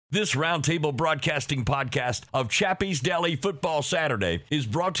This Roundtable Broadcasting podcast of Chappy's Deli Football Saturday is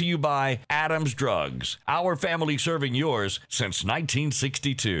brought to you by Adams Drugs, our family serving yours since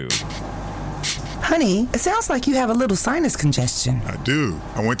 1962. Honey, it sounds like you have a little sinus congestion. I do.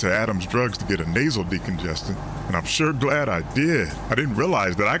 I went to Adams Drugs to get a nasal decongestant, and I'm sure glad I did. I didn't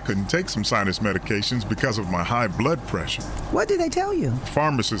realize that I couldn't take some sinus medications because of my high blood pressure. What did they tell you? The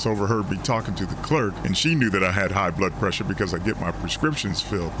pharmacist overheard me talking to the clerk, and she knew that I had high blood pressure because I get my prescriptions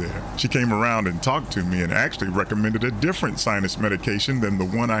filled there. She came around and talked to me and actually recommended a different sinus medication than the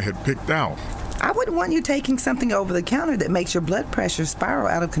one I had picked out. I wouldn't want you taking something over the counter that makes your blood pressure spiral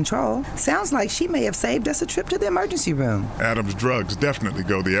out of control. Sounds like she may have saved us a trip to the emergency room. Adams Drugs definitely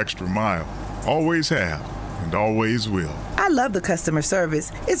go the extra mile. Always have, and always will. I love the customer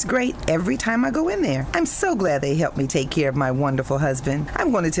service. It's great every time I go in there. I'm so glad they helped me take care of my wonderful husband.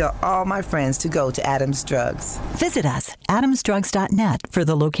 I'm going to tell all my friends to go to Adams Drugs. Visit us, adamsdrugs.net, for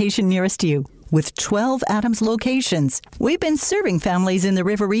the location nearest you. With 12 Adams locations, we've been serving families in the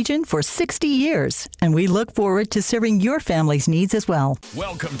River region for 60 years, and we look forward to serving your family's needs as well.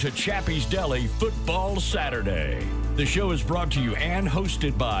 Welcome to Chappy's Deli Football Saturday. The show is brought to you and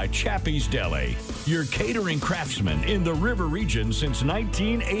hosted by Chappy's Deli, your catering craftsman in the River region since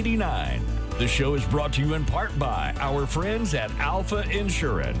 1989. The show is brought to you in part by our friends at Alpha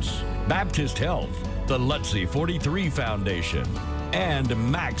Insurance, Baptist Health, the Lutzie43 Foundation, and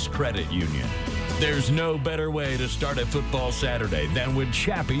Max Credit Union. There's no better way to start a football Saturday than with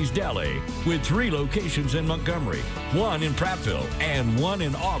Chappy's Deli, with 3 locations in Montgomery, 1 in Prattville, and 1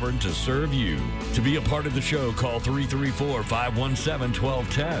 in Auburn to serve you. To be a part of the show, call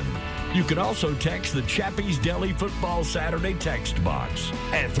 334-517-1210. You can also text the Chappy's Deli Football Saturday text box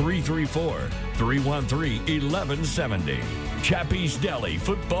at 334-313-1170. Chappy's Deli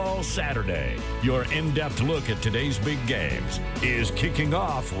Football Saturday, your in-depth look at today's big games, is kicking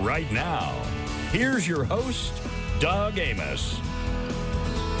off right now. Here's your host, Doug Amos.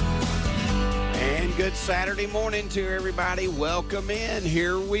 And good Saturday morning to everybody. Welcome in.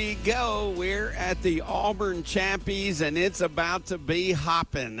 Here we go. We're at the Auburn Chappies, and it's about to be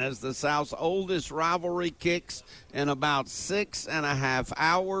hopping as the South's oldest rivalry kicks in about 6.5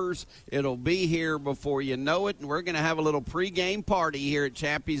 hours. It'll be here before you know it, and we're going to have a little pregame party here at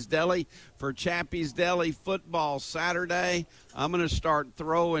Chappy's Deli for Chappy's Deli Football Saturday. I'm going to start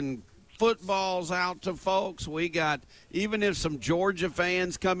throwing footballs out to folks. We got, even if some Georgia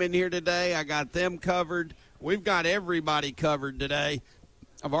fans come in here today, I got them covered. We've got everybody covered today.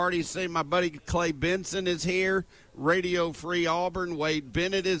 I've already seen my buddy Clay Benson is here. Radio Free Auburn, Wade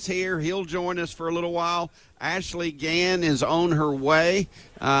Bennett is here. He'll join us for a little while. Ashley Gann is on her way.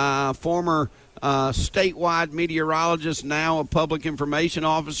 Former statewide meteorologist, now a public information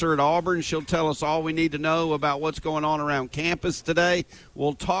officer at Auburn. She'll tell us all we need to know about what's going on around campus today.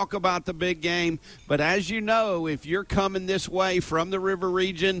 We'll talk about the big game. But as you know, if you're coming this way from the River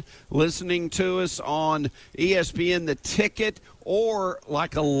region, listening to us on ESPN The Ticket, or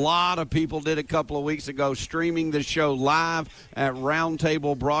like a lot of people did a couple of weeks ago, streaming the show live at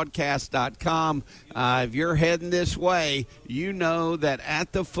roundtablebroadcast.com. If you're heading this way, you know that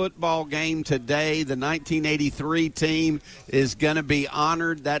at the football game today, the 1983 team is going to be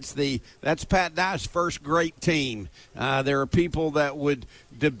honored. That's Pat Dye's first great team. There are people that would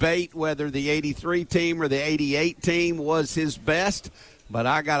debate whether the 83 team or the 88 team was his best, but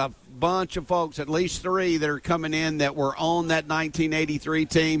I got a bunch of folks, at least 3, that are coming in that were on that 1983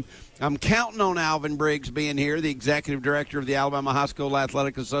 team. I'm counting on Alvin Briggs being here, the executive director of the Alabama High School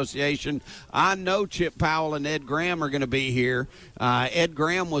Athletic Association. I know Chip Powell and Ed Graham are going to be here. Ed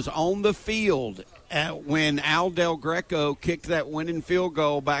Graham was on the field when Al Del Greco kicked that winning field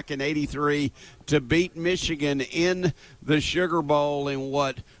goal back in '83 to beat Michigan in the Sugar Bowl in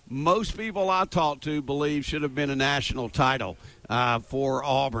what most people I talked to believe should have been a national title for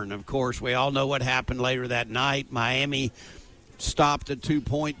Auburn. Of course, we all know what happened later that night. Miami stopped a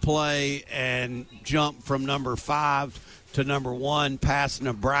 2-point play and jumped from number 5 to number 1, past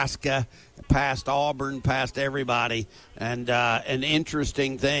Nebraska, past Auburn, past everybody, and an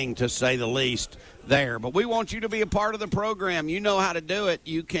interesting thing to say the least there. But we want you to be a part of the program. You know how to do it.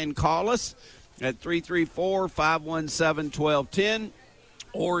 You can call us at 334-517-1210,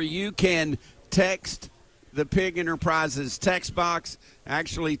 or you can text the Pig Enterprises text box.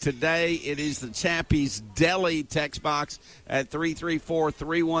 Actually, today it is the Chappy's Deli text box at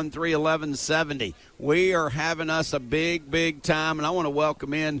 334-313-1170. We are having us a big, big time, and I want to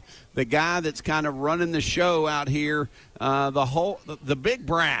welcome in the guy that's kind of running the show out here. The big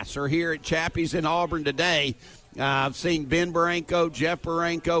brass are here at Chappy's in Auburn today. I've seen Ben Baranco, Jeff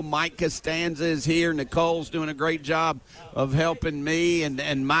Baranco, Mike Costanza is here. Nicole's doing a great job of helping me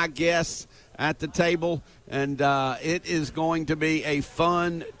and my guests at the table. And it is going to be a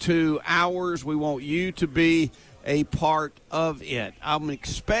fun 2 hours. We want you to be a part of it. I'm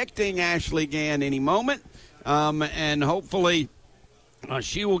expecting Ashley Gann any moment, and hopefully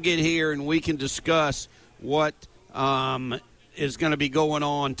she will get here and we can discuss what is going to be going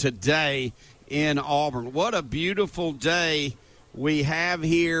on today in Auburn. What a beautiful day we have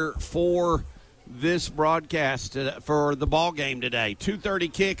here for this broadcast, for the ball game today.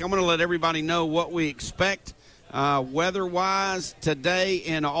 2:30 kick. I'm going to let everybody know what we expect weather-wise today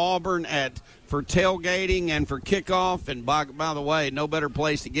in Auburn for tailgating and for kickoff. And by the way, no better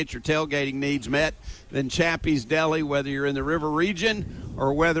place to get your tailgating needs met than Chappy's Deli, whether you're in the River region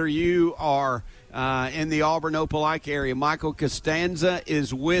or whether you are in the Auburn-Opelika area. Michael Costanza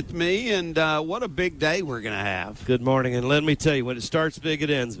is with me, and what a big day we're going to have. Good morning, and let me tell you, when it starts big, it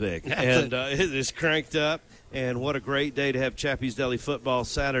ends big. And it is cranked up, and what a great day to have Chappy's Deli football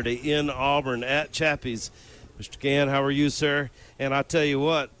Saturday in Auburn at Chappy's. Mr. Gann, how are you, sir? And I tell you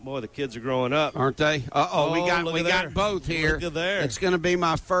what, boy, the kids are growing up, aren't they? We got both here. Look at there. It's going to be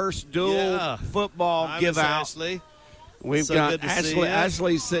my first dual football give out. Ashley. We've got Ashley.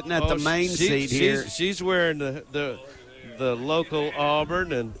 Ashley's sitting at the main seat here. She's wearing the local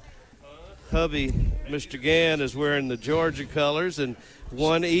Auburn, and hubby, Mr. Gann, is wearing the Georgia colors, and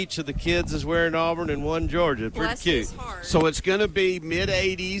one each of the kids is wearing Auburn and one Georgia. Pretty cute. So it's going to be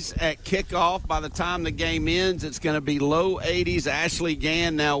mid-80s at kickoff. By the time the game ends, it's going to be low 80s. Ashley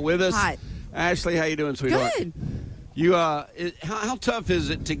Gann now with us. Hi. Ashley, how you doing, sweetheart? Good. You, how tough is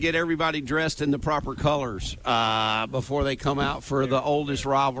it to get everybody dressed in the proper colors before they come out for the oldest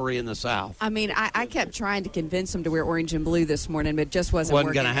rivalry in the South? I mean, I kept trying to convince them to wear orange and blue this morning, but it just wasn't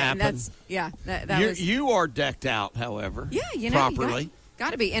going to happen. You are decked out, however. Yeah, properly.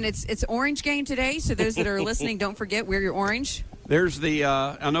 Got to be, and it's Orange game today. So those that are listening, don't forget, wear your orange. There's the.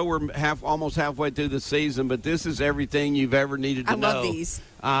 I know we're almost halfway through the season, but this is everything you've ever needed to know. I love these.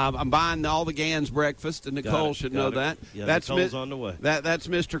 I'm buying all the Gann's breakfast, and Nicole should know that. Yeah, that's Nicole's on the way. That's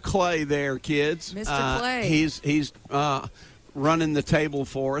Mr. Clay there, kids. Mr. Clay. He's running the table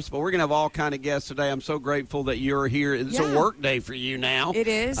for us, but we're going to have all kind of guests today. I'm so grateful that you're here. It's a work day for you now. It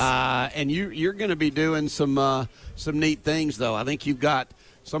is. And you're going to be doing some neat things, though. I think you've got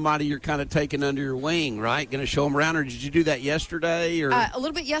somebody you're kind of taking under your wing, right? Going to show them around, or did you do that yesterday? Or a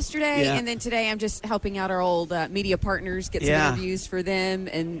little bit yesterday, and then today I'm just helping out our old media partners, get some interviews for them,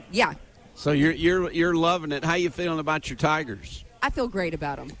 and So you're loving it. How you feeling about your Tigers? I feel great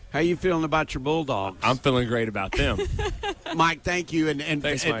about them. How you feeling about your Bulldogs? I'm feeling great about them. Mike, thank you. And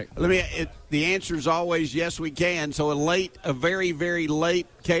thanks, Mike. The answer is always yes, we can. So a very, very late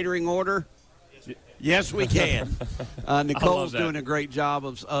catering order. Yes, we can. Nicole's doing a great job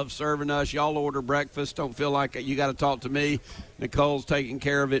of serving us. Y'all order breakfast. Don't feel like you got to talk to me. Nicole's taking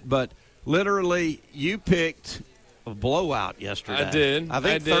care of it. But literally, you picked a blowout yesterday. I did. I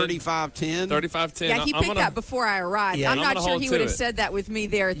think 35-10. 35-10. Yeah, he picked that before I arrived. Yeah, I'm not sure he would have said that with me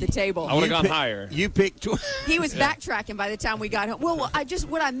there at the table. I would have gone higher. You picked. He was backtracking by the time we got home. Well,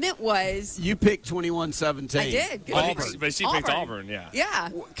 what I meant was you picked 21-17. I did. But she picked Auburn. Yeah. Yeah.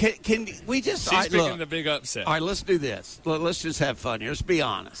 Can we just? She's picking the big upset. All right, let's do this. Let's just have fun here. Let's be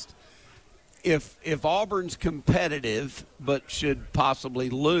honest. If Auburn's competitive but should possibly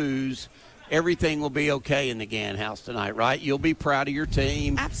lose, everything will be okay in the Gann house tonight, right? You'll be proud of your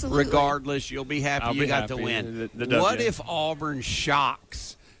team. Absolutely. Regardless, you'll be happy you got to win. What if Auburn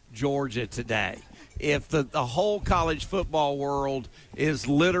shocks Georgia today? If the whole college football world is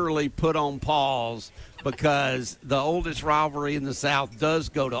literally put on pause because the oldest rivalry in the South does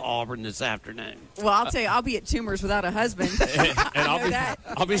go to Auburn this afternoon. Well, I'll tell you, I'll be at Toomer's without a husband. and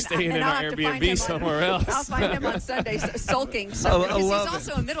I'll be staying in our Airbnb somewhere else. I'll find him on Sunday sulking. So, because he's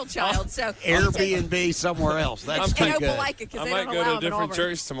also a middle child. So Airbnb somewhere else. That's too good. I might go to a different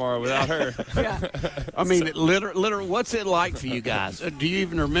church tomorrow without her. I mean, literally, what's it like for you guys? Do you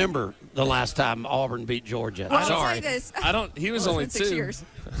even remember the last time Auburn beat Georgia? Well, Sorry. I'll tell you this. He was only 2 years.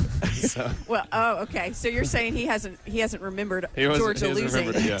 Well, okay. So you're saying he hasn't remembered Georgia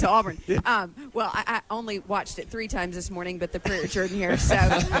losing to Auburn? Well, I only watched it 3 times this morning, but the prayer Jordan here. So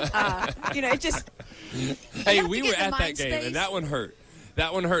it just. Hey, we were at that game, and that one hurt.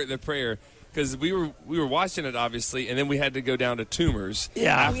 That one hurt, the prayer, because we were watching it obviously, and then we had to go down to Toomer's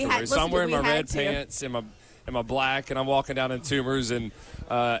afterwards. So I'm wearing my red pants and my black, and I'm walking down in Toomer's, and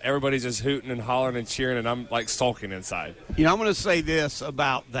everybody's just hooting and hollering and cheering, and I'm like sulking inside. I'm going to say this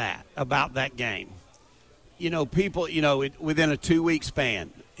about that game. People, within a 2-week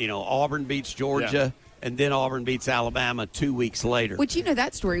span, Auburn beats Georgia, and then Auburn beats Alabama 2 weeks later. Which, you know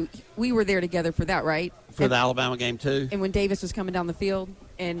that story. We were there together for that, right? For the Alabama game, too? And when Davis was coming down the field,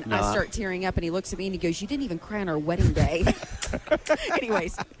 and I start tearing up, and he looks at me and he goes, "You didn't even cry on our wedding day."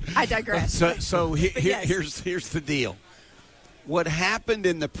 Anyways, I digress. Here's the deal. What happened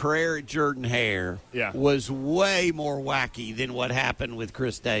in the prayer at Jordan-Hare was way more wacky than what happened with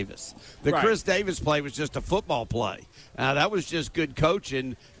Chris Davis. The Chris Davis play was just a football play. That was just good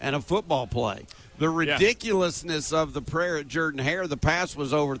coaching and a football play. The ridiculousness of the prayer at Jordan-Hare, the pass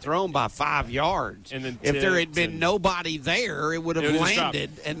was overthrown by 5 yards. And then if there had been nobody there, it would have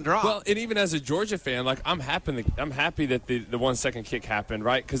landed and dropped. Well, and even as a Georgia fan, like I'm happy that the 1 second kick happened,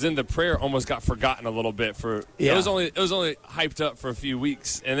 right? Because then the prayer almost got forgotten a little bit it was only hyped up for a few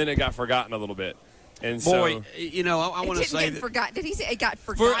weeks, and then it got forgotten a little bit. And boy, you know, I want to say that. Did he say it got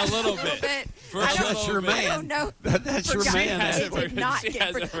forgotten for a little bit? That's your man. I don't know. That's your man. It did not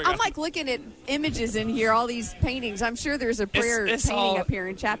get forgotten. I'm like looking at images in here, all these paintings. I'm sure there's a prayer painting up here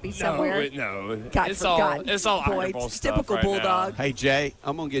in Chappy somewhere. No, got forgotten. It's all eyeball stuff. Typical right Bulldog. Now. Hey Jay,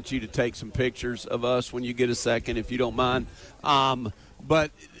 I'm gonna get you to take some pictures of us when you get a second, if you don't mind.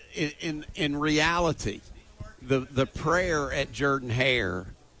 But in reality, the prayer at Jordan-Hare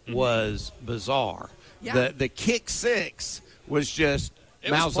was bizarre. Yeah. The kick six was just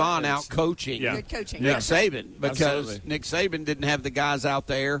Malzahn out coaching Good coaching. Nick Saban, because Absolutely. Nick Saban didn't have the guys out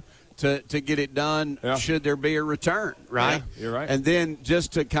there to get it done should there be a return, right? Yeah, you're right. And then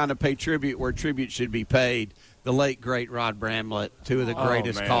just to kind of pay tribute where tribute should be paid, the late, great Rod Bramlett, two of the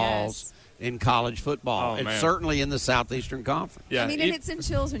greatest calls in college football, and certainly in the Southeastern Conference. Yeah, I mean, and it's in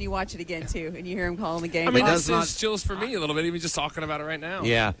chills when you watch it again, too, and you hear him calling the game. I mean, it's chills for me a little bit, even just talking about it right now.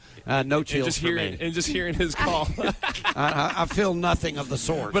 Yeah, no chills for me. And just hearing his call. I feel nothing of the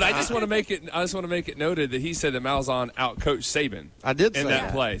sort. But I just want to make it noted that he said that Malzahn outcoached Saban. I did say in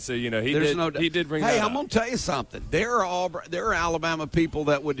that play. So, you know, he did bring that up. Hey, I'm going to tell you something. There are Alabama people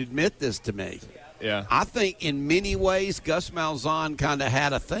that would admit this to me. Yeah, I think in many ways Gus Malzahn kind of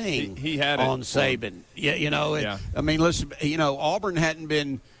had a thing he had on Saban. Yeah, you know. I mean, listen, you know, Auburn hadn't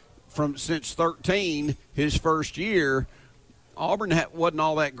been since 13, his first year. Auburn wasn't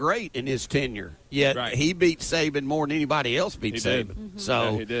all that great in his tenure, yet he beat Saban more than anybody else beat Saban. Mm-hmm.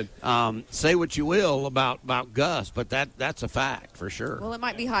 So he did. Say what you will about Gus, but that's a fact for sure. Well, it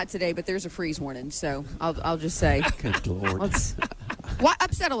might be hot today, but there's a freeze warning, so I'll just say. Good Lord. Why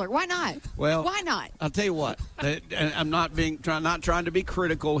upset alert? Why not? Well, why not? I'll tell you what. I'm not trying to be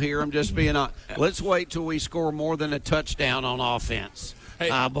critical here. I'm just being let's wait till we score more than a touchdown on offense.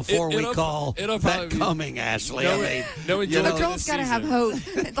 Before we call that coming, Ashley. The girls got to have hope.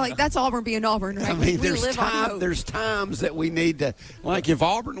 Like, that's Auburn being Auburn, right? I mean, there's times that we need to, like, if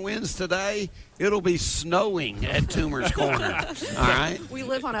Auburn wins today, it'll be snowing at Toomer's Corner. All right? We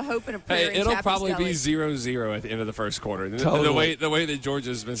live on a hope and a prayer. Hey, it'll probably be 0-0 at the end of the first quarter. Totally. The way that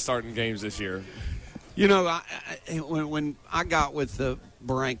Georgia's been starting games this year. You know, when I got with the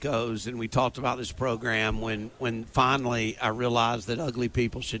Brancos and we talked about this program, when finally I realized that ugly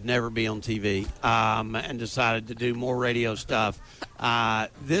people should never be on TV, and decided to do more radio stuff.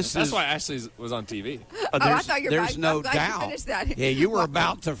 That's why Ashley was on TV. I thought there's no doubt. Yeah, you were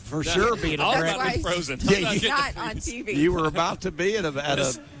about to sure be at a breakfast. Frozen. Not on TV. You were about to be at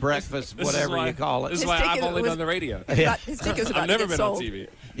a breakfast, whatever you call it. This is why I've only done the radio. I've never been on TV.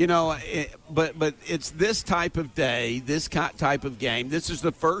 You know, but it's this type of day, this type of game. This is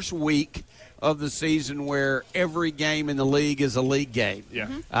the first week of the season where every game in the league is a league game.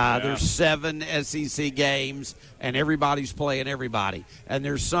 Yeah. There's 7 SEC games, and everybody's playing everybody. And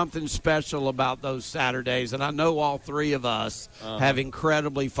there's something special about those Saturdays, and I know all three of us have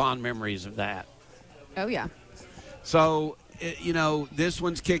incredibly fond memories of that. Oh, yeah. So, you know, this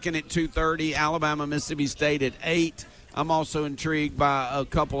one's kicking at 2:30, Alabama, Mississippi State at 8. I'm also intrigued by a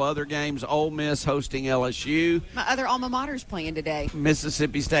couple other games. Ole Miss hosting LSU. My other alma mater's playing today.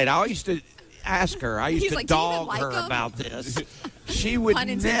 Mississippi State. I used to ask her. I used to dog her about this. She would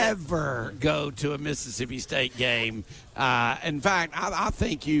never go to a Mississippi State game. In fact, I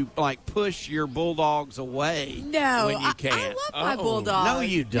think you, like, push your Bulldogs away when you can. I love my Bulldogs. No,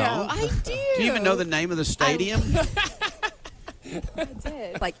 you don't. No, I do. Do you even know the name of the stadium? I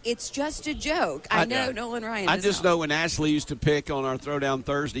did. Like, it's just a joke. I know Nolan Ryan. I just know when Ashley used to pick on our Throwdown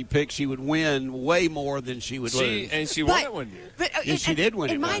Thursday pick, she would win way more than she would lose. And she won it one year. But she did win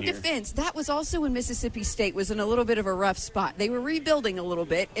it one year. In my defense, that was also when Mississippi State was in a little bit of a rough spot. They were rebuilding a little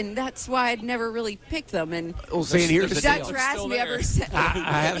bit, and that's why I'd never really picked them. And here's the deal. Dutch asked me ever said,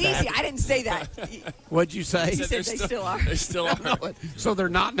 easy. I didn't say that. What'd you say? He said they still are. They still are. So they're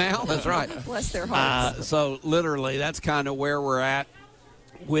not now? That's right. Bless their hearts. So literally, that's kind of where we're at.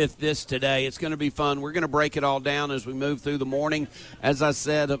 with this today. It's going to be fun. We're going to break it all down as we move through the morning. As I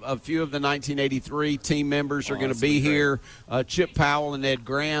said, a few of the 1983 team members are going to be here. Chip Powell and Ed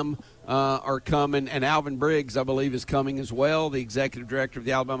Graham are coming, and Alvin Briggs, I believe, is coming as well, the executive director of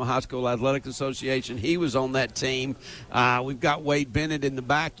the Alabama High School Athletic Association. He was on that team. We've got Wade Bennett in the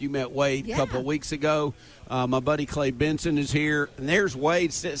back. You met Wade a couple of weeks ago. My buddy Clay Benson is here, and there's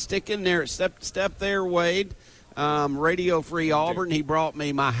Wade. Stick in there. Step there, Wade. Radio Free Auburn. He brought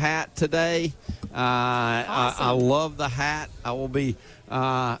me my hat today. Awesome. I love the hat. I will be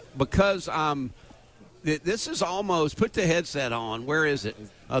because this is almost, put the headset on. Where is it?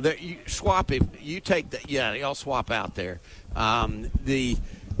 There, you swap it. You take that. Yeah, y'all swap out there. As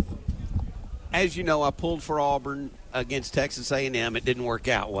you know, I pulled for Auburn against Texas A&M. It didn't work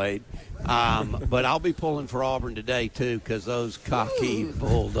out, Wade. But I'll be pulling for Auburn today, too, because those cocky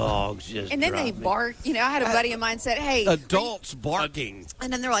Bulldogs just And then they bark. You know, I had a buddy of mine said, hey. Adults barking.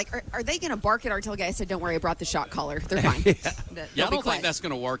 And then they're like, are they going to bark at our tailgate? I said, don't worry, I brought the shot collar. They're fine. I don't think that's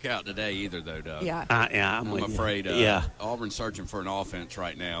going to work out today either, though, Doug. Yeah. I'm afraid Auburn's searching for an offense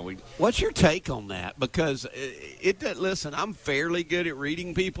right now. What's your take on that? Because, listen, I'm fairly good at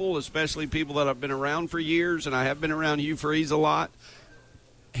reading people, especially people that I've been around for years, and I have been around Hugh Freeze a lot.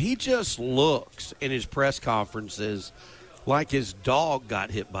 He just looks in his press conferences like his dog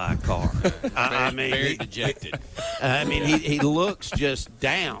got hit by a car. Very dejected. He looks just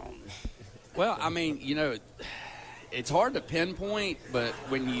down. Well, it's hard to pinpoint, but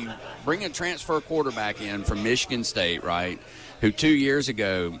when you bring a transfer quarterback in from Michigan State, right, who 2 years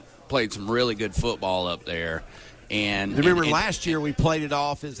ago played some really good football up there, and remember last year we played it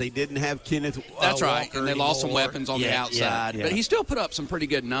off as they didn't have Kenneth. That's right, Walker and they lost some weapons on the outside. Yeah. But he still put up some pretty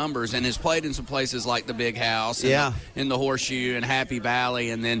good numbers and has played in some places like the Big House, and in the Horseshoe and Happy Valley,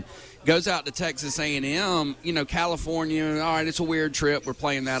 and then goes out to Texas A&M. California. All right, it's a weird trip. We're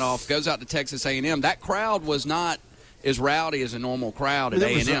playing that off. Goes out to Texas A&M. That crowd was not as rowdy as a normal crowd at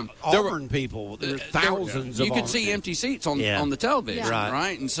A&M. There were people. There were thousands of you could see empty seats on the television,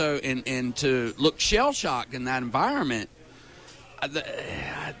 right? And so, and to look shell-shocked in that environment,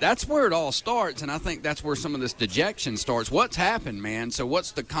 that's where it all starts, and I think that's where some of this dejection starts. What's happened, man? So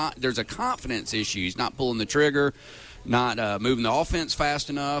there's a confidence issue. He's not pulling the trigger, not moving the offense fast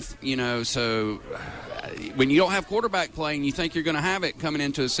enough, so when you don't have quarterback play and you think you're going to have it coming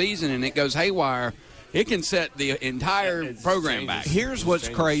into a season and it goes haywire, it can set the entire program back. Here's what's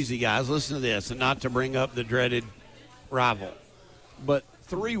crazy, guys. Listen to this, and not to bring up the dreaded rival. But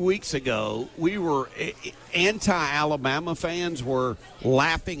 3 weeks ago, we were anti-Alabama fans were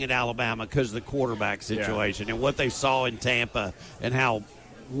laughing at Alabama because of the quarterback situation and what they saw in Tampa and how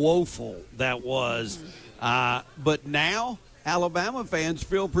woeful that was. But now Alabama fans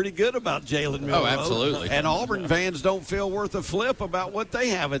feel pretty good about Jalen Milroe. Oh, absolutely. And Auburn fans don't feel worth a flip about what they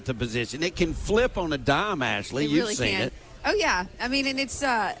have at the position. It can flip on a dime, Ashley. You've really seen it. Oh, yeah. And it's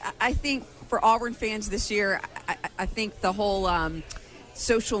I think for Auburn fans this year, I think the whole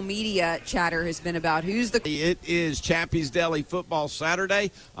social media chatter has been about who's the... It is Chappy's Deli Football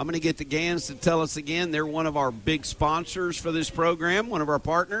Saturday. I'm going to get the Ganns to tell us again. They're one of our big sponsors for this program, one of our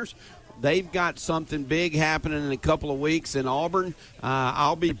partners. They've got something big happening in a couple of weeks in Auburn.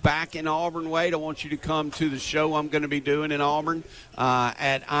 I'll be back in Auburn, Wade. I want you to come to the show I'm going to be doing in Auburn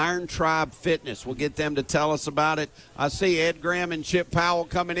at Iron Tribe Fitness. We'll get them to tell us about it. I see Ed Graham and Chip Powell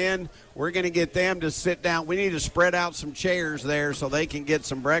coming in. We're going to get them to sit down. We need to spread out some chairs there so they can get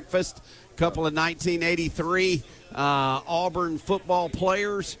some breakfast. A couple of 1983 Auburn football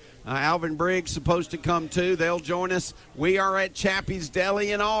players. Alvin Briggs supposed to come too. They'll join us. We are at Chappy's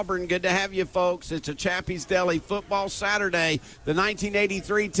Deli in Auburn. Good to have you, folks. It's a Chappy's Deli Football Saturday. The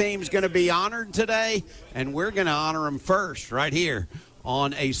 1983 team's going to be honored today, and we're going to honor them first right here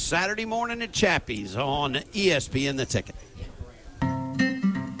on a Saturday morning at Chappy's on ESPN The Ticket.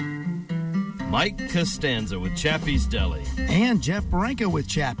 Mike Costanza with Chappy's Deli. And Jeff Baranka with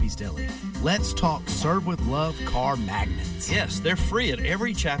Chappy's Deli. Let's talk Serve with Love car magnets. Yes, they're free at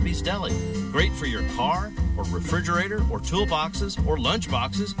every Chappy's Deli. Great for your car or refrigerator or toolboxes or lunch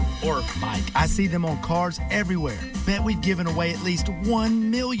boxes or... Mike, I see them on cars everywhere. Bet we've given away at least 1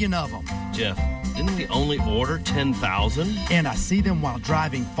 million of them. Jeff, didn't we only order 10,000? And I see them while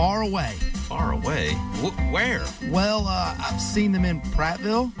driving far away. Far away? Where? Well, I've seen them in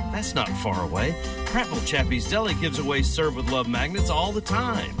Prattville. That's not far away. Prattville Chappy's Deli gives away Serve with Love magnets all the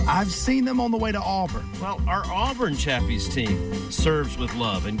time. I've seen them on the way to Auburn. Well, our Auburn Chappy's team serves with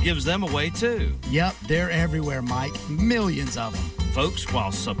love and gives them away too. Yep, they're everywhere, Mike. Millions of them. Folks,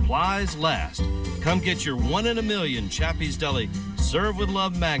 while supplies last, come get your 1 in a million Chappy's Deli Serve with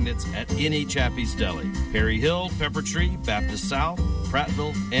Love magnets at any Chappy's Deli. Perry Hill, Pepper Tree, Baptist South,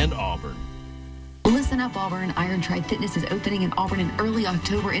 Prattville, and Auburn. Listen up, Auburn. Iron Tribe Fitness is opening in Auburn in early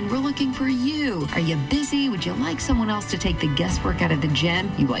October, and we're looking for you. Are you busy? Would you like someone else to take the guesswork out of the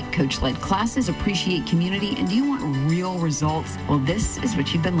gym? You like coach-led classes, appreciate community, and do you want real results? Well, this is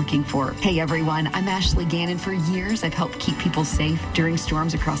what you've been looking for. Hey, everyone. I'm Ashley Gann. For years, I've helped keep people safe during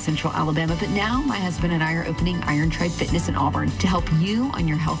storms across central Alabama, but now my husband and I are opening Iron Tribe Fitness in Auburn to help you on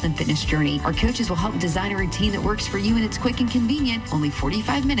your health and fitness journey. Our coaches will help design a routine that works for you, and it's quick and convenient. Only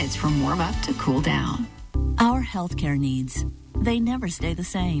 45 minutes from warm-up to cool down. Our healthcare needs, they never stay the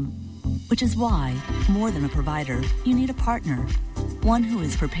same, which is why, more than a provider, you need a partner, one who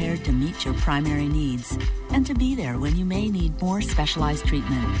is prepared to meet your primary needs and to be there when you may need more specialized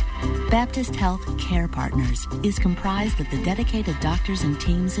treatment. Baptist Health Care Partners is comprised of the dedicated doctors and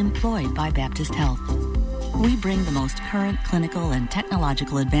teams employed by Baptist Health. We bring the most current clinical and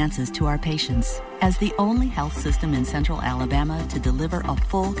technological advances to our patients as the only health system in central Alabama to deliver a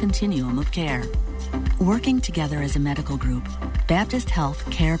full continuum of care. Working together as a medical group, Baptist Health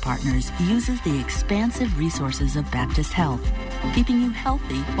Care Partners uses the expansive resources of Baptist Health, keeping you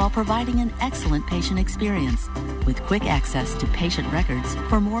healthy while providing an excellent patient experience with quick access to patient records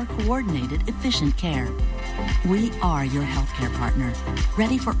for more coordinated, efficient care. We are your healthcare partner,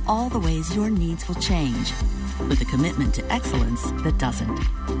 ready for all the ways your needs will change, with a commitment to excellence that doesn't.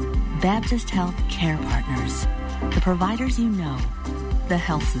 Baptist Health Care Partners, the providers you know, the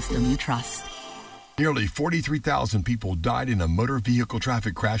health system you trust. Nearly 43,000 people died in a motor vehicle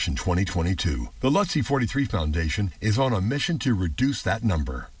traffic crash in 2022. The Lutzie43 Foundation is on a mission to reduce that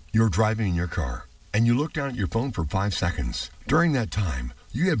number. You're driving in your car, and you look down at your phone for 5 seconds. During that time,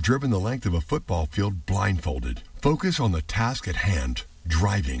 you have driven the length of a football field blindfolded. Focus on the task at hand,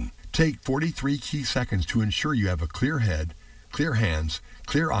 driving. Take 43 key seconds to ensure you have a clear head, clear hands,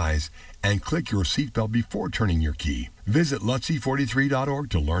 clear eyes, and click your seatbelt before turning your key. Visit Lutzie43.org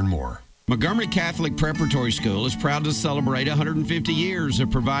to learn more. Montgomery Catholic Preparatory School is proud to celebrate 150 years of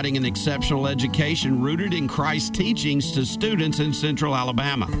providing an exceptional education rooted in Christ's teachings to students in Central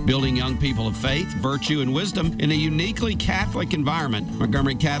Alabama, building young people of faith, virtue, and wisdom in a uniquely Catholic environment.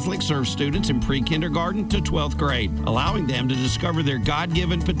 Montgomery Catholic serves students in pre-kindergarten to 12th grade, allowing them to discover their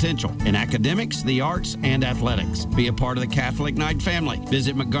God-given potential in academics, the arts, and athletics. Be a part of the Catholic Night family.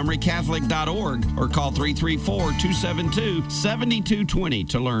 Visit montgomerycatholic.org or call 334-272-7220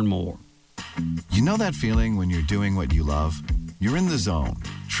 to learn more. You know that feeling when you're doing what you love? You're in the zone,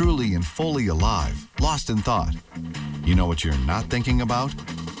 truly and fully alive, lost in thought. You know what you're not thinking about?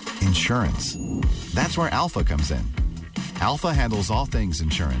 Insurance. That's where Alpha comes in. Alpha handles all things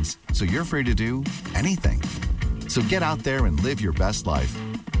insurance, so you're free to do anything. So get out there and live your best life.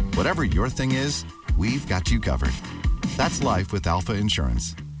 Whatever your thing is, we've got you covered. That's life with Alpha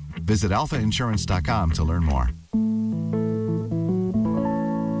Insurance. Visit alphainsurance.com to learn more.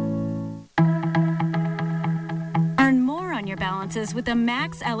 Your balances with the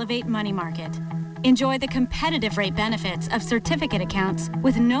Max Elevate Money Market. Enjoy the competitive rate benefits of certificate accounts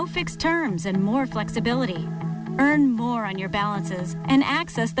with no fixed terms and more flexibility. Earn more on your balances and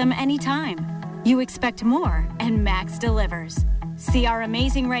access them anytime. You expect more, and Max delivers. See our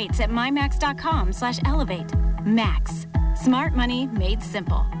amazing rates at mymax.com/elevate. Max. Smart money made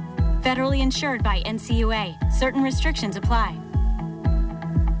simple. Federally insured by NCUA. Certain restrictions apply.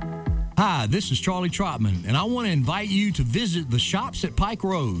 Hi, this is Charlie Trotman, and I want to invite you to visit the Shops at Pike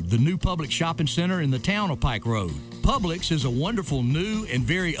Road, the new public shopping center in the town of Pike Road. Publix is a wonderful new and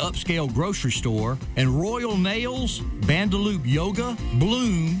very upscale grocery store, and Royal Nails, Bandaloop Yoga,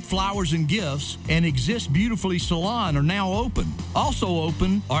 Bloom, Flowers and Gifts, and Exist Beautifully Salon are now open. Also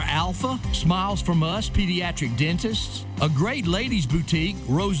open are Alpha, Smiles From Us Pediatric Dentists, a great ladies boutique,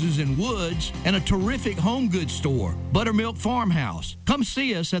 Roses and Woods, and a terrific home goods store, Buttermilk Farmhouse. Come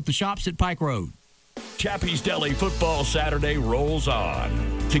see us at the Shops at Pike Road. Chappy's Deli Football Saturday rolls on.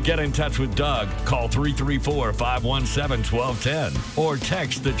 To get in touch with Doug, call 334-517-1210 or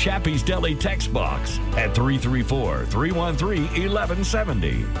text the Chappy's Deli text box at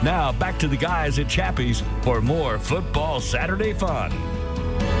 334-313-1170. Now back to the guys at Chappy's for more Football Saturday fun.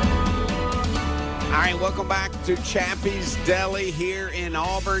 All right, welcome back to Chappy's Deli here in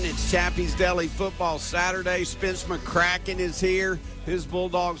Auburn. It's Chappy's Deli Football Saturday. Spence McCracken is here. His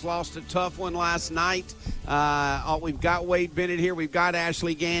Bulldogs lost a tough one last night. We've got Wade Bennett here. We've got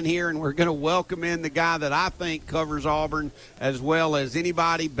Ashley Gann here, and we're going to welcome in the guy that I think covers Auburn as well as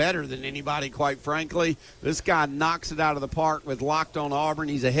anybody, better than anybody, quite frankly. This guy knocks it out of the park with Locked On Auburn.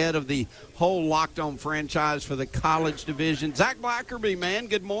 He's ahead of the whole Locked On franchise for the college division. Zac Blakerby, man,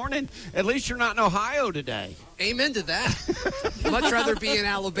 good morning. At least you're not in Ohio today. Amen to that. Much rather be in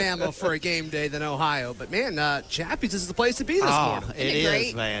Alabama for a game day than Ohio. But, man, Chappy's is the place to be this morning. It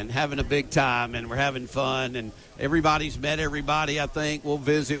is, man. Having a big time, and we're having fun, and everybody's met everybody, I think. We'll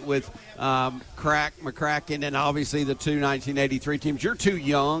visit with McCracken and obviously the two 1983 teams. You're too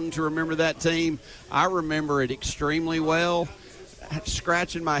young to remember that team. I remember it extremely well.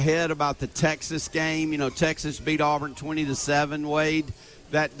 Scratching my head about the Texas game. You know, Texas beat Auburn 20-7, Wade,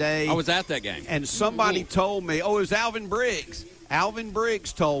 that day. I was at that game. And somebody told me, it was Alvin Briggs. Alvin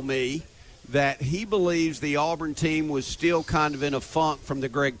Briggs told me that he believes the Auburn team was still kind of in a funk from the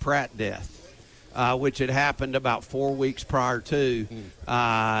Greg Pratt death, which had happened about 4 weeks prior to.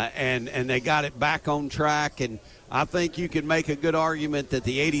 And they got it back on track. And I think you could make a good argument that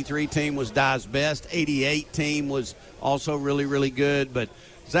the 83 team was Dye's best. 88 team was also really, really good. But,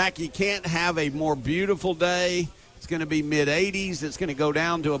 Zach, you can't have a more beautiful day. It's going to be mid-80s. It's going to go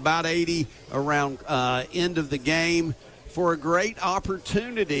down to about 80 around end of the game for a great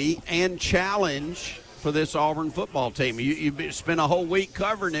opportunity and challenge for this Auburn football team. You spent a whole week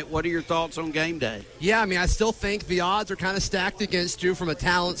covering it. What are your thoughts on game day? Yeah, I mean, I still think the odds are kind of stacked against you from a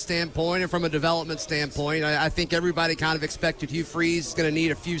talent standpoint and from a development standpoint. I think everybody kind of expected Hugh Freeze is going to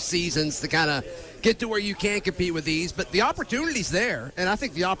need a few seasons to kind of get to where you can compete with these. But the opportunity's there, and I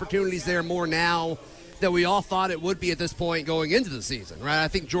think the opportunity's there more now that we all thought it would be at this point going into the season, right? I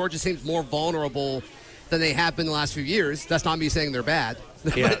think Georgia seems more vulnerable than they have been the last few years. That's not me saying they're bad.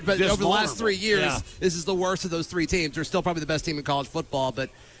 Yeah, but over the last 3 years, This is the worst of those three teams. They're still probably the best team in college football, but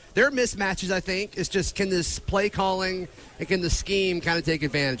there are mismatches, I think. It's just, can this play calling and can the scheme kind of take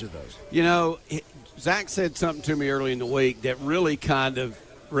advantage of those? You know, Zach said something to me early in the week that really kind of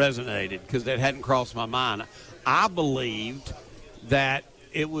resonated because that hadn't crossed my mind. I believed that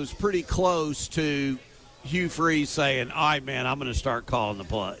it was pretty close to Hugh Freeze saying, all right, man, I'm going to start calling the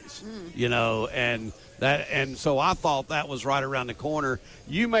plays, you know, and so I thought that was right around the corner.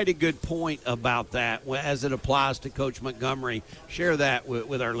 You made a good point about that as it applies to Coach Montgomery. Share that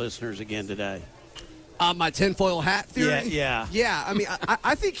with our listeners again today. My tinfoil hat theory? Yeah. I mean,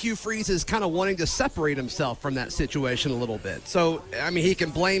 I think Hugh Freeze is kind of wanting to separate himself from that situation a little bit. So, I mean, he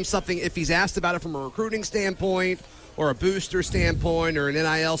can blame something if he's asked about it from a recruiting standpoint or a booster standpoint or an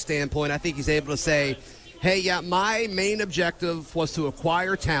NIL standpoint. I think he's able to say, hey, yeah, my main objective was to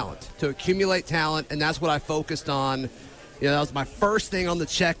acquire talent, to accumulate talent, and that's what I focused on. You know, that was my first thing on the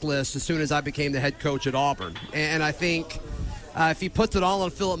checklist as soon as I became the head coach at Auburn. And I think if he puts it all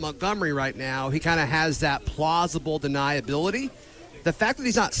on Philip Montgomery right now, he kind of has that plausible deniability. The fact that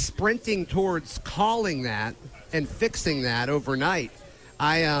he's not sprinting towards calling that and fixing that overnight,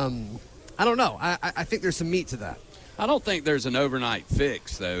 I don't know. I think there's some meat to that. I don't think there's an overnight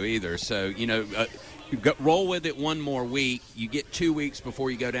fix, though, either. So, you know, you roll with it one more week. You get 2 weeks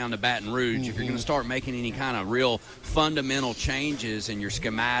before you go down to Baton Rouge. If you're going to start making any kind of real fundamental changes in your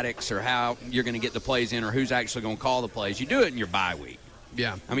schematics or how you're going to get the plays in or who's actually going to call the plays, you do it in your bye week.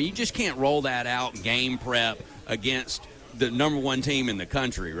 Yeah. I mean, you just can't roll that out game prep against the number one team in the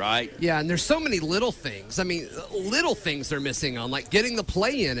country, right? Yeah, and there's so many little things. I mean, little things they're missing on, like getting the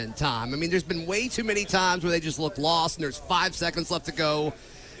play in time. I mean, there's been way too many times where they just look lost and there's 5 seconds left to go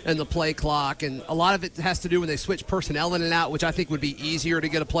in the play clock, and a lot of it has to do when they switch personnel in and out, which I think would be easier to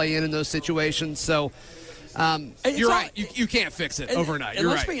get a play in those situations. So you're right. You can't fix it overnight. And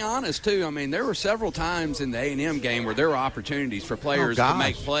let's be honest, too. I mean, there were several times in the A&M game where there were opportunities for players to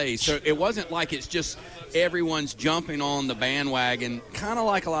make plays. So it wasn't like it's just everyone's jumping on the bandwagon, kind of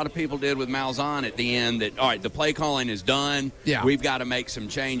like a lot of people did with Malzahn at the end, that, all right, the play calling is done. Yeah. We've got to make some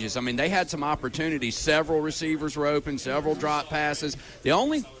changes. I mean, they had some opportunities. Several receivers were open, several drop passes. The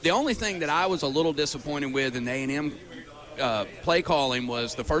only thing that I was a little disappointed with in the A&M play calling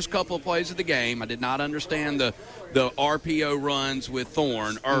was the first couple of plays of the game. I did not understand the RPO runs with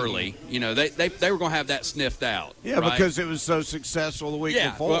Thorne early. You know, they were going to have that sniffed out. Yeah, right? because it was so successful the week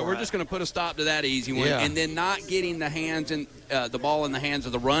before. Well, we're just going to put a stop to that easy one. And then not getting the ball in the hands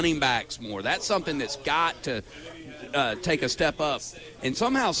of the running backs more. That's something that's got to take a step up. And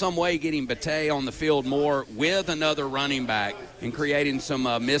somehow, some way, getting Bate on the field more with another running back and creating some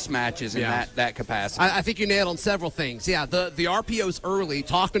mismatches in that capacity. I think you nailed on several things. Yeah, the RPOs early,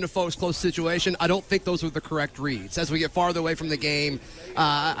 talking to folks close situation, I don't think those were the correct reads. As we get farther away from the game,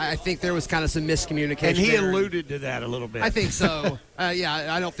 I think there was kind of some miscommunication. And he alluded to that a little bit. I think so.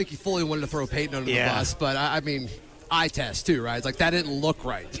 I don't think he fully wanted to throw Peyton under the bus, but I mean, eye test too, right? It's like that didn't look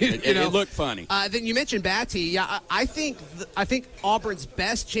right. It looked funny. Then you mentioned Batty. Yeah, I think Auburn's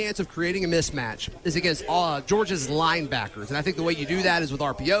best chance of creating a mismatch is against Georgia's linebackers, and I think the way you do that is with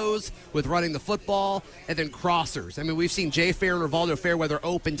RPOs, with running the football, and then crossers. I mean, we've seen Jay Fair and Rivaldo Fairweather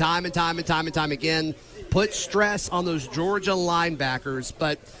open time and time again, put stress on those Georgia linebackers,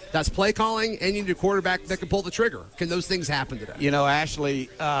 but that's play calling, and you need a quarterback that can pull the trigger. Can those things happen today? You know, Ashley,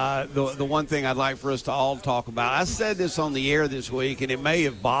 the one thing I'd like for us to all talk about, I said this on the air this week, and it may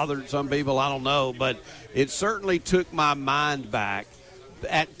have bothered some people, I don't know, but it certainly took my mind back.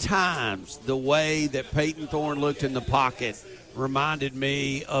 At times, the way that Peyton Thorne looked in the pocket reminded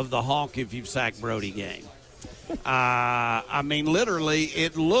me of the honk if you've sacked Brody game. I mean, literally,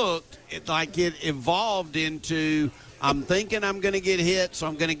 it looked like it evolved into, I'm thinking I'm going to get hit, so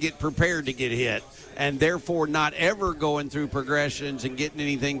I'm going to get prepared to get hit, and therefore not ever going through progressions and getting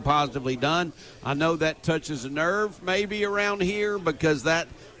anything positively done. I know that touches a nerve maybe around here because that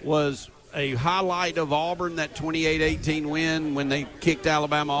was a highlight of Auburn, that 28-18 win when they kicked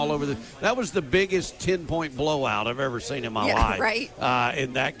Alabama all over that was the biggest 10-point blowout I've ever seen in my life. Right.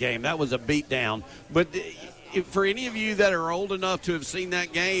 In that game. That was a beatdown. But for any of you that are old enough to have seen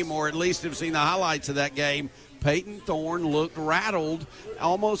that game or at least have seen the highlights of that game, Peyton Thorne looked rattled,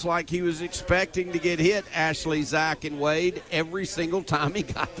 almost like he was expecting to get hit, Ashley, Zach, and Wade, every single time he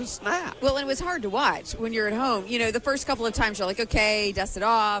got the snap. Well, and it was hard to watch when you're at home. You know, the first couple of times you're like, okay, dust it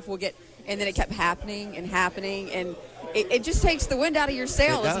off, we'll get – and then it kept happening, and it just takes the wind out of your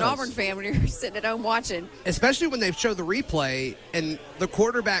sail as an Auburn fan when you're sitting at home watching. Especially when they've showed the replay and the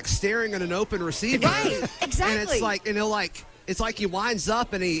quarterback staring at an open receiver. Right, exactly. And it's like, it's like he winds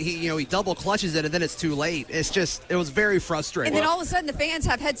up and he double clutches it and then it's too late. It was very frustrating. And then all of a sudden the fans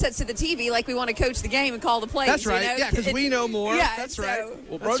have headsets to the TV like we want to coach the game and call the plays. That's right. You know? Yeah, because we know more. Yeah, that's right.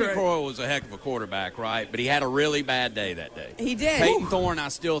 Well, Brody Croyle was a heck of a quarterback, right? But he had a really bad day that day. He did. Peyton Thorne, I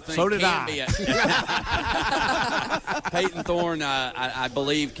still think Peyton Thorne, I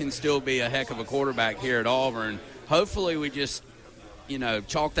believe, can still be a heck of a quarterback here at Auburn. Hopefully we just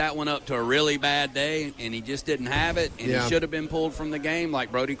chalk that one up to a really bad day, and he just didn't have it, and he should have been pulled from the game like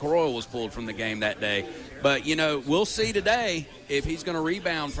Brody Croyle was pulled from the game that day. But, we'll see today if he's going to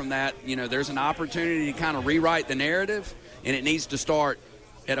rebound from that. There's an opportunity to kind of rewrite the narrative, and it needs to start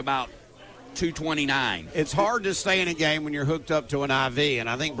at about 2:29. It's hard to stay in a game when you're hooked up to an IV, and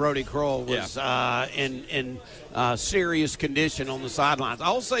I think Brody Croyle was in serious condition on the sidelines.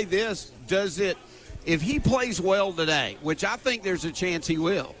 I'll say this, if he plays well today, which I think there's a chance he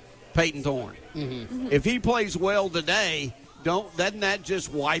will, Peyton Thorne. Mm-hmm. If he plays well today, doesn't that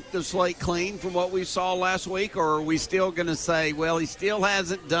just wipe the slate clean from what we saw last week? Or are we still going to say, well, he still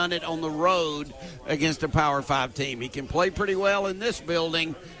hasn't done it on the road against a Power 5 team? He can play pretty well in this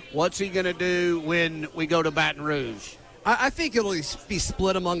building. What's he going to do when we go to Baton Rouge? I think it'll be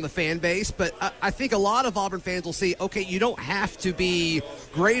split among the fan base, but I think a lot of Auburn fans will see, okay, you don't have to be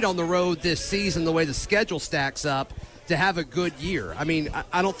great on the road this season the way the schedule stacks up to have a good year. I mean,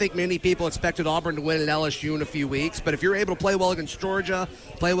 I don't think many people expected Auburn to win at LSU in a few weeks, but if you're able to play well against Georgia,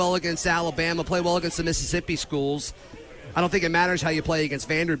 play well against Alabama, play well against the Mississippi schools, I don't think it matters how you play against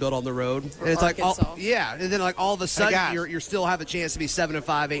Vanderbilt on the road. And it's like, and then all of a sudden you still have a chance to be 7-5,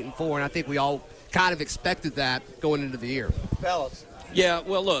 8-4, and I think we all kind of expected that going into the year. Fellas. Yeah,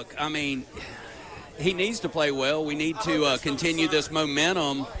 well, look, I mean, he needs to play well. We need to continue this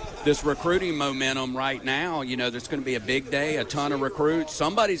momentum, this recruiting momentum right now. There's going to be a big day, a ton of recruits.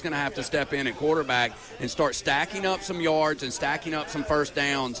 Somebody's going to have to step in at quarterback and start stacking up some yards and stacking up some first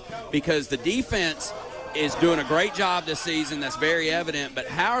downs because the defense is doing a great job this season. That's very evident. But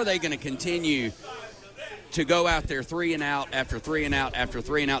how are they going to continue to go out there 3 and out after 3 and out after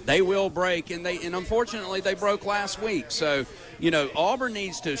 3 and out? They will break, and unfortunately they broke last week. So, Auburn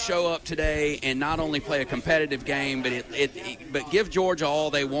needs to show up today and not only play a competitive game, but give Georgia all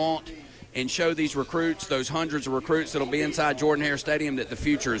they want and show these recruits, those hundreds of recruits that'll be inside Jordan-Hare Stadium, that the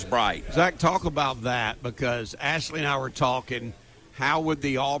future is bright. Zach, talk about that, because Ashley and I were talking, how would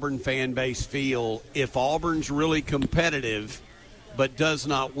the Auburn fan base feel if Auburn's really competitive but does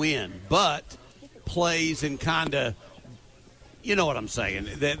not win, but plays and kind of, you know what I'm saying,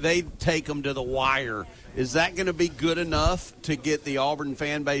 they take them to the wire? Is that going to be good enough to get the Auburn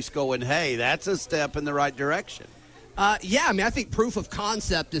fan base going, hey, that's a step in the right direction? Yeah, I mean, I think proof of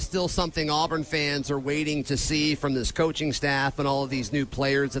concept is still something Auburn fans are waiting to see from this coaching staff and all of these new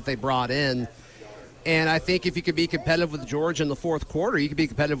players that they brought in. And I think if you could be competitive with Georgia in the fourth quarter, you could be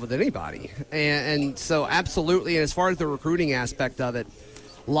competitive with anybody. And so absolutely, and as far as the recruiting aspect of it,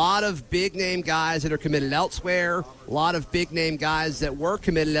 a lot of big-name guys that are committed elsewhere, a lot of big-name guys that were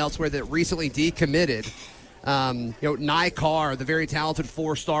committed elsewhere that recently decommitted. Nykar, the very talented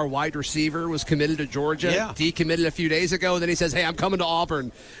 4-star wide receiver, was committed to Georgia. Yeah. Decommitted a few days ago, and then he says, hey, I'm coming to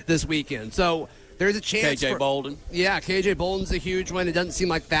Auburn this weekend. So there's a chance. KJ Bolden. Yeah, KJ Bolden's a huge one. It doesn't seem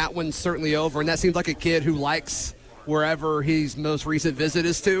like that one's certainly over, and that seems like a kid who likes wherever his most recent visit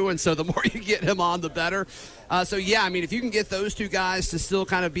is to, and so the more you get him on, the better. If you can get those two guys to still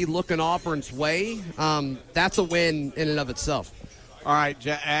kind of be looking Auburn's way, that's a win in and of itself. All right,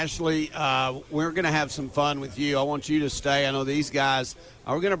 Ashley, we're going to have some fun with you. I want you to stay. I know these guys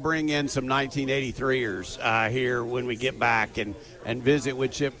are going to bring in some 1983ers here when we get back and visit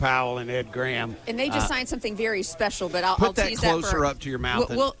with Chip Powell and Ed Graham. And they just signed something very special, but I'll put tease that closer for, up to your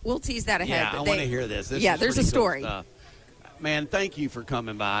mouth. We'll tease that ahead. Yeah, I want to hear this. There's a story. Cool. Man, thank you for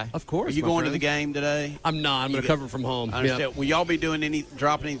coming by. Of course. Are you going to the game today? I'm not. I'm going to cover from home. I understand. Yep. Will y'all be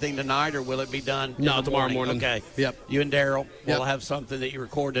dropping anything tonight, or will it be done? No, tomorrow morning. Okay. Yep. You and Daryl will have something that you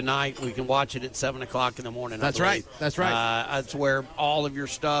record tonight. We can watch it at 7 o'clock in the morning. That's right. That's right. That's where all of your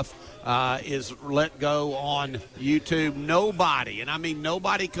stuff is let go on YouTube. Nobody, and I mean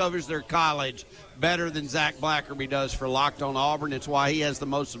nobody, covers their college better than Zac Blakerby does for Locked On Auburn. It's why he has the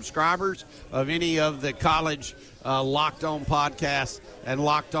most subscribers of any of the college Locked On podcasts and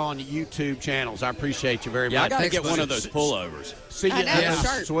Locked On YouTube channels. I appreciate you very much. Yeah, I got to get one of those pullovers. See you.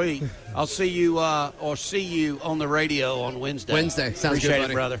 That's sweet. I'll see you on the radio on Wednesday. Sounds appreciate good,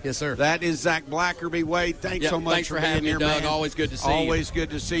 buddy. it, brother. Yes, sir. That is Zac Blakerby. Wade, thanks so much for having me here, Doug. man. Always good to see you. Always good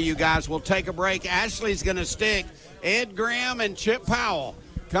to see you guys. We'll take a break. Ashley's going to stick Ed Graham and Chip Powell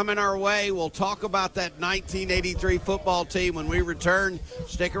coming our way. We'll talk about that 1983 football team when we return.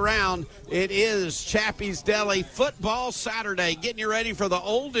 Stick around. It is Chappy's Deli Football Saturday, getting you ready for the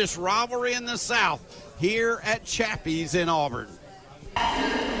oldest rivalry in the South here at Chappy's in Auburn.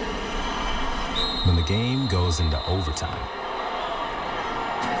 When the game goes into overtime.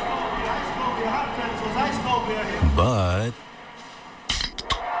 But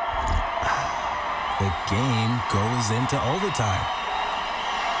the game goes into overtime.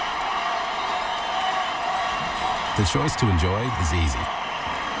 The choice to enjoy is easy.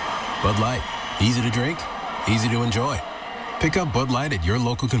 Bud Light. Easy to drink, easy to enjoy. Pick up Bud Light at your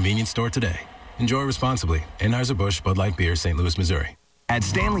local convenience store today. Enjoy responsibly. Anheuser-Busch Bud Light Beer, St. Louis, Missouri. At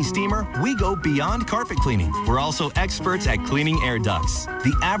Stanley Steamer, we go beyond carpet cleaning. We're also experts at cleaning air ducts.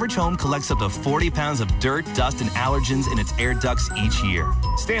 The average home collects up to 40 pounds of dirt, dust, and allergens in its air ducts each year.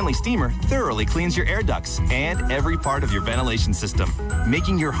 Stanley Steamer thoroughly cleans your air ducts and every part of your ventilation system,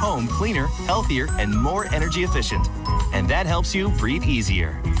 making your home cleaner, healthier, and more energy efficient. And that helps you breathe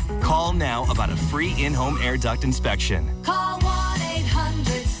easier. Call now about a free in-home air duct inspection. Call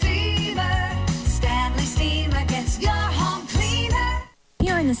 1-800-STEAMER. Stanley Steamer gets your home cleaner.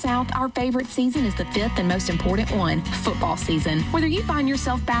 Here in the South, our favorite season is the fifth and most important one, football season. Whether you find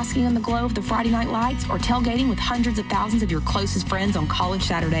yourself basking in the glow of the Friday night lights or tailgating with hundreds of thousands of your closest friends on college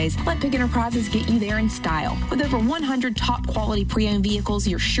Saturdays, let Pig Enterprises get you there in style. With over 100 top-quality pre-owned vehicles,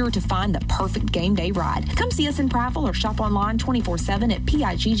 you're sure to find the perfect game day ride. Come see us in Prattville or shop online 24/7 at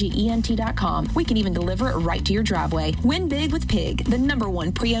PIGGENT.com. We can even deliver it right to your driveway. Win big with Pig, the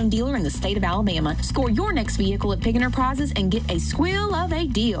 #1 pre-owned dealer in the state of Alabama. Score your next vehicle at Pig Enterprises and get a squeal of a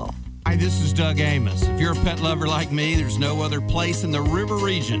deal. Hi, this is Doug Amos. If you're a pet lover like me, there's no other place in the River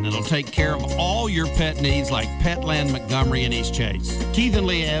region that'll take care of all your pet needs like Petland Montgomery and East Chase. Keith and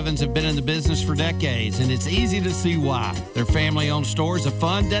Leah Evans have been in the business for decades, and it's easy to see why. Their family-owned store is a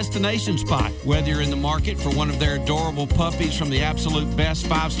fun destination spot. Whether you're in the market for one of their adorable puppies from the absolute best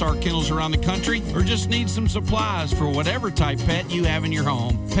 5-star kennels around the country, or just need some supplies for whatever type pet you have in your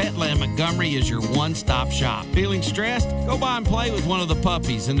home, Petland Montgomery is your one-stop shop. Feeling stressed? Go by and play with one of the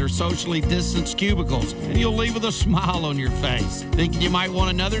puppies in their socially distanced cubicles, and you'll leave with a smile on your face. Thinking you might want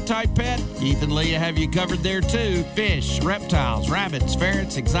another type pet? Keith and Leah have you covered there too. Fish, reptiles, rabbits,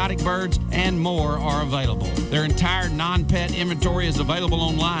 ferrets, exotic birds, and more are available. Their entire non-pet inventory is available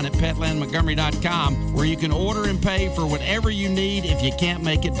online at PetlandMontgomery.com, where you can order and pay for whatever you need if you can't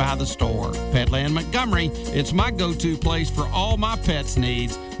make it by the store. Petland Montgomery, it's my go-to place for all my pets'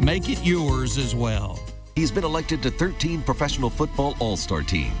 needs. Make it yours as well. He's been elected to 13 professional football all-star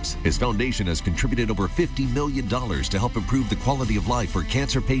teams. His foundation has contributed over $50 million to help improve the quality of life for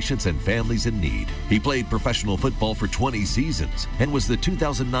cancer patients and families in need. He played professional football for 20 seasons and was the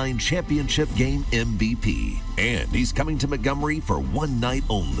 2009 championship game MVP. And he's coming to Montgomery for one night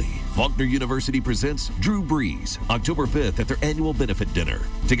only. Faulkner University presents Drew Brees, October 5th at their annual benefit dinner.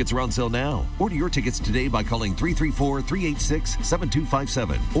 Tickets are on sale now. Order your tickets today by calling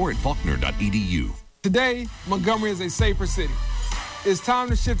 334-386-7257 or at faulkner.edu. Today, Montgomery is a safer city. It's time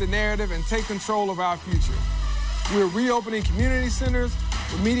to shift the narrative and take control of our future. We're reopening community centers,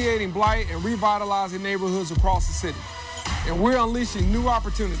 remediating blight and revitalizing neighborhoods across the city. And we're unleashing new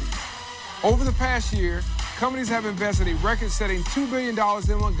opportunities. Over the past year, companies have invested a record-setting $2 billion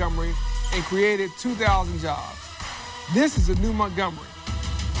in Montgomery and created 2,000 jobs. This is a new Montgomery.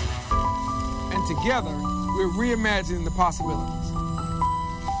 And together, we're reimagining the possibilities.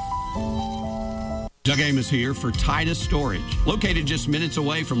 Doug Amos here for Titus Storage. Located just minutes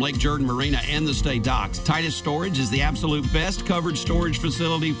away from Lake Jordan Marina and the State Docks, Titus Storage is the absolute best covered storage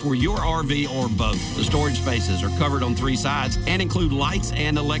facility for your RV or boat. The storage spaces are covered on 3 sides and include lights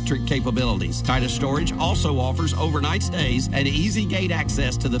and electric capabilities. Titus Storage also offers overnight stays and easy gate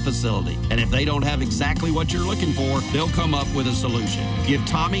access to the facility. And if they don't have exactly what you're looking for, they'll come up with a solution. Give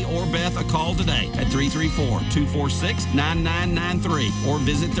Tommy or Beth a call today at 334-246-9993 or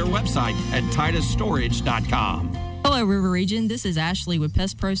visit their website at TitusStorage.com. Hello, River Region. This is Ashley with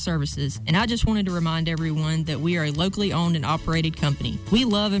Pest Pro Services, and I just wanted to remind everyone that we are a locally owned and operated company. We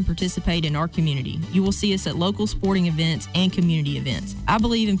love and participate in our community. You will see us at local sporting events and community events. I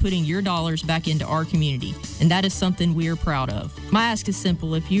believe in putting your dollars back into our community, and that is something we are proud of. My ask is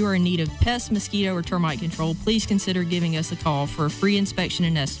simple. If you are in need of pest, mosquito, or termite control, please consider giving us a call for a free inspection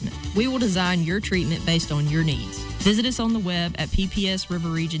and estimate. We will design your treatment based on your needs. Visit us on the web at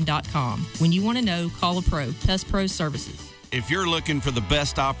ppsriverregion.com. When you want to know, call a pro. Pest Pro Services. If you're looking for the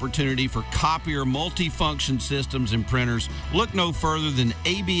best opportunity for copier multifunction systems and printers, look no further than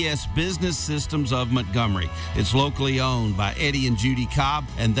ABS Business Systems of Montgomery. It's locally owned by Eddie and Judy Cobb,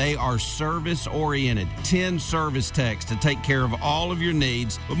 and they are service-oriented. 10 service techs to take care of all of your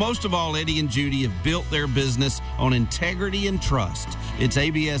needs. But most of all, Eddie and Judy have built their business on integrity and trust. It's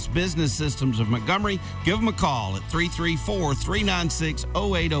ABS Business Systems of Montgomery. Give them a call at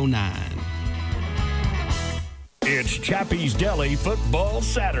 334-396-0809. It's Chappy's Deli Football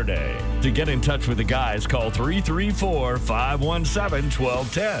Saturday. To get in touch with the guys, call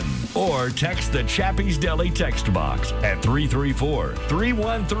 334-517-1210 or text the Chappy's Deli text box at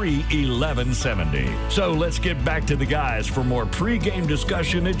 334-313-1170. So let's get back to the guys for more pregame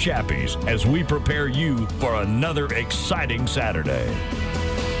discussion at Chappy's as we prepare you for another exciting Saturday.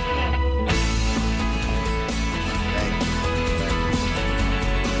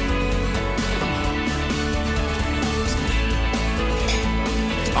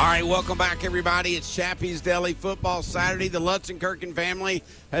 All right, welcome back, everybody. It's Chappy's Deli Football Saturday. The Lutzenkirchen family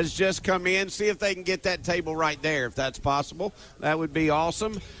has just come in. See if they can get that table right there, if that's possible. That would be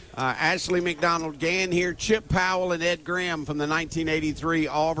awesome. Ashley McDonald Gann here, Chip Powell and Ed Graham from the 1983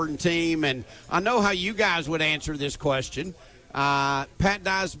 Auburn team. And I know how you guys would answer this question. Pat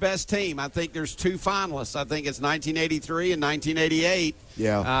Dye's best team. I think there's 2 finalists. I think it's 1983 and 1988.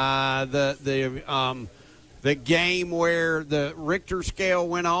 Yeah. The game where the Richter scale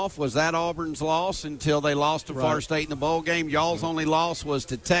went off, was that Auburn's loss until they lost to Florida State in the bowl game? Y'all's only loss was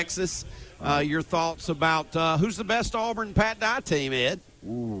to Texas. Your thoughts about who's the best Auburn Pat Dye team, Ed?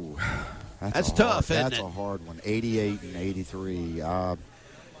 Ooh, that's tough, isn't it? That's a hard one. 88 and 83. I'm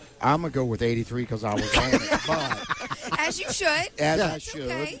going to go with 83 because I was on it. But as you should. I should.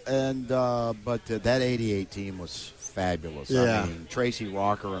 Okay. And but that 88 team was fabulous. Yeah. I mean, Tracy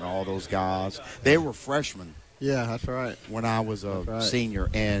Rocker and all those guys, they were freshmen. Yeah, that's right. When I was a senior,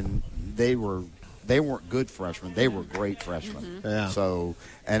 and they weren't good freshmen. They were great freshmen. Mm-hmm. Yeah. So,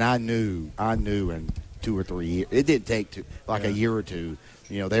 and I knew in 2 or 3 years. It did take a year or two.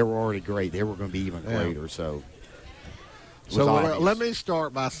 You know, they were already great. They were going to be even greater. So. So let me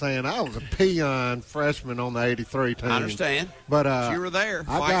start by saying I was a peon freshman on the 83 team. I understand. But you were there.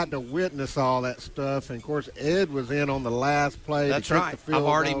 I got to witness all that stuff. And, of course, Ed was in on the last play. That's to kick right. the field I've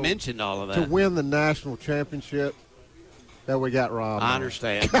already goal mentioned all of that. To win the national championship that we got robbed. I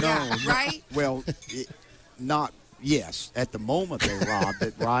understand. No, right? Well, not – yes. At the moment they robbed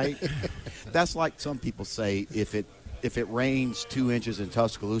it, right? That's like some people say if it rains 2 inches in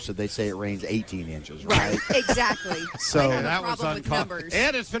Tuscaloosa, they say it rains 18 inches, right? Exactly. So that was uncomfortable.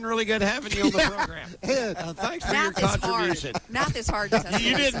 Ed, it's been really good having you on the program. Ed, thanks for your contribution. Math is hard.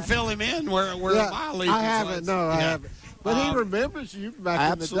 You didn't fill him in where my lead was. I haven't. No, I haven't. But he remembers you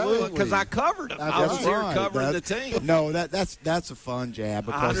back in the day. Because I covered him. I was here covering the team. No, that's a fun jab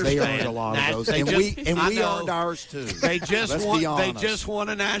because they earned a lot of those, and we earned ours too. They just won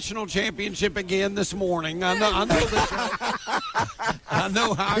a national championship again this morning. I know this. I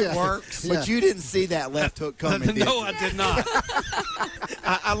know how it works. But you didn't see that left hook coming. No, I did not.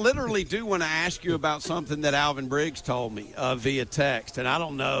 I literally do want to ask you about something that Alvin Briggs told me via text, and I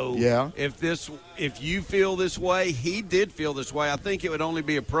don't know if you feel this way. He did feel this way. I think it would only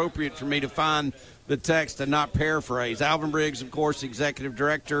be appropriate for me to find the text and not paraphrase. Alvin Briggs, of course, executive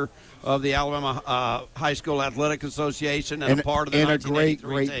director of the Alabama High School Athletic Association and a part of the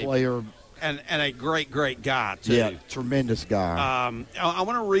 1983 great player. And a great guy, too. Yeah, tremendous guy. I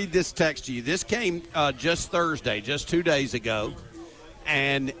want to read this text to you. This came just Thursday, just 2 days ago.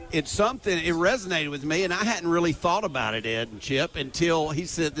 And it's something, it resonated with me, and I hadn't really thought about it, Ed and Chip, until he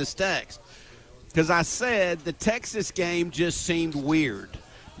sent this text. Because I said the Texas game just seemed weird.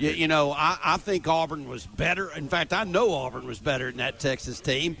 You know, I think Auburn was better. In fact, I know Auburn was better than that Texas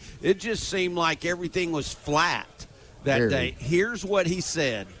team. It just seemed like everything was flat that day. Here's what he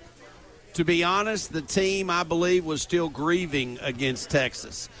said. To be honest, the team, I believe, was still grieving against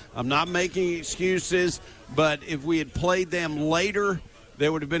Texas. I'm not making excuses, but if we had played them later,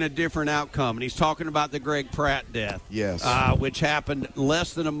 there would have been a different outcome. And he's talking about the Greg Pratt death, yes, which happened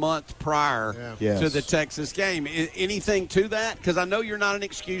less than a month prior to the Texas game. Anything to that? Because I know you're not an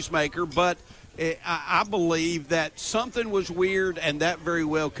excuse maker, but I believe that something was weird, and that very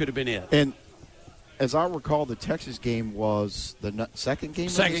well could have been it. And as I recall, the Texas game was the second game?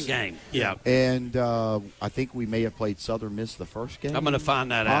 Second game, yeah. And I think we may have played Southern Miss the first game. I'm going to find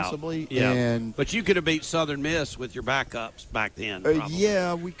that possibly. Yeah. And but you could have beat Southern Miss with your backups back then.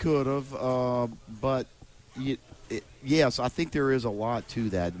 Yeah, we could have. But, yes, I think there is a lot to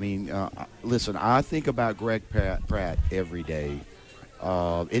that. I mean, listen, I think about Greg Pratt every day.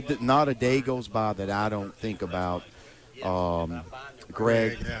 Not a day goes by that I don't think about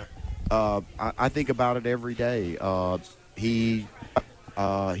Greg. Yeah. I think about it every day. He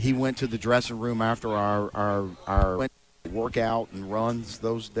went to the dressing room after our workout and runs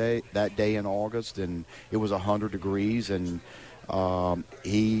that day in August, and it was 100 degrees, and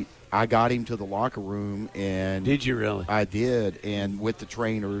I got him to the locker room. And did you really? I did, and with the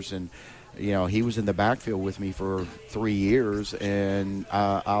trainers, and he was in the backfield with me for 3 years, and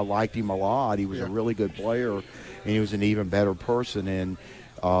I liked him a lot. He was a really good player, and he was an even better person,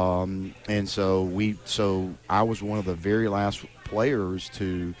 and so I was one of the very last players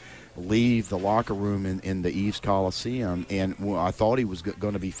to leave the locker room in the East Coliseum, and I thought he was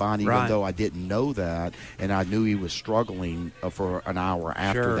going to be fine, even though I didn't know that, and I knew he was struggling for an hour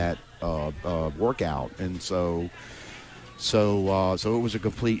after that workout, and so it was a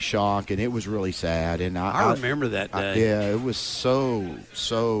complete shock, and it was really sad, and I remember that day. It was so.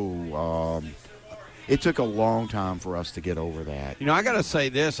 It took a long time for us to get over that. I got to say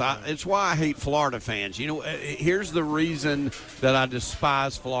this. It's why I hate Florida fans. Here's the reason that I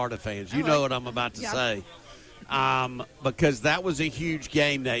despise Florida fans. You know what I'm about to say. Because that was a huge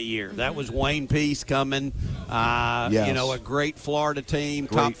game that year. That was Wayne Peace coming. A great Florida team,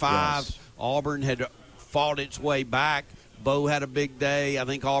 top five. Yes. Auburn had fought its way back. Bo had a big day. I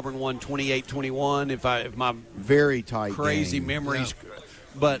think Auburn won 28-21. If my very tight crazy game. memories. Yeah.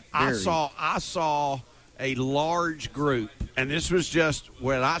 But I saw a large group, and this was just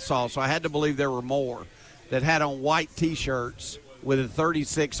what I saw, so I had to believe there were more, that had on white T-shirts with a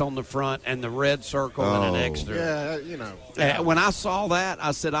 36 on the front and the red circle and an extra. Yeah, when I saw that,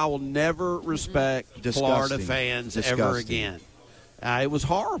 I said I will never respect Florida fans ever again. It was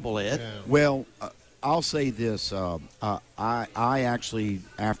horrible, Ed. Yeah. Well, I'll say this. I actually,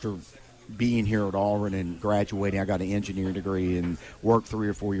 after being here at Auburn and graduating, I got an engineering degree and worked 3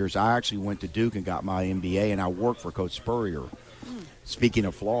 or 4 years. I actually went to Duke and got my MBA, and I worked for Coach Spurrier, speaking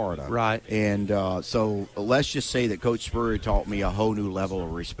of Florida. Right. And so let's just say that Coach Spurrier taught me a whole new level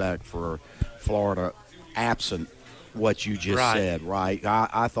of respect for Florida, absent what you just said, right?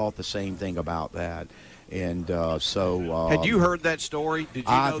 I thought the same thing about that. And had you heard that story? Did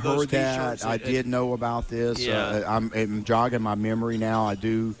you know those T-shirts? I did know about this. Yeah. I'm jogging my memory now. I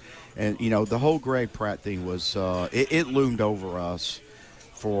do. And, the whole Greg Pratt thing was it loomed over us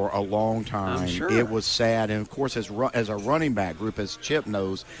for a long time. I'm sure. It was sad. And, of course, as a running back group, as Chip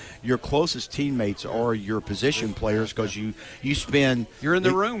knows, your closest teammates are your position players because you spend – You're in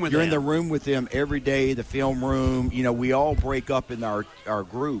the room with them. You're in the room with them every day, the film room. We all break up in our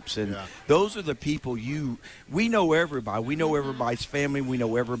groups. And those are the people we know everybody. We know everybody's family. We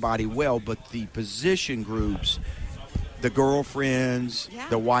know everybody well. But the position groups – the girlfriends,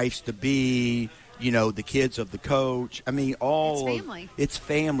 the wives-to-be, the kids of the coach. I mean, it's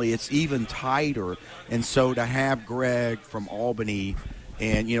family. It's even tighter. And so to have Greg from Albany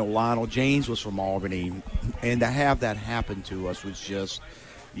and, Lionel James was from Albany, and to have that happen to us was just,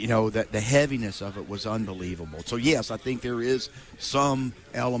 that the heaviness of it was unbelievable. So, yes, I think there is some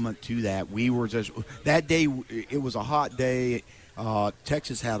element to that. We were just – that day, it was a hot day.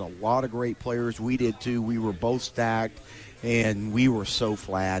 Texas had a lot of great players. We did too. We were both stacked, and we were so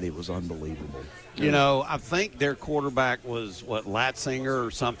flat. It was unbelievable. You know, I think their quarterback was, Latzinger or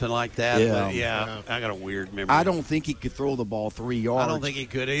something like that. Yeah. But I got a weird memory. I don't think he could throw the ball 3 yards. I don't think he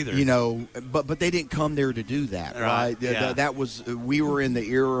could either. You know, but they didn't come there to do that, right? Yeah. That was, we were in the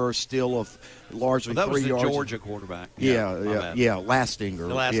era still of largely 3 yards. That was the Georgia quarterback. Yeah, Lastinger.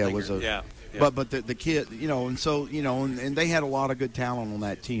 Lastinger, yeah. Yeah. But the kid, you know, and so, you know, and they had a lot of good talent on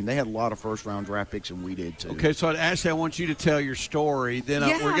that team. They had a lot of first-round draft picks, and we did too. Okay, so Ashley, I want you to tell your story. Then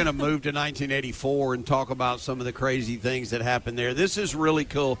we're going to move to 1984 and talk about some of the crazy things that happened there. This is really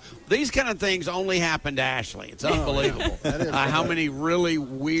cool. These kind of things only happen to Ashley. It's unbelievable how many really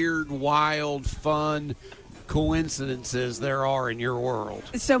weird, wild, fun coincidences there are in your world.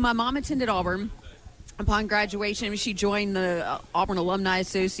 So my mom attended Auburn. Upon graduation, she joined the Auburn Alumni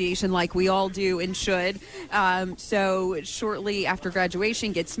Association like we all do and should. So shortly after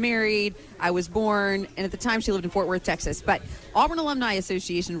graduation, gets married. I was born, and at the time she lived in Fort Worth, Texas. But Auburn Alumni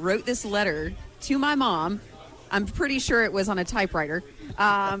Association wrote this letter to my mom. I'm pretty sure it was on a typewriter. In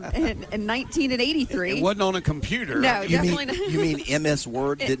 1983. It wasn't on a computer. No, definitely not. You mean MS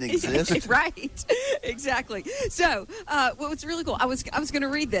Word didn't exist? Right. Exactly. So, what's really cool, I was going to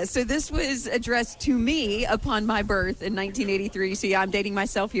read this. So this was addressed to me upon my birth in 1983. See, I'm dating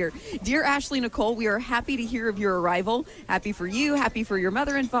myself here. Dear Ashley Nicole, we are happy to hear of your arrival. Happy for you, happy for your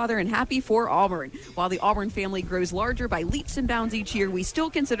mother and father, and happy for Auburn. While the Auburn family grows larger by leaps and bounds each year, we still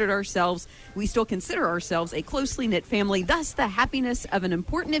consider ourselves a closely knit family. Thus, the happiness of an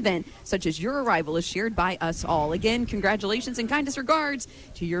important event such as your arrival is shared by us all. Again, congratulations and kindest regards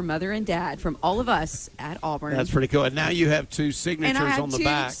to your mother and dad from all of us at Auburn. That's pretty cool. And now you have two signatures on the back. And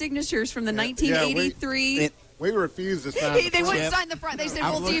I have two signatures from the 1983. We refused to sign the front. They wouldn't sign the front. They said,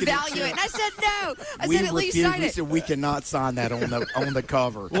 we'll devalue it. And I said, no. I said, at least sign it. We said, we cannot sign that on the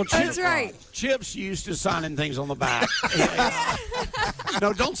cover. Well, that's right. Chip's used to signing things on the back.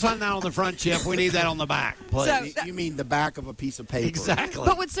 No, don't sign that on the front, Chip. We need that on the back, please. You mean the back of a piece of paper. Exactly.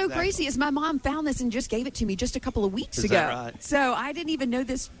 But what's so crazy is my mom found this and just gave it to me just a couple of weeks ago. That right? So I didn't even know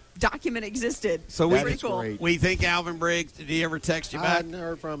this document existed. So cool. We think Alvin Briggs, did he ever text you back? I hadn't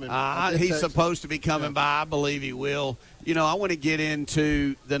heard from him. He's supposed to be coming by. I believe he will. You know, I want to get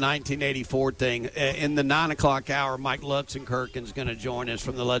into the 1984 thing. In the 9 o'clock hour, Mike Lutzenkirchen is going to join us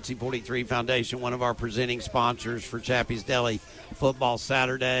from the Lutzie43 Foundation, one of our presenting sponsors for Chappy's Deli Football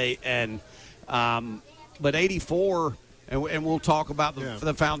Saturday. And but 84, and we'll talk about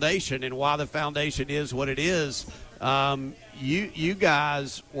the foundation and why the foundation is what it is. You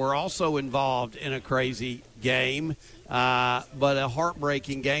guys were also involved in a crazy game, but a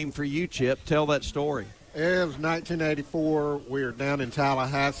heartbreaking game for you, Chip. Tell that story. It was 1984. We were down in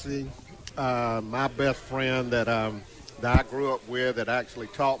Tallahassee. My best friend that I grew up with that actually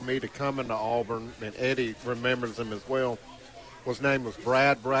taught me to come into Auburn, and Eddie remembers him as well, his name was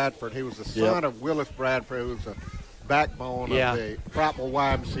Brad Bradford. He was the son of Willis Bradford, who was a backbone of the Prattville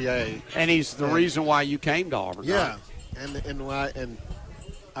YMCA. And he's the reason why you came to Auburn. Yeah. Right?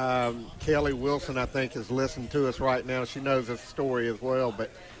 And Kelly Wilson, I think, is listening to us right now. She knows this story as well.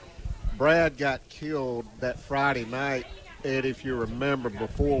 But Brad got killed that Friday night, Ed, if you remember,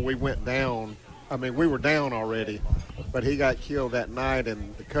 before we went down. I mean, we were down already, but he got killed that night,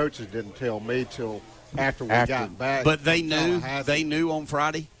 and the coaches didn't tell me till after we got back. But they knew. They knew on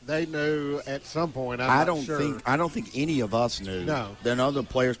Friday. They knew at some point. I don't think any of us knew. No. Then other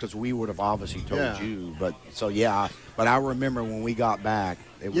players, because we would have obviously told you. But but I remember when we got back,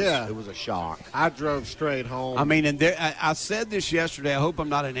 it was a shock. I drove straight home. I mean, and I said this yesterday. I hope I'm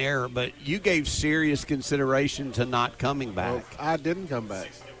not in error, but you gave serious consideration to not coming back. Well, I didn't come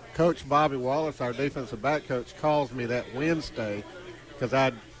back. Coach Bobby Wallace, our defensive back coach, calls me that Wednesday because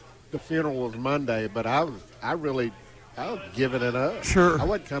the funeral was Monday, but I was giving it up. Sure. I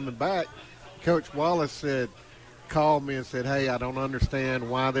wasn't coming back. Coach Wallace called me and said, "Hey, I don't understand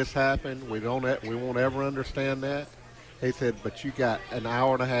why this happened. We won't ever understand that." He said, "But you got an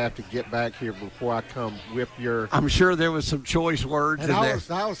hour and a half to get back here before I come whip your." I'm sure there was some choice words in there.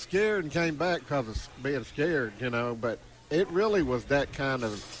 I was scared and came back because of being scared, But it really was that kind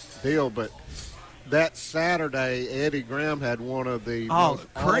of deal. But that Saturday, Eddie Graham had one of the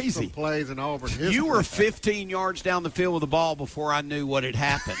most crazy awesome plays in Auburn history. You were 15 yards down the field with the ball before I knew what had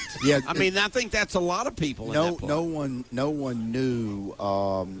happened. I mean, I think that's a lot of people. No one knew,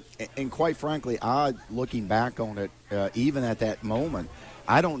 and quite frankly, looking back on it, even at that moment,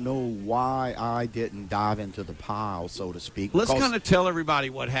 I don't know why I didn't dive into the pile, so to speak. Let's kind of tell everybody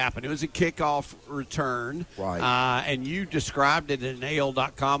what happened. It was a kickoff return. Right. And you described it in an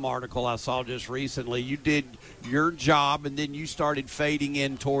AL.com article I saw just recently. You did your job, and then you started fading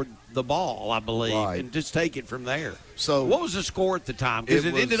in toward the ball, I believe, and just take it from there. So what was the score at the time? Because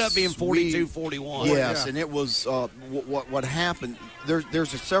it ended up being 42-41. Yes, and it was what happened. There's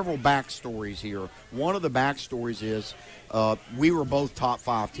several backstories here. One of the backstories is we were both top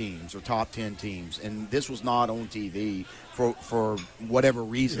 5 teams or top 10 teams, and this was not on TV for whatever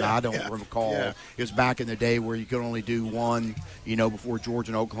reason. I don't recall. It was back in the day where you could only do one, before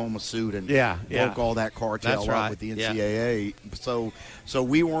Georgia and Oklahoma sued and broke all that cartel up with the NCAA. So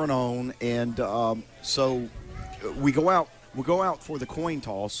we weren't on, and so we go out for the coin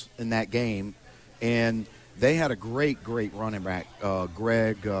toss in that game, and they had a great running back,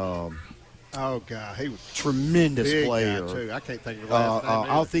 Greg. Oh God, he was tremendous big player. Guy too. I can't think of his last name.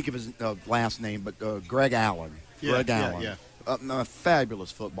 I'll think of his last name, but Greg Allen. Greg Allen. A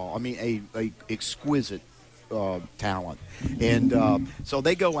fabulous football. I mean, a exquisite talent. And so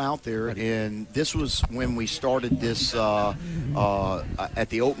they go out there, and this was when we started this at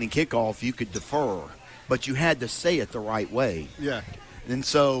the opening kickoff. You could defer, but you had to say it the right way. Yeah. And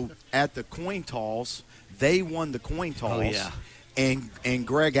so at the coin toss, they won the coin toss. Oh, yeah. And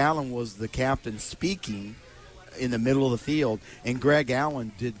Greg Allen was the captain speaking in the middle of the field, and Greg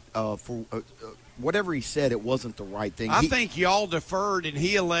Allen did for whatever he said, it wasn't the right thing. I think y'all deferred, and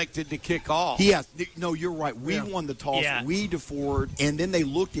he elected to kick off. No, you're right. We won the toss. Yeah. We deferred, and then they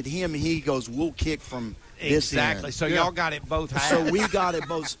looked at him, and he goes, "We'll kick from this exactly." end. So y'all got it both halves. So we got it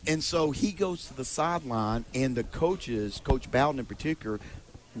both, and so he goes to the sideline, and the coaches, Coach Bowden in particular,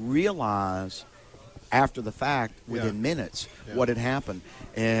 realize after the fact, within minutes, what had happened.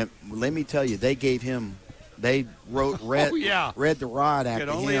 And let me tell you, they gave him, read the riot act. Could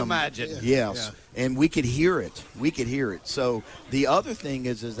only imagine. Yes, and we could hear it. So the other thing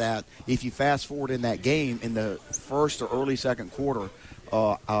is that if you fast forward in that game, in the first or early second quarter,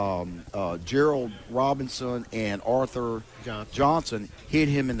 Gerald Robinson and Arthur Johnson hit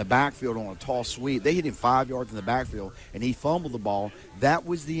him in the backfield on a toss sweep. They hit him 5 yards in the backfield, and he fumbled the ball. That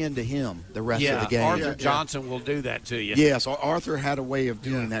was the end of him the rest of the game. Arthur Johnson will do that to you. Yes, Arthur had a way of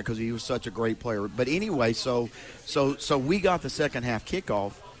doing that because he was such a great player. But anyway, so we got the second half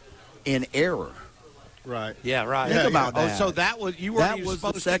kickoff in error. Right. Yeah, right. Think about that. Oh, so that was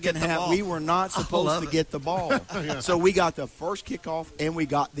the second half. We were not supposed to get the ball. So we got the first kickoff and we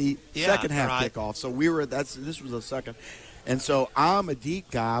got the second half kickoff. So this was the second. And so I'm a deep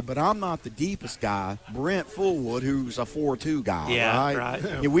guy, but I'm not the deepest guy. Brent Fullwood, who's a 4-2 guy, right?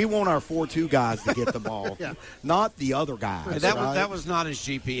 Yeah, we want our 4-2 guys to get the ball, not the other guys. That was not his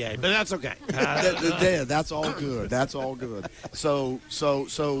GPA, but that's okay. That's all good. That's all good. So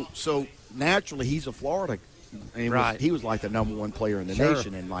naturally, he's a Florida. He was like the number one player in the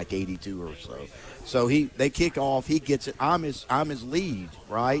nation in like 82 or so. So they kick off. He gets it. I'm his lead,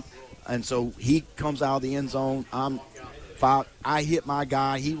 right? And so he comes out of the end zone. I hit my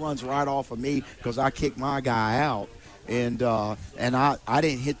guy. He runs right off of me because I kicked my guy out, and I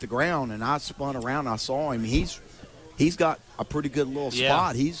didn't hit the ground, and I spun around. I saw him. He's got a pretty good little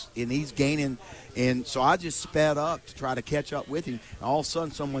spot. He's gaining, and so I just sped up to try to catch up with him. And all of a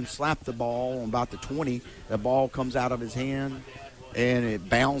sudden, someone slapped the ball on about the 20. The ball comes out of his hand, and it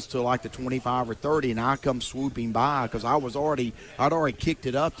bounced to like the 25 or 30, and I come swooping by because I'd already kicked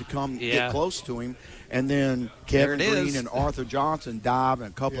it up to come get close to him. And then Kevin Green and Arthur Johnson dive,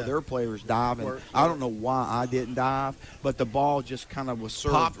 and a couple of their players dive. And I don't know why I didn't dive, but the ball just kind of was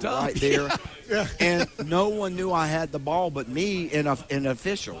served right there. And no one knew I had the ball but me and an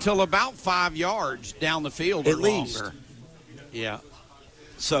official. Till about 5 yards down the field at least. Yeah.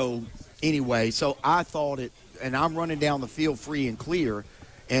 So anyway, I thought it, and I'm running down the field free and clear,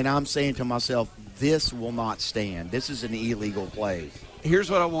 and I'm saying to myself, this will not stand. This is an illegal play.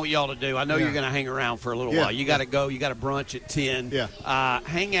 Here's what I want y'all to do. I know you're going to hang around for a little while. You got to go. You got a brunch at 10.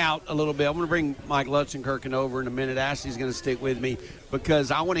 Hang out a little bit. I'm going to bring Mike Lutzenkirchen over in a minute. Ashley's going to stick with me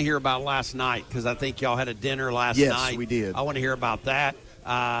because I want to hear about last night because I think y'all had a dinner last night. Yes, we did. I want to hear about that.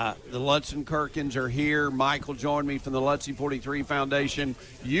 The Lutzenkirchens are here. Mike will join me from the Lutzie43 Foundation.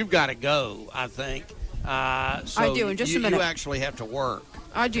 You've got to go, I think. So I do in just a minute. You actually have to work.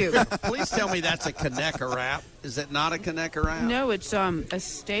 I do. Please tell me that's a Conecuh wrap. Is it not a Conecuh wrap? No, it's a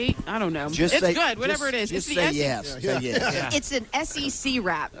state. I don't know. It's good. Whatever it is. Just it's say yes. Say yes. It's an SEC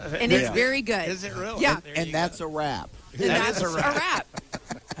wrap, and it's very good. Is it really? Yeah. And that's a wrap. That's a wrap.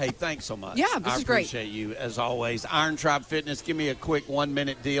 Hey, thanks so much. Yeah, this is great. I appreciate you, as always. Iron Tribe Fitness, give me a quick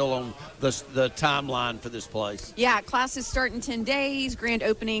 1-minute deal on the timeline for this place. Yeah, classes start in 10 days. Grand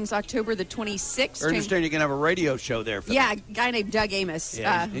openings October the 26th. I understand you're going to have a radio show there for Yeah, that. a guy named Doug Amos.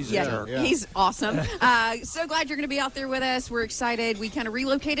 Yeah, he's a jerk. Yeah. He's awesome. So glad you're going to be out there with us. We're excited. We kind of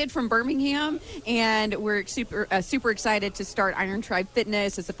relocated from Birmingham, and we're super excited to start Iron Tribe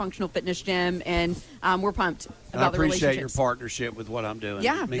Fitness. It's a functional fitness gym, and we're pumped about the relationships. I appreciate your partnership with what I'm doing.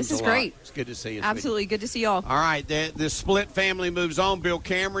 Yeah, this is great. It's good to see you. Absolutely. Good to see y'all. All right, the split family moves on. Bill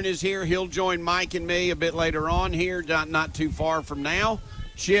Cameron is here. He'll join Mike and me a bit later on here, not too far from now.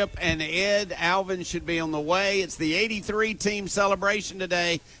 Chip and Ed Alvin should be on the way. It's the 83 team celebration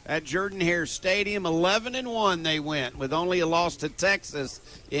today at Jordan-Hare Stadium. 11-1 they went with only a loss to Texas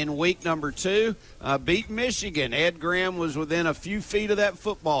in week number 2. Beat Michigan. Ed Graham was within a few feet of that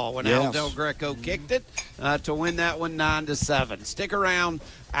football when Al Del Greco kicked it to win that one 9-7. Stick around.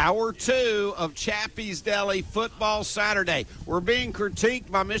 Hour 2 of Chappy's Deli Football Saturday. We're being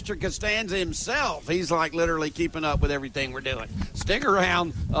critiqued by Mr. Costanza himself. He's like literally keeping up with everything we're doing. Stick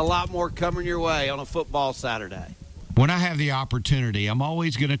around. A lot more coming your way on a football Saturday. When I have the opportunity, I'm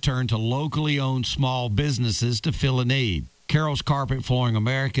always going to turn to locally owned small businesses to fill a need. Carol's Carpet Flooring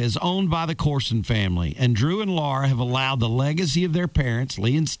America is owned by the Corson family, and Drew and Laura have allowed the legacy of their parents,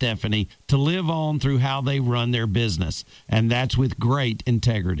 Lee and Stephanie, to live on through how they run their business, and that's with great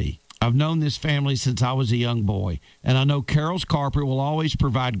integrity. I've known this family since I was a young boy, and I know Carol's Carpet will always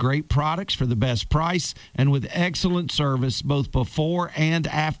provide great products for the best price and with excellent service both before and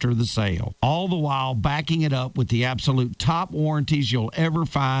after the sale, all the while backing it up with the absolute top warranties you'll ever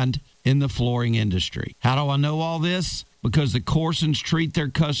find in the flooring industry. How do I know all this? Because the Corsons treat their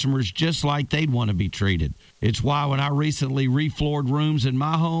customers just like they'd want to be treated. It's why when I recently refloored rooms in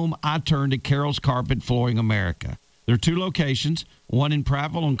my home, I turned to Carol's Carpet Flooring America. There are 2 locations, one in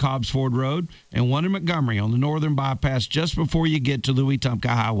Prattville on Cobbs Ford Road and one in Montgomery on the northern bypass just before you get to the Wetumpka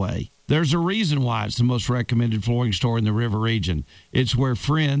Highway. There's a reason why it's the most recommended flooring store in the River region. It's where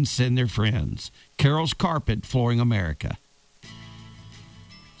friends send their friends. Carol's Carpet Flooring America.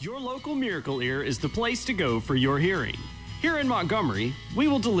 Your local Miracle Ear is the place to go for your hearing. Here in Montgomery, we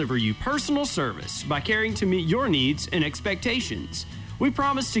will deliver you personal service by caring to meet your needs and expectations. We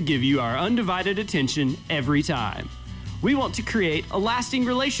promise to give you our undivided attention every time. We want to create a lasting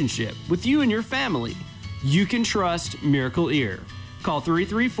relationship with you and your family. You can trust Miracle Ear. Call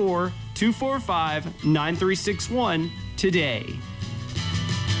 334-245-9361 today.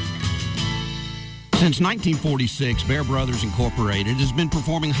 Since 1946, Bear Brothers Incorporated has been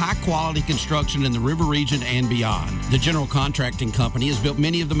performing high-quality construction in the River region and beyond. The general contracting company has built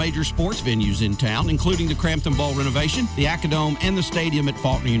many of the major sports venues in town, including the Crampton Bowl renovation, the Acadome, and the stadium at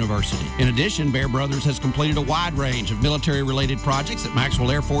Faulkner University. In addition, Bear Brothers has completed a wide range of military-related projects at Maxwell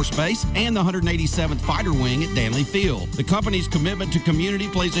Air Force Base and the 187th Fighter Wing at Danley Field. The company's commitment to community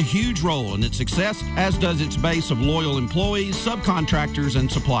plays a huge role in its success, as does its base of loyal employees, subcontractors,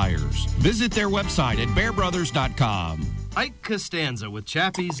 and suppliers. Visit their website at bearbrothers.com. Ike Costanza with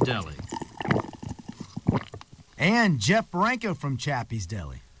Chappy's Deli. And Jeff Branco from Chappy's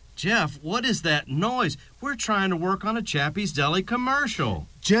Deli. Jeff, what is that noise? We're trying to work on a Chappy's Deli commercial.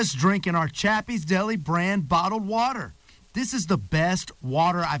 Just drinking our Chappy's Deli brand bottled water. This is the best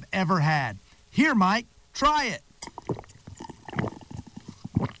water I've ever had. Here, Mike, try it.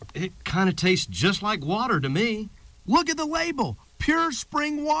 It kind of tastes just like water to me. Look at the label. Pure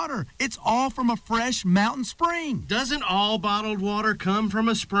spring water. It's all from a fresh mountain spring. Doesn't all bottled water come from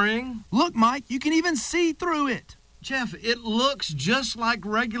a spring? Look, Mike, you can even see through it. Jeff, it looks just like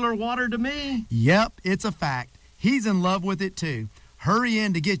regular water to me. Yep, it's a fact. He's in love with it, too. Hurry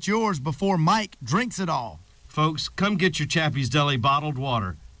in to get yours before Mike drinks it all. Folks, come get your Chappy's Deli bottled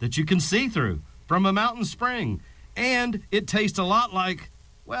water that you can see through from a mountain spring. And it tastes a lot like,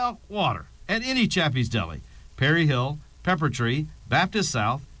 well, water at any Chappy's Deli. Perry Hill, Pepper Tree, Baptist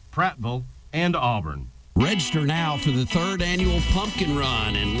South, Prattville, and Auburn. Register now for the 3rd annual Pumpkin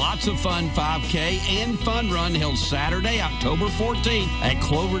Run and lots of fun 5K and fun run held Saturday, October 14th at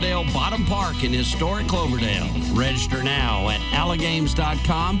Cloverdale Bottom Park in historic Cloverdale. Register now at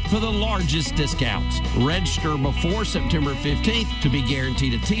allagames.com for the largest discounts. Register before September 15th to be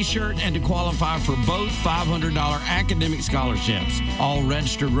guaranteed a t-shirt and to qualify for both $500 academic scholarships. All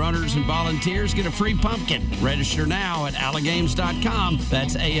registered runners and volunteers get a free pumpkin. Register now at allagames.com.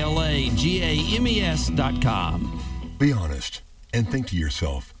 That's ALAGAMES.com. Be honest and think to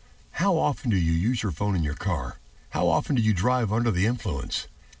yourself, how often do you use your phone in your car? How often do you drive under the influence?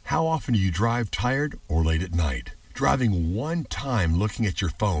 How often do you drive tired or late at night? Driving one time looking at your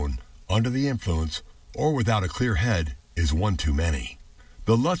phone under the influence or without a clear head is one too many. The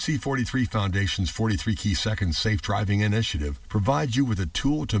The Lutzie43 Foundation's 43 Key Seconds Safe Driving Initiative provides you with a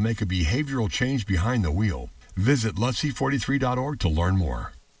tool to make a behavioral change behind the wheel. Visit Lutzie43.org to learn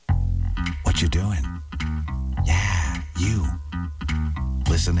more. What you doing? Yeah, you.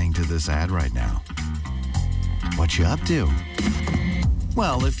 Listening to this ad right now. What you up to?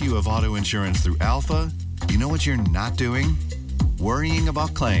 Well, if you have auto insurance through Alpha, you know what you're not doing? Worrying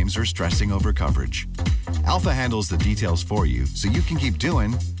about claims or stressing over coverage. Alpha handles the details for you so you can keep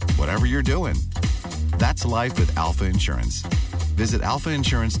doing whatever you're doing. That's life with Alpha Insurance. Visit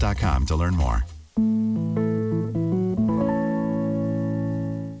alphainsurance.com to learn more.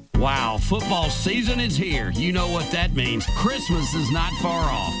 Wow, football season is here. You know what that means. Christmas is not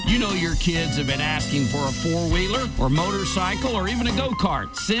far off. You know your kids have been asking for a four-wheeler or motorcycle or even a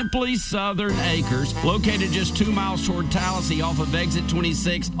go-kart. Simply Southern Acres, located just 2 miles toward Tallahassee off of exit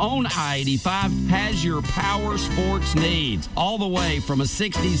 26 on I-85, has your power sports needs. All the way from a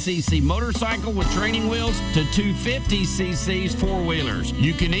 60cc motorcycle with training wheels to 250cc's four-wheelers.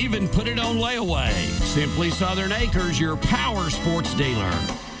 You can even put it on layaway. Simply Southern Acres, your power sports dealer.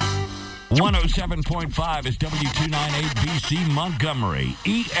 107.5 is W298BC Montgomery,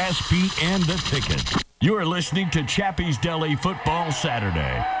 ESPN The Ticket. You're listening to Chappy's Deli Football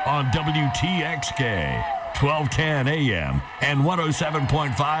Saturday on WTXK, 1210 AM and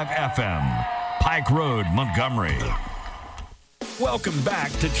 107.5 FM, Pike Road, Montgomery. Welcome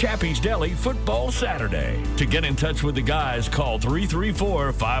back to Chappy's Deli Football Saturday. To get in touch with the guys, call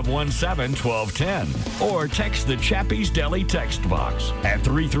 334-517-1210 or text the Chappy's Deli text box at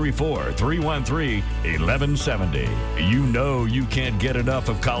 334-313-1170. You know you can't get enough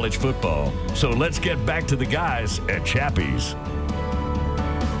of college football, so let's get back to the guys at Chappy's.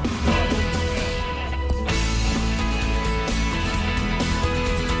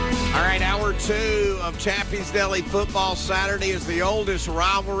 All right, hour two of Chappy's Deli Football Saturday is the oldest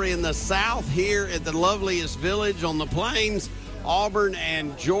rivalry in the South here at the loveliest village on the plains, Auburn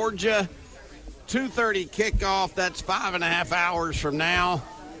and Georgia. 2:30 kickoff. That's 5.5 hours from now.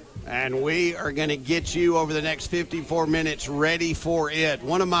 And we are going to get you over the next 54 minutes ready for it.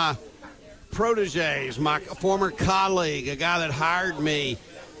 One of my proteges, my former colleague, a guy that hired me,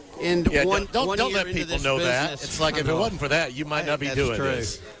 and don't let people know that. It's like if it wasn't for that, you might not be doing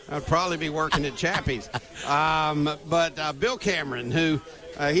this. I'd probably be working at Chappy's. But Bill Cameron, who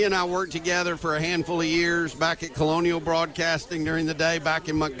he and I worked together for a handful of years back at Colonial Broadcasting during the day back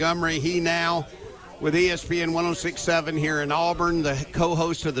in Montgomery. He now with ESPN 106.7 here in Auburn, the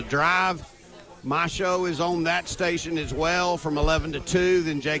co-host of The Drive. My show is on that station as well from 11 to 2.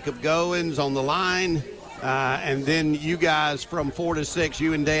 Then Jacob Goins on the line. And then you guys from 4 to 6,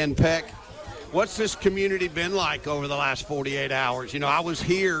 you and Dan Peck. What's this community been like over the last 48 hours? You know, I was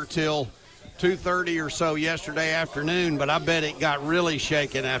here till 2:30 or so yesterday afternoon, but I bet it got really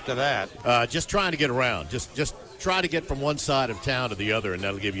shaken after that. Just trying to get around. Just try to get from one side of town to the other, and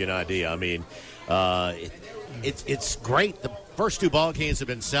that'll give you an idea. I mean, it's great. The first two ball games have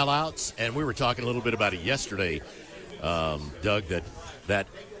been sellouts, and we were talking a little bit about it yesterday, Doug, that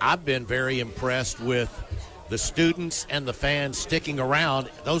I've been very impressed with the students and the fans sticking around.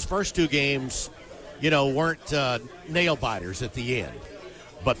 Those first two games, weren't nail biters at the end,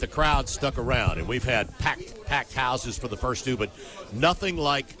 but the crowd stuck around, and we've had packed houses for the first two, but nothing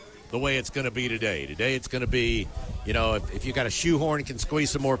like the way it's going to be today. Today it's going to be, if you got a shoehorn and can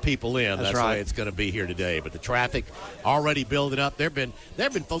squeeze some more people in, that's right. The way it's going to be here today. But the traffic already building up. There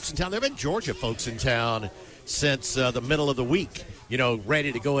have been folks in town. There have been Georgia folks in town since the middle of the week,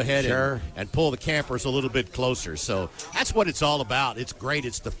 ready to go ahead and pull the campers a little bit closer. So that's what it's all about. It's great.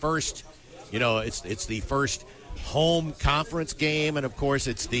 It's the first, it's the first home conference game, and of course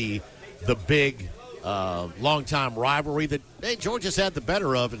it's the big long-time rivalry that Georgia's had the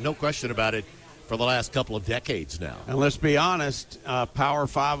better of, and no question about it, for the last couple of decades now. And let's be honest, Power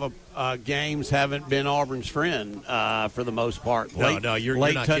 5 games haven't been Auburn's friend for the most part. You're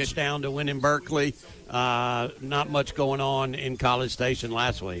late not touchdown to win in Berkeley. Not much going on in College Station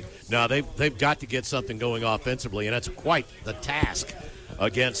last week. No, they've got to get something going offensively, and that's quite the task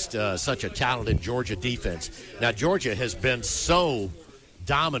against such a talented Georgia defense. Now, Georgia has been so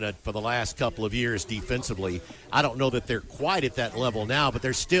dominant for the last couple of years defensively. I don't know that they're quite at that level now, but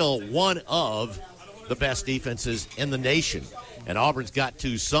they're still one of the best defenses in the nation. And Auburn's got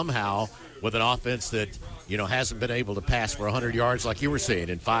to somehow, with an offense that, hasn't been able to pass for 100 yards like you were saying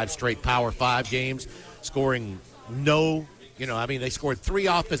in 5 straight Power 5 games, scoring they scored 3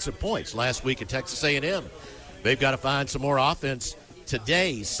 offensive points last week at Texas A&M. They've got to find some more offense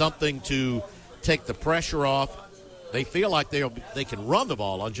today, something to take the pressure off. They feel like they can run the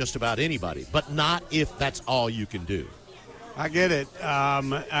ball on just about anybody, but not if that's all you can do. I get it.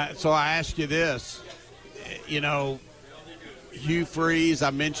 So I ask you this. You know, Hugh Freeze,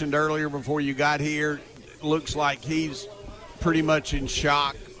 I mentioned earlier before you got here, looks like he's pretty much in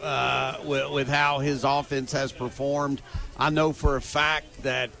shock with how his offense has performed. I know for a fact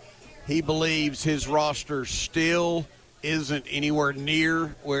that he believes his roster still isn't anywhere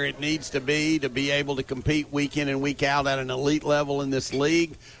near where it needs to be able to compete week in and week out at an elite level in this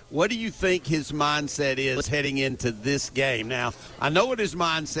league. What do you think his mindset is heading into this game? Now, I know what his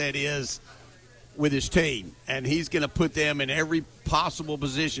mindset is with his team, and he's going to put them in every possible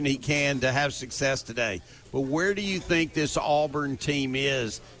position he can to have success today. But where do you think this Auburn team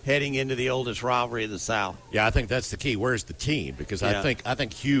is heading into the oldest rivalry of the South? Yeah, I think that's the key. Where's the team? Because I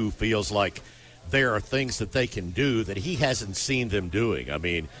think Hugh feels like there are things that they can do that he hasn't seen them doing. I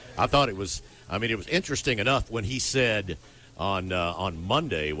mean, it was interesting enough when he said on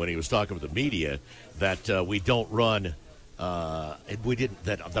Monday when he was talking with the media that we don't run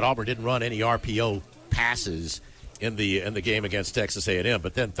that Auburn didn't run any RPO passes in the game against Texas A&M.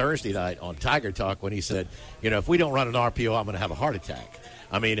 But then Thursday night on Tiger Talk when he said, if we don't run an RPO, I'm going to have a heart attack.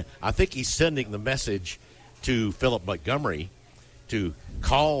 I mean, I think he's sending the message to Philip Montgomery to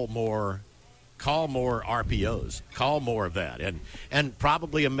call more RPOs, call more of that, and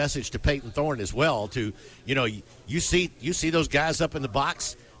probably a message to Peyton Thorne as well. To you see those guys up in the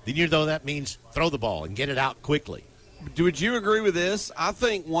box, then you know that means throw the ball and get it out quickly. Would you agree with this? I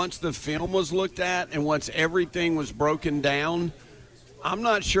think once the film was looked at and once everything was broken down, I'm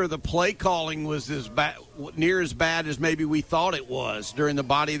not sure the play calling was near as bad as maybe we thought it was during the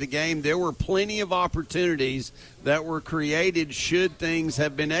body of the game. There were plenty of opportunities that were created should things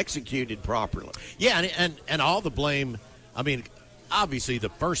have been executed properly. Yeah, and all the blame, I mean, obviously the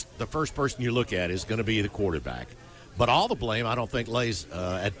first person you look at is going to be the quarterback. But all the blame, I don't think, lays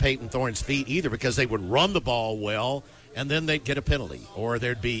at Peyton Thorne's feet either, because they would run the ball well and then they'd get a penalty, or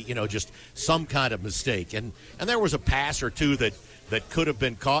there'd be, just some kind of mistake. And there was a pass or two that could have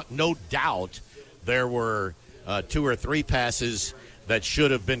been caught. No doubt there were 2 or 3 passes that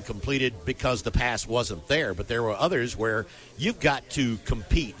should have been completed because the pass wasn't there. But there were others where you've got to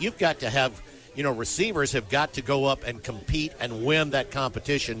compete. You've got to have, receivers have got to go up and compete and win that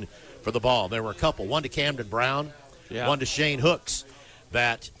competition for the ball. There were a couple, one to Camden Brown, one to Shane Hooks,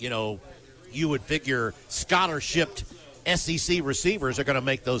 that, you would figure scholarshiped SEC receivers are going to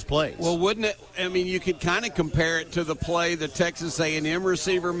make those plays. Well, wouldn't it? I mean, you could kind of compare it to the play the Texas A&M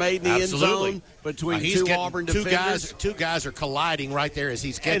receiver made in the end zone between two Auburn defenders. Two guys are colliding right there as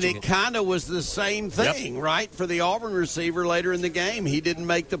he's catching it. And it kind of was the same thing, right, for the Auburn receiver later in the game. He didn't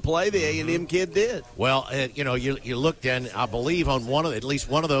make the play. The A&M kid did. Well, you looked, and I believe on at least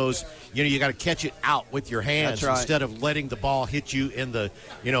one of those, you got to catch it out with your hands instead of letting the ball hit you in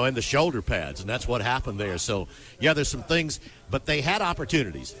the shoulder pads, and that's what happened there. So, yeah, there's some things, but they had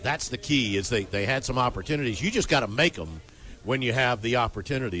opportunities. That's the key, is they had some opportunities. You just got to make them when you have the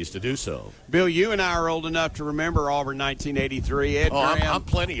opportunities to do so. Bill, you and I are old enough to remember Auburn 1983. Ed Graham, I'm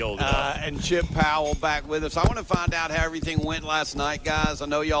plenty old enough. And Chip Powell back with us. I want to find out how everything went last night, guys. I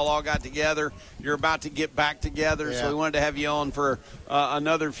know y'all all got together. You're about to get back together, so we wanted to have you on for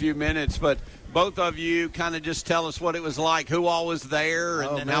another few minutes. But both of you kind of just tell us what it was like, who all was there,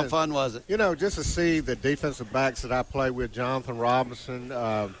 and how fun was it? Just to see the defensive backs that I played with, Jonathan Robinson,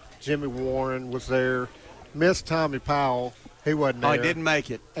 Jimmy Warren was there, missed Tommy Powell. He wasn't there. Oh, he didn't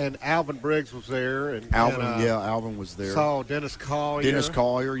make it. And Alvin Briggs was there. Alvin was there. Saw Dennis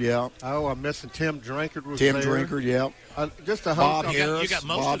Collier. Yeah. Oh, I'm missing Tim Drinkard was there. Tim Drinkard, yeah. Just a Bob host. Harris. You got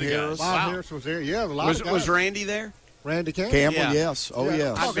most of the guys. Bob Harris was there. Yeah, a lot of guys. Was Randy there? Randy Campbell? Yes. Oh,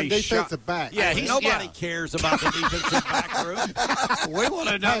 yeah. Talking defensive back. Yeah, nobody cares about the defensive back room. We want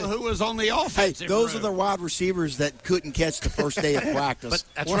to know who was on the offensive those room. are the wide receivers that couldn't catch the first day of practice.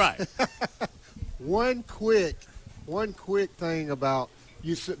 But that's right. One quick thing about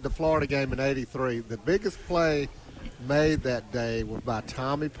the Florida game in '83. The biggest play made that day was by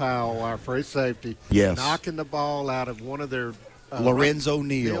Tommy Powell, our free safety, knocking the ball out of one of their Lorenzo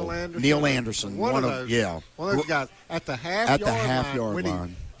Neal Anderson. One of those guys at the half yard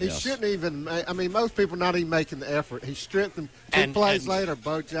line. He shouldn't even. I mean, most people not even making the effort. He stripped them. Two plays later,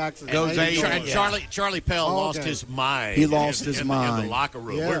 Bo Jackson goes Charlie Pell lost his mind. He lost his mind in the locker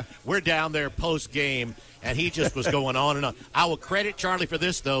room. Yeah. We're down there post game, and he just was going on and on. I will credit Charlie for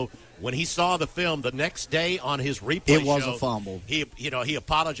this though. When he saw the film the next day on his replay it was show, a fumble. He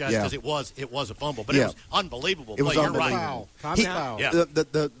apologized because it was a fumble, but it was unbelievable. It was unbelievable.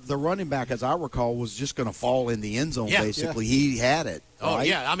 The running back, as I recall, was just going to fall in the end zone. Basically, he had it. Oh, right?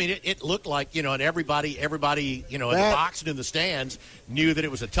 yeah. I mean, it looked like, and everybody, in the box and in the stands knew that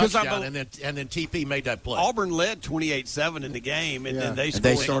it was a touchdown, and then TP made that play. Auburn led 28-7 in the game, and then they scored.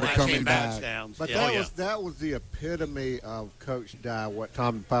 They started coming back. Touchdowns. But that was the epitome of Coach Dye, what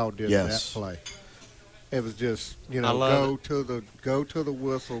Tommy Powell did in that play. It was just, go to the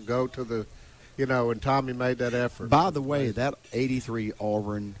whistle, go to the, and Tommy made that effort. By the way, that 83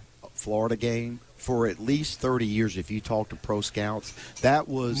 Auburn Florida game, for at least 30 years, if you talk to pro scouts, that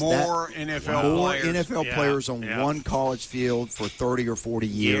was more NFL players on one college field for 30 or 40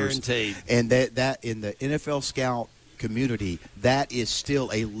 years. Guaranteed. And that in the NFL scout community, that is still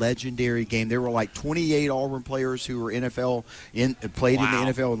a legendary game. There were like 28 Auburn players who were played in the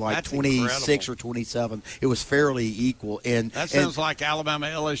NFL, and like That's 26 incredible. or 27. It was fairly equal. And that sounds like Alabama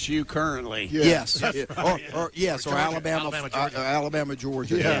LSU currently. Yes, or Alabama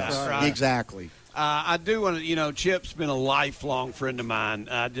Georgia. Yes, right. Exactly. I do want to, Chip's been a lifelong friend of mine.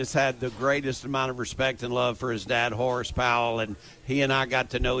 I just had the greatest amount of respect and love for his dad, Horace Powell, and he and I got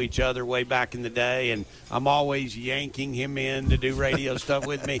to know each other way back in the day, and I'm always yanking him in to do radio stuff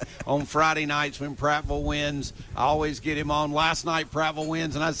with me. On Friday nights when Prattville wins, I always get him on. Last night, Prattville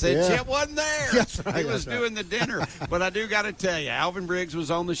wins, and I said, Chip wasn't there. That's right, he was doing the dinner. But I do got to tell you, Alvin Briggs was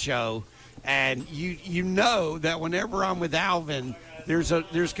on the show, and you know that whenever I'm with Alvin, there's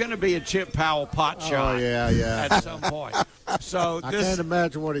going to be a Chip Powell pot shot at some point. So I can't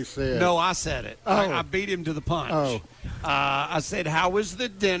imagine what he said. No, I said it. I beat him to the punch. I said, how was the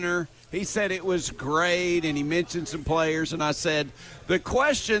dinner? He said it was great, and he mentioned some players. And I said, the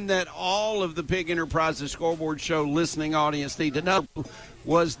question that all of the Pig Enterprises Scoreboard Show listening audience need to know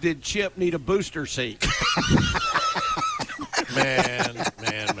was, did Chip need a booster seat? Man.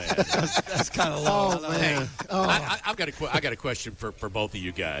 That's kind of low. Oh, man. I've got a question for both of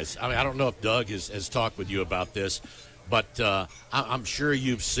you guys. I mean, I don't know if Doug has talked with you about this, but I'm sure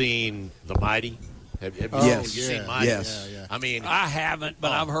you've seen The Mighty. Have you seen Mighty? Yes. Yeah. I mean, I haven't,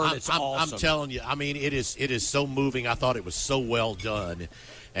 but I've heard it's awesome. I'm telling you. I mean, it is so moving. I thought it was so well done.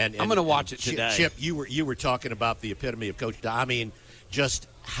 And I'm going to watch it today. Chip, you were talking about the epitome of Coach Dye. I mean, just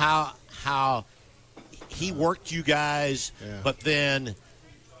how he worked you guys, but then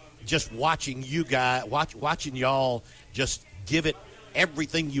just watching you guys, watching y'all just give it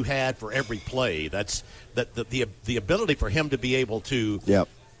everything you had for every play. That's the ability for him to be able to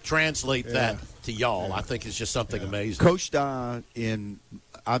translate that to y'all. I think is just something amazing. Coach Dye,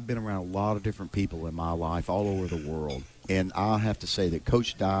 I've been around a lot of different people in my life all over the world, and I have to say that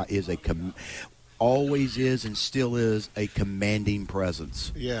Coach Dye is always is and still is a commanding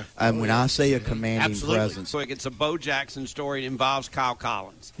presence. Yeah. And when I say a commanding presence. So it's a Bo Jackson story. It involves Kyle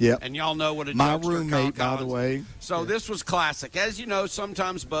Collins. Yep. And y'all know what a my jokester roommate, Kyle by the way. So this was classic. As you know,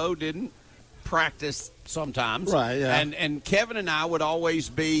 sometimes Bo didn't practice sometimes. Right, yeah. And Kevin and I would always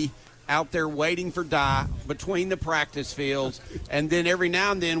be out there waiting for Dye between the practice fields, and then every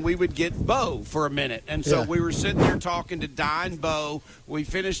now and then we would get Bo for a minute. And so we were sitting there talking to Dye and Bo. We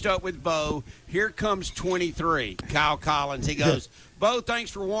finished up with Bo. Here comes 23, Kyle Collins. He goes, Bo,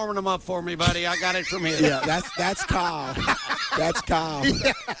 thanks for warming them up for me, buddy. I got it from here. Yeah, that's Kyle. That's Kyle.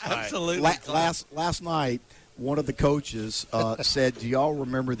 Yeah, absolutely. Last night, one of the coaches said, do y'all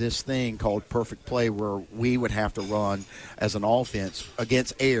remember this thing called perfect play where we would have to run as an offense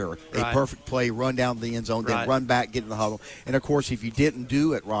against air, a perfect play, run down the end zone, then run back, get in the huddle. And, of course, if you didn't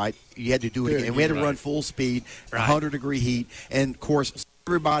do it right, you had to do it again. And we had to run full speed, 100-degree heat. And, of course,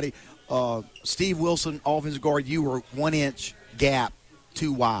 everybody, Steve Wilson, offensive guard, you were 1 inch gap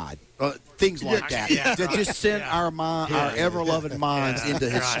too wide. Things like that. That just sent our ever-loving minds into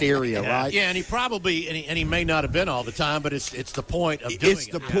hysteria, right? Yeah, and he probably and he may not have been all the time, but it's the point of doing it. It's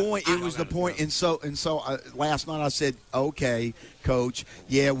the point. It was the point. And so last night I said, okay, Coach,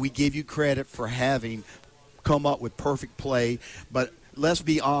 we give you credit for having come up with perfect play, but let's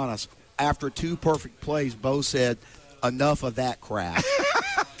be honest. After 2 perfect plays, Bo said, enough of that crap.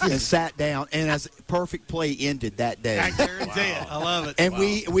 And sat down, and as perfect play ended that day. I guarantee it. I love it. And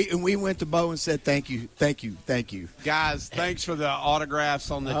we went to Bo and said, thank you. Guys, thanks for the autographs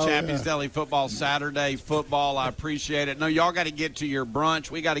on the Chappy's Deli Football Saturday football. I appreciate it. No, y'all got to get to your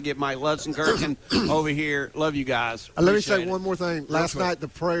brunch. We got to get Mike Lutzenkirchen over here. Love you guys. Let me say one more thing. Last night, the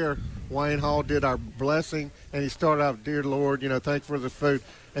prayer, Wayne Hall did our blessing, and he started out, dear Lord, thanks for the food.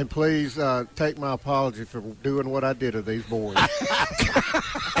 And please take my apology for doing what I did to these boys.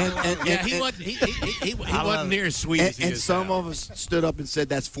 He wasn't near as sweet as he is some now. of us stood up and said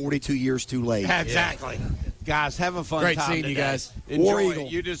that's 42 years too late. Exactly. Guys, have a fun Great time seeing today. you guys. Enjoy War it. Eagle.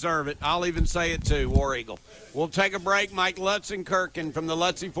 You deserve it. I'll even say it too, War Eagle. We'll take a break. Mike Lutzenkirchen from the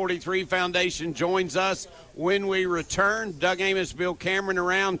Lutzie43 Foundation joins us when we return. Doug Amos, Bill Cameron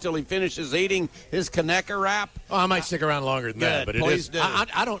around until he finishes eating his Conecuh wrap. Oh, I might stick around longer than that, but Please it do. is.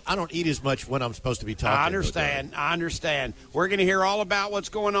 I don't eat as much when I'm supposed to be talking. I understand. We're going to hear all about what's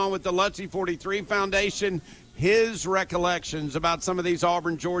going on with the Lutzie43 Foundation, his recollections about some of these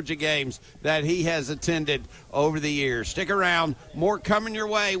Auburn-Georgia games that he has attended over the years. Stick around. More coming your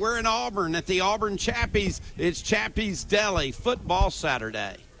way. We're in Auburn at the Auburn Chappies. It's Chappy's Deli Football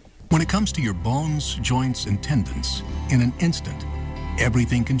Saturday. When it comes to your bones, joints, and tendons, in an instant,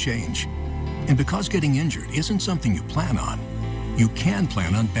 everything can change. And because getting injured isn't something you plan on, you can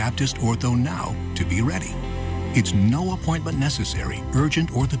plan on Baptist Ortho Now to be ready. It's no appointment necessary,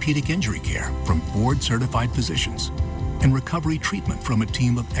 urgent orthopedic injury care from board-certified physicians and recovery treatment from a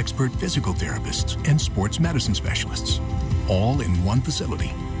team of expert physical therapists and sports medicine specialists, all in one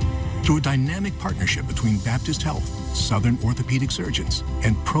facility. Through a dynamic partnership between Baptist Health, Southern Orthopedic Surgeons,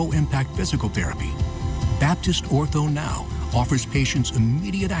 and Pro Impact Physical Therapy, Baptist Ortho Now offers patients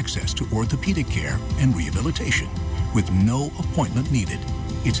immediate access to orthopedic care and rehabilitation with no appointment needed.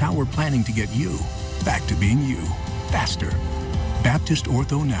 It's how we're planning to get you back to being you, faster. Baptist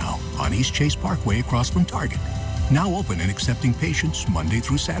Ortho Now on East Chase Parkway across from Target. Now open and accepting patients Monday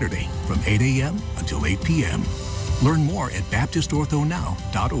through Saturday from 8 a.m. until 8 p.m. Learn more at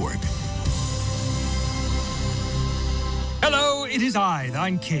baptistorthonow.org. Hello, it is I,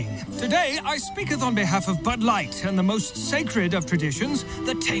 thine king. Today I speaketh on behalf of Bud Light and the most sacred of traditions,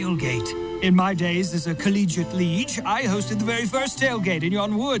 the tailgate. In my days as a collegiate liege, I hosted the very first tailgate in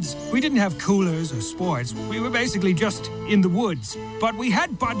yon woods. We didn't have coolers or sports. We were basically just in the woods. But we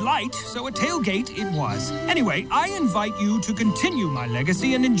had Bud Light, so a tailgate it was. Anyway, I invite you to continue my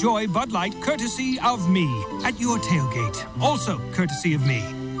legacy and enjoy Bud Light courtesy of me at your tailgate. Also courtesy of me.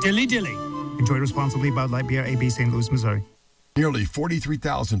 Dilly Dilly. Enjoy responsibly. Bud Light Beer, AB, St. Louis, Missouri. Nearly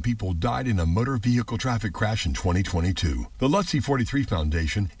 43,000 people died in a motor vehicle traffic crash in 2022. The Lutzie43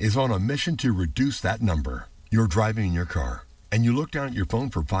 Foundation is on a mission to reduce that number. You're driving in your car, and you look down at your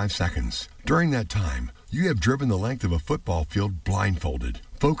phone for 5 seconds. During that time, you have driven the length of a football field blindfolded.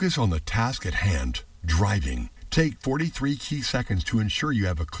 Focus on the task at hand, driving. Take 43 key seconds to ensure you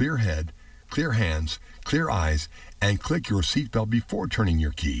have a clear head, clear hands, clear eyes, and click your seatbelt before turning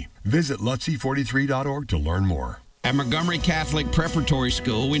your key. Visit Lutzie43.org to learn more. At Montgomery Catholic Preparatory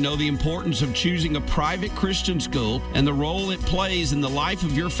School, we know the importance of choosing a private Christian school and the role it plays in the life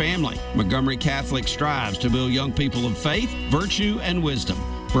of your family. Montgomery Catholic strives to build young people of faith, virtue, and wisdom.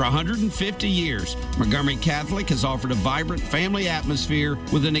 For 150 years, Montgomery Catholic has offered a vibrant family atmosphere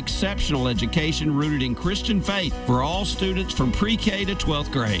with an exceptional education rooted in Christian faith for all students from pre-K to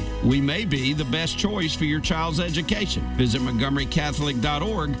 12th grade. We may be the best choice for your child's education. Visit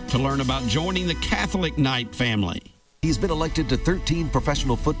MontgomeryCatholic.org to learn about joining the Catholic Night family. He's been elected to 13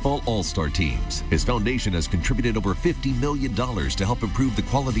 professional football all-star teams. His foundation has contributed over $50 million to help improve the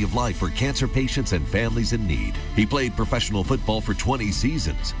quality of life for cancer patients and families in need. He played professional football for 20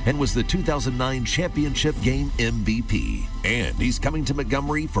 seasons and was the 2009 championship game MVP. And he's coming to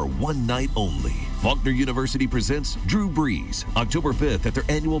Montgomery for one night only. Faulkner University presents Drew Brees, October 5th at their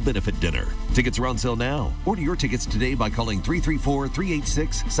annual benefit dinner. Tickets are on sale now. Order your tickets today by calling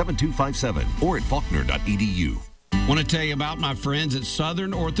 334-386-7257 or at faulkner.edu. Want to tell you about my friends at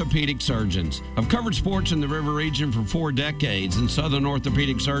Southern Orthopedic Surgeons. I've covered sports in the River region for 4 decades, and Southern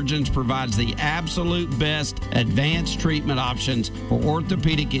Orthopedic Surgeons provides the absolute best advanced treatment options for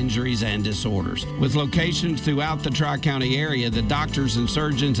orthopedic injuries and disorders. With locations throughout the Tri-County area, the doctors and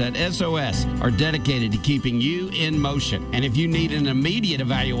surgeons at SOS are dedicated to keeping you in motion. And if you need an immediate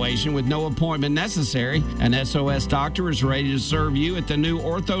evaluation with no appointment necessary, an SOS doctor is ready to serve you at the new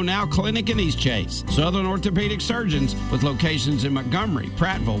Ortho Now Clinic in East Chase. Southern Orthopedic Surgeons with locations in Montgomery,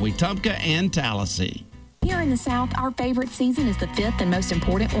 Prattville, Wetumpka, and Tallahassee. Here in the South, our favorite season is the 5th and most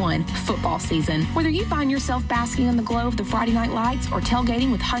important one, football season. Whether you find yourself basking in the glow of the Friday night lights or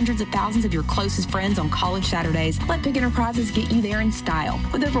tailgating with hundreds of thousands of your closest friends on college Saturdays, let Pig Enterprises get you there in style.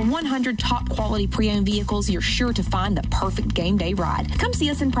 With over 100 top-quality pre-owned vehicles, you're sure to find the perfect game day ride. Come see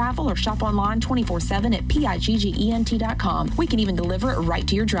us in Prattville or shop online 24/7 at PIGGENT.com. We can even deliver it right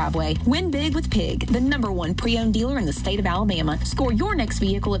to your driveway. Win big with Pig, the #1 pre-owned dealer in the state of Alabama. Score your next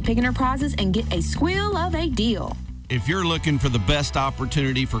vehicle at Pig Enterprises and get a squeal of a deal. If you're looking for the best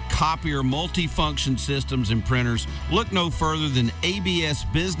opportunity for copier multifunction systems and printers, look no further than ABS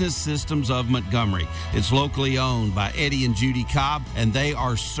Business Systems of Montgomery. It's locally owned by Eddie and Judy Cobb, and they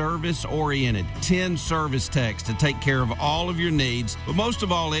are service-oriented. 10 service techs to take care of all of your needs. But most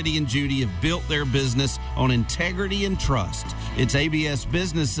of all, Eddie and Judy have built their business on integrity and trust. It's ABS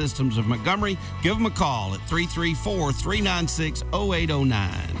Business Systems of Montgomery. Give them a call at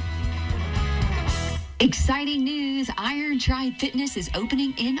 334-396-0809. Exciting news! Iron Tribe Fitness is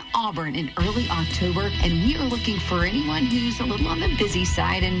opening in Auburn in early October, and we are looking for anyone who's a little on the busy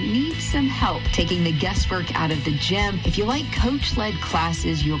side and needs some help taking the guesswork out of the gym. If you like coach-led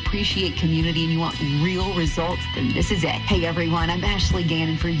classes, you appreciate community, and you want real results, then this is it. Hey everyone, I'm Ashley Gann,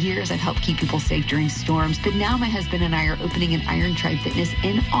 and for years I've helped keep people safe during storms, but now my husband and I are opening an Iron Tribe Fitness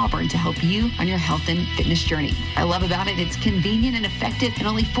in Auburn to help you on your health and fitness journey. I love about it, it's convenient and effective, and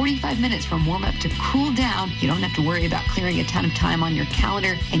only 45 minutes from warm-up to cool down. You don't have to worry about clearing a ton of time on your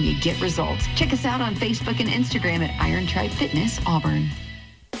calendar, and you get results. Check us out on Facebook and Instagram at Iron Tribe Fitness Auburn.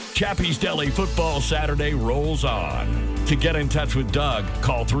 Chappy's Deli Football Saturday rolls on. To get in touch with Doug,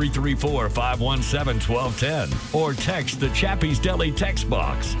 call 334-517-1210 or text the Chappy's Deli text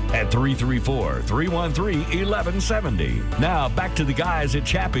box at 334-313-1170. Now back to the guys at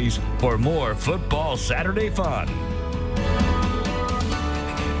Chappy's for more Football Saturday fun.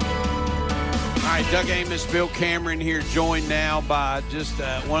 All right, Doug Amos, Bill Cameron here, joined now by just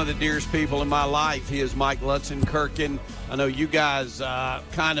one of the dearest people in my life. He is Mike Lutzenkirchen. I know you guys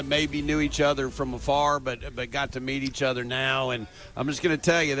kind of maybe knew each other from afar, but got to meet each other now. And I'm just going to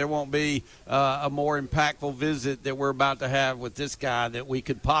tell you, there won't be a more impactful visit that we're about to have with this guy that we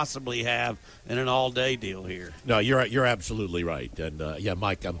could possibly have in an all-day deal here. No, you're absolutely right. And, yeah,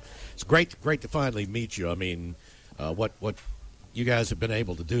 Mike, it's great to finally meet you. I mean, what you guys have been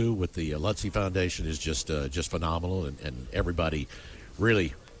able to do with the Lutzie Foundation is just phenomenal, and everybody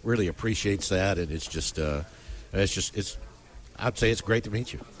really appreciates that. And I'd say it's great to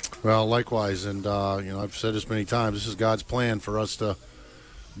meet you. Well, likewise, and I've said this many times. This is God's plan for us to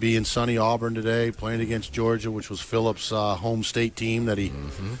be in sunny Auburn today, playing against Georgia, which was Philip's home state team that he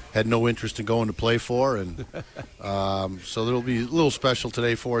had no interest in going to play for, and so it'll be a little special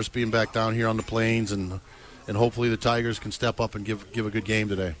today for us being back down here on the plains, and hopefully the Tigers can step up and give a good game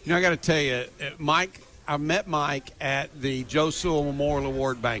today. I got to tell you, Mike, I met Mike at the Joe Sewell Memorial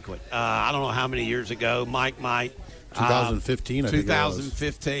Award Banquet. I don't know how many years ago. Mike 2015, I think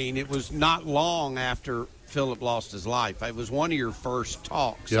 2015. It was not long after Philip lost his life. It was one of your first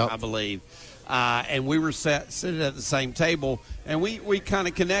talks, I believe. And we were sitting at the same table, and we kind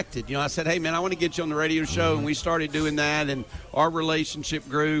of connected. I said, hey, man, I want to get you on the radio show, and we started doing that, and our relationship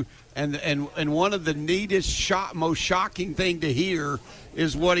grew. And one of the neatest, most shocking thing to hear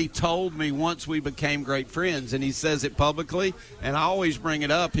is what he told me once we became great friends. And he says it publicly, and I always bring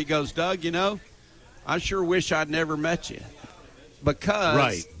it up. He goes, Doug, I sure wish I'd never met you.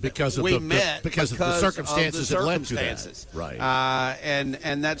 Because of the circumstances that led to that. Right.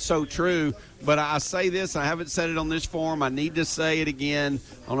 And that's so true. But I say this, I haven't said it on this forum. I need to say it again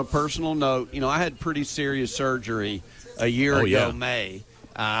on a personal note. I had pretty serious surgery a year ago, May.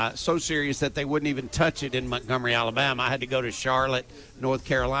 So serious that they wouldn't even touch it in Montgomery, Alabama. I had to go to Charlotte, North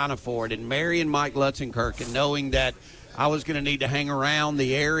Carolina for it. And Mary and Mike Lutzenkirchen, knowing that I was going to need to hang around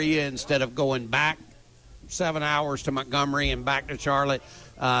the area instead of going back 7 hours to Montgomery and back to Charlotte,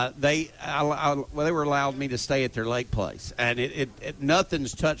 they were allowed me to stay at their lake place. And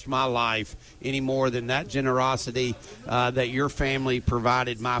nothing's touched my life any more than that generosity that your family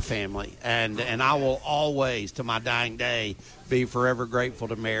provided my family. And I will always, to my dying day, be forever grateful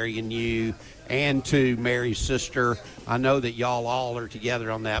to Mary and you and to Mary's sister. I know that y'all all are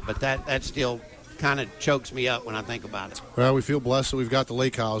together on that, but that still kind of chokes me up when I think about it. Well, we feel blessed that we've got the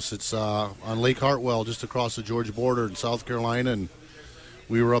lake house. It's on Lake Hartwell, just across the Georgia border in South Carolina, and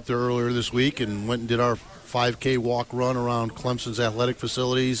we were up there earlier this week and went and did our 5K walk run around Clemson's athletic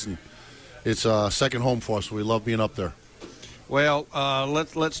facilities, and it's a second home for us, so we love being up there. Well,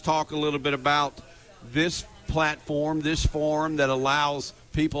 let's talk a little bit about this platform, this forum that allows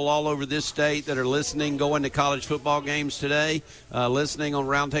people all over this state that are listening, going to college football games today, listening on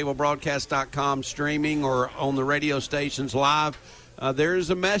roundtablebroadcast.com, streaming, or on the radio stations live. There is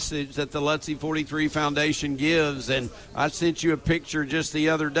a message that the Lutzie43 Foundation gives, and I sent you a picture just the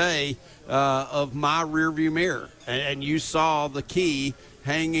other day of my rearview mirror, and you saw the key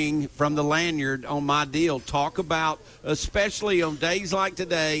hanging from the lanyard on my deal. Talk about, especially on days like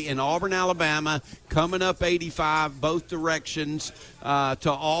today in Auburn, Alabama, coming up 85 both directions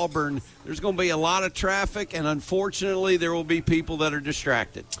to Auburn. There's going to be a lot of traffic, and unfortunately there will be people that are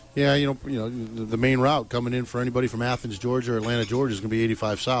distracted. Yeah, you know, the main route coming in for anybody from Athens, Georgia, or Atlanta, Georgia is going to be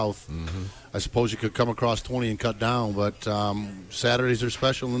 85 south. Mm-hmm. I suppose you could come across 20 and cut down, but Saturdays are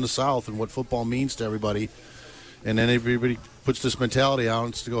special in the South and what football means to everybody. And then everybody puts this mentality out.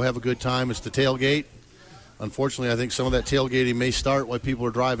 It's to go have a good time. It's the tailgate. Unfortunately, I think some of that tailgating may start while people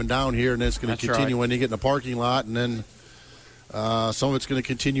are driving down here, and then it's going to continue when they get in the parking lot, and then some of it's going to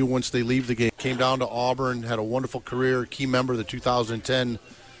continue once they leave the game. Came down to Auburn, had a wonderful career, key member of the 2010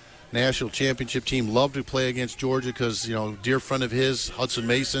 National Championship team. Loved to play against Georgia because, you know, dear friend of his, Hudson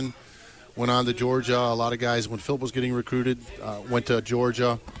Mason, went on to Georgia. A lot of guys, when Philip was getting recruited, went to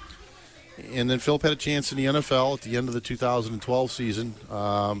Georgia. And then Philip had a chance in the NFL at the end of the 2012 season.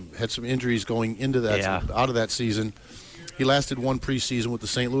 Had some injuries going into that, out of that season. He lasted one preseason with the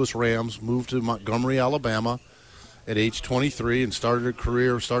St. Louis Rams, moved to Montgomery, Alabama at age 23 and starting a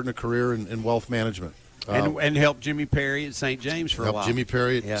career in wealth management. And helped Jimmy Perry at St. James for a while. Helped Jimmy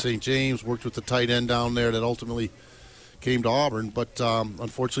Perry at St. James, worked with the tight end down there that ultimately came to Auburn. But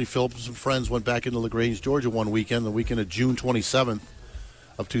unfortunately, Philip and some friends went back into LaGrange, Georgia one weekend, the weekend of June 27th.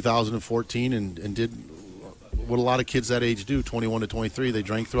 Of 2014 and did what a lot of kids that age do, 21 to 23. They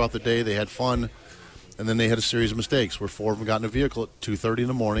drank throughout the day, they had fun, and then they had a series of mistakes where four of them got in a vehicle at 2:30 in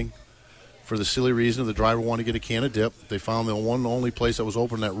the morning for the silly reason the driver wanted to get a can of dip. They found the one and only place that was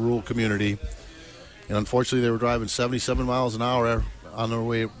open in that rural community, and unfortunately they were driving 77 miles an hour on their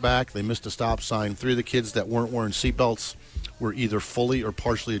way back. They missed a stop sign. Three of the kids that weren't wearing seatbelts were either fully or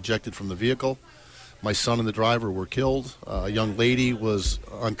partially ejected from the vehicle. My son and the driver were killed. A young lady was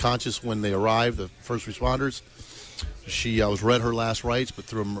unconscious when they arrived, the first responders. She was read her last rites, but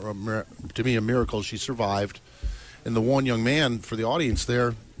through to me a miracle, she survived. And the one young man, for the audience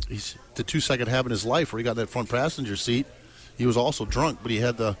there, he's the 2-second habit in his life where he got in that front passenger seat. He was also drunk, but he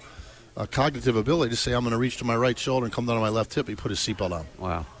had the cognitive ability to say, I'm going to reach to my right shoulder and come down to my left hip. He put his seatbelt on.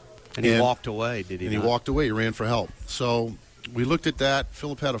 Wow. And he walked away, did he not? He walked away. He ran for help. So we looked at that.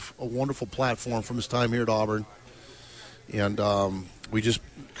 Philip had a wonderful platform from his time here at Auburn. And we just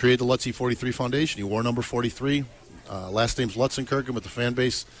created the Lutzie43 Foundation. He wore number 43. Last name's Lutzenkirchen, but the fan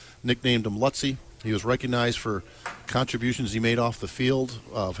base nicknamed him Lutzie. He was recognized for contributions he made off the field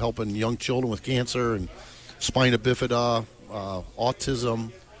of helping young children with cancer and spina bifida,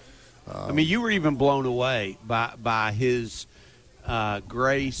 autism. I mean, you were even blown away by his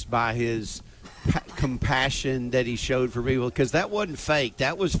grace, by his compassion that he showed for people, because that wasn't fake.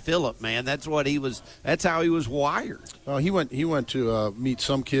 That was Philip, man. That's what he was. That's how he was wired. He went to meet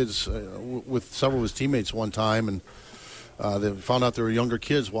some kids with several of his teammates one time, and they found out there were younger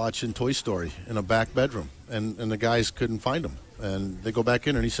kids watching Toy Story in a back bedroom, and the guys couldn't find him. And they go back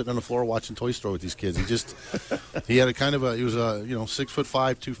in, and he's sitting on the floor watching Toy Story with these kids. He had he was 6'5",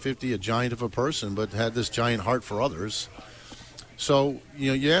 250, a giant of a person, but had this giant heart for others. So,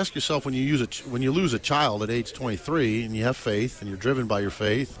 you ask yourself when you lose a child at age 23 and you have faith and you're driven by your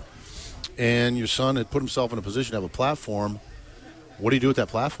faith, and your son had put himself in a position to have a platform, what do you do with that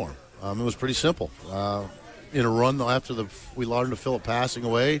platform? It was pretty simple. In a run after we learned of Philip passing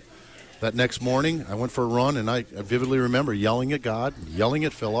away, that next morning I went for a run, and I vividly remember yelling at God, yelling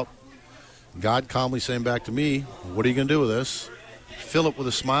at Philip, God calmly saying back to me, what are you going to do with this? Philip with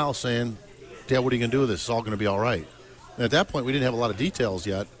a smile saying, Dad, what are you going to do with this? It's all going to be all right. And at that point, we didn't have a lot of details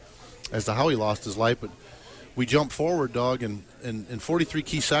yet as to how he lost his life, but we jumped forward, Doug, and 43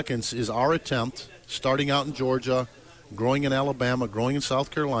 key seconds is our attempt, starting out in Georgia, growing in Alabama, growing in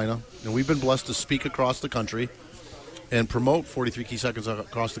South Carolina, and we've been blessed to speak across the country and promote 43 key seconds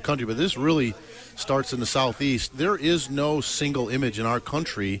across the country. But this really starts in the Southeast. There is no single image in our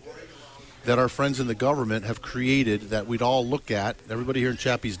country that our friends in the government have created that we'd all look at, everybody here in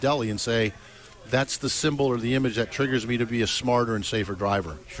Chappy's Deli, and say, that's the symbol or the image that triggers me to be a smarter and safer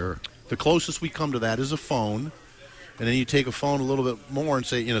driver. Sure. The closest we come to that is a phone, and then you take a phone a little bit more and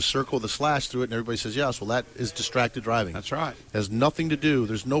say in a circle with a slash through it, and everybody says, yes, well, that is distracted driving. That's right. It has nothing to do.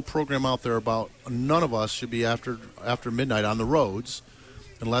 There's no program out there about none of us should be after midnight on the roads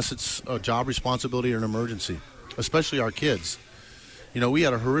unless it's a job responsibility or an emergency, especially our kids. We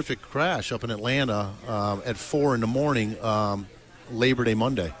had a horrific crash up in Atlanta at 4 in the morning, Labor Day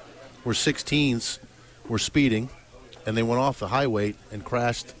Monday, where 16s were speeding, and they went off the highway and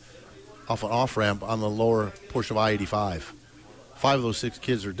crashed off an off-ramp on the lower portion of I-85. 5 of those 6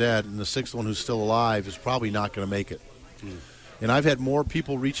 kids are dead, and the 6th one who's still alive is probably not going to make it. And I've had more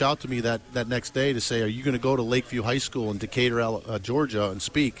people reach out to me that next day to say, are you going to go to Lakeview High School in Decatur, Georgia, and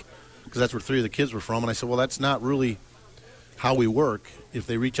speak? Because that's where 3 of the kids were from. And I said, well, that's not really how we work. If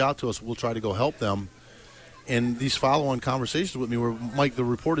they reach out to us, we'll try to go help them. And these follow-on conversations with me were, Mike, the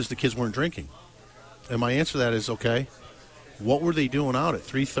report is the kids weren't drinking. And my answer to that is, okay, what were they doing out at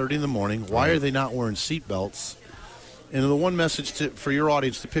 3:30 in the morning? Why are they not wearing seatbelts? And the one message for your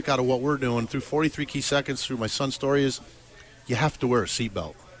audience to pick out of what we're doing through 43 key seconds through my son's story is you have to wear a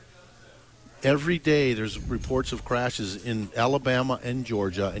seatbelt. Every day there's reports of crashes in Alabama and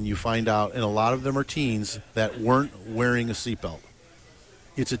Georgia, and you find out, and a lot of them are teens, that weren't wearing a seatbelt.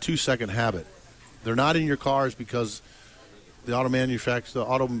 It's a 2-second habit. They're not in your cars because the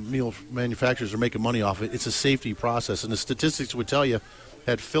automobile manufacturers are making money off it. It's a safety process, and the statistics would tell you,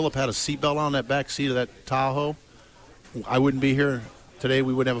 had Philip had a seatbelt on that back seat of that Tahoe, I wouldn't be here today.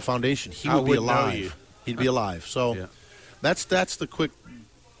 We wouldn't have a foundation. He would be alive. He'd be alive. So that's the quick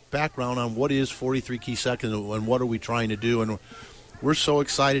background on what is 43 Key Seconds and what are we trying to do. And we're so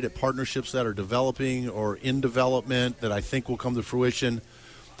excited at partnerships that are developing or in development that I think will come to fruition,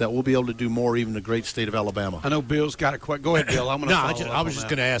 that we'll be able to do more even in the great state of Alabama. I know Bill's got a question. Go ahead, Bill. I'm going to I was just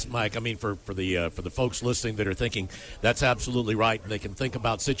going to ask Mike. I mean, for the folks listening that are thinking that's absolutely right, and they can think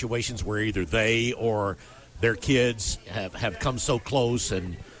about situations where either they or their kids have come so close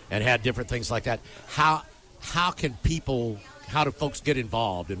and had different things like that. How do folks get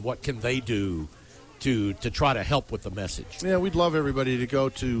involved, and what can they do to try to help with the message? Yeah, we'd love everybody to go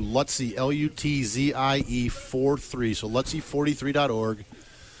to Lutzie, Lutzie 43, so Lutzie43.org.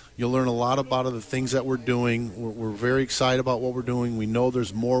 You'll learn a lot about the things that we're doing. We're very excited about what we're doing. We know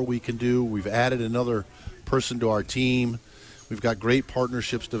there's more we can do. We've added another person to our team. We've got great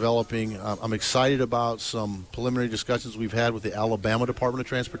partnerships developing. I'm excited about some preliminary discussions we've had with the Alabama Department of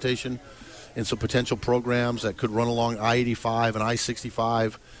Transportation and some potential programs that could run along I-85 and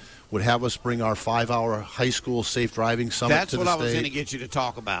I-65 would have us bring our 5-hour high school safe driving summit to the state. That's what I was going to get you to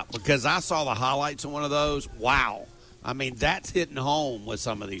talk about, because I saw the highlights of one of those. Wow. I mean, that's hitting home with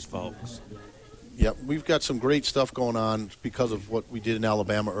some of these folks. Yep, we've got some great stuff going on because of what we did in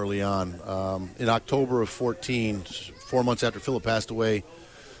Alabama early on. In October of 14, 4 months after Philip passed away,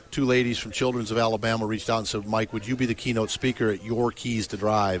 2 ladies from Children's of Alabama reached out and said, Mike, would you be the keynote speaker at Your Keys to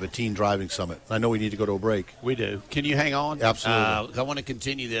Drive, a teen driving summit? I know we need to go to a break. We do. Can you hang on? Absolutely. I want to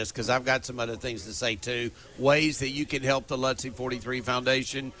continue this because I've got some other things to say, too. Ways that you can help the Lutzie43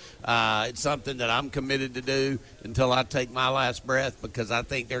 Foundation. It's something that I'm committed to do until I take my last breath, because I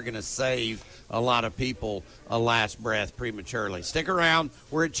think they're going to save a lot of people a last breath prematurely. Stick around.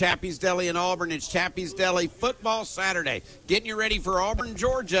 We're at Chappy's Deli in Auburn. It's Chappy's Deli Football Saturday. Getting you ready for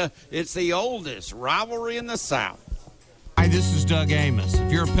Auburn-Georgia. It's the oldest rivalry in the South. Hi, this is Doug Amos. If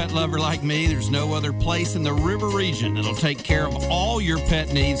you're a pet lover like me, there's no other place in the River region that'll take care of all your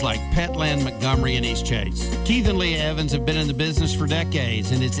pet needs like Petland Montgomery and East Chase. Keith and Leah Evans have been in the business for decades,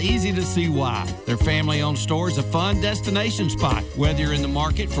 and it's easy to see why. Their family-owned store is a fun destination spot. Whether you're in the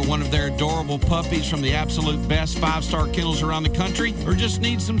market for one of their adorable puppies from the absolute best 5-star kennels around the country, or just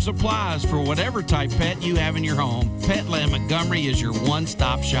need some supplies for whatever type pet you have in your home, Petland Montgomery is your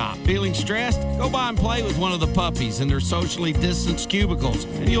one-stop shop. Feeling stressed? Go by and play with one of the puppies in their socially distanced cubicles,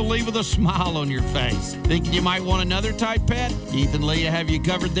 and you'll leave with a smile on your face. Thinking you might want another type pet? Keith and Leah have you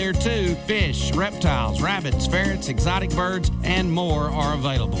covered there too. Fish, reptiles, rabbits, ferrets, exotic birds, and more are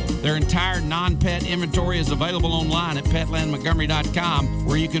available. Their entire non-pet inventory is available online at petlandmontgomery.com,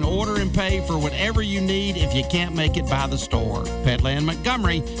 where you can order and pay for whatever you need if you can't make it by the store. Petland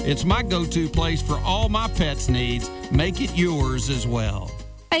Montgomery, it's my go-to place for all my pets' needs. Make it yours as well.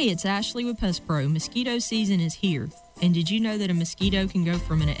 Hey, it's Ashley with Pest Pro. Mosquito season is here. And did you know that a mosquito can go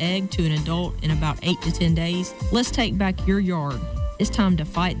from an egg to an adult in about 8 to 10 days? Let's take back your yard. It's time to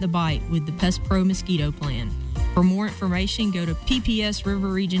fight the bite with the Pest Pro Mosquito Plan. For more information, go to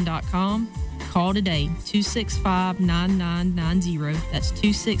ppsriverregion.com. Call today, 265-9990. That's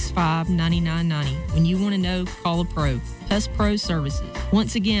 265-9990. When you want to know, call a pro. Pest Pro Services.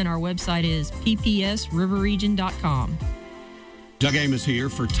 Once again, our website is ppsriverregion.com. Doug Amos here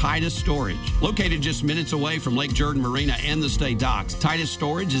for Titus Storage. Located just minutes away from Lake Jordan Marina and the state docks, Titus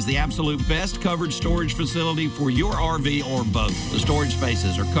Storage is the absolute best covered storage facility for your RV or boat. The storage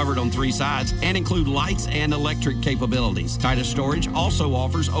spaces are covered on 3 sides and include lights and electric capabilities. Titus Storage also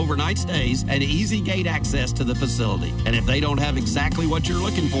offers overnight stays and easy gate access to the facility. And if they don't have exactly what you're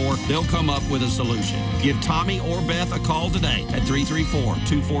looking for, they'll come up with a solution. Give Tommy or Beth a call today at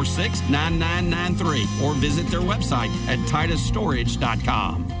 334-246-9993 or visit their website at TitusStorage.com.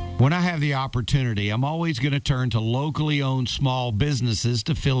 When I have the opportunity, I'm always going to turn to locally owned small businesses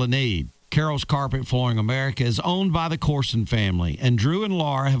to fill a need. Carroll's Carpet Flooring America is owned by the Corson family, and Drew and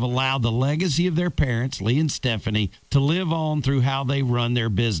Laura have allowed the legacy of their parents, Lee and Stephanie, to live on through how they run their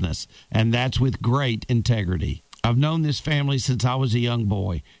business, and that's with great integrity. I've known this family since I was a young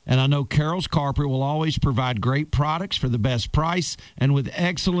boy, and I know Carroll's Carpet will always provide great products for the best price and with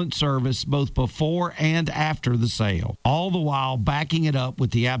excellent service both before and after the sale, all the while backing it up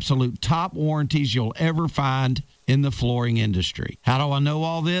with the absolute top warranties you'll ever find in the flooring industry. How do I know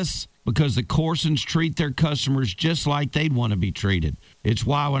all this? Because the Corsons treat their customers just like they'd want to be treated. It's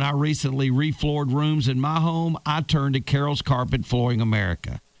why when I recently refloored rooms in my home, I turned to Carroll's Carpet Flooring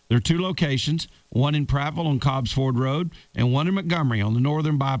America. There are 2 locations, one in Prattville on Cobbs Ford Road and one in Montgomery on the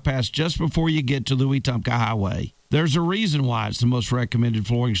northern bypass just before you get to the Wetumpka Highway. There's a reason why it's the most recommended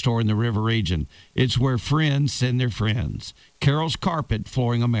flooring store in the River region. It's where friends send their friends. Carroll's Carpet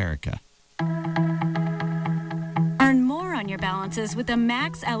Flooring America. Earn more on your balances with the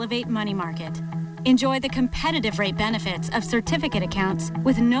Max Elevate Money Market. Enjoy the competitive rate benefits of certificate accounts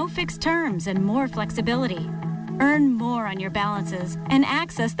with no fixed terms and more flexibility. Earn more on your balances and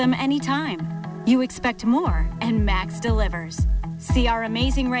access them anytime. You expect more, and Max delivers. See our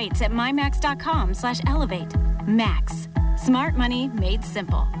amazing rates at mymax.com/elevate. Max. Smart money made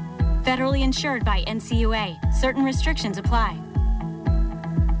simple. Federally insured by NCUA. Certain restrictions apply.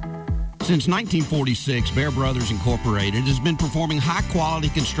 Since 1946, Bear Brothers Incorporated has been performing high-quality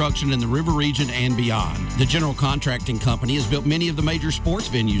construction in the River region and beyond. The general contracting company has built many of the major sports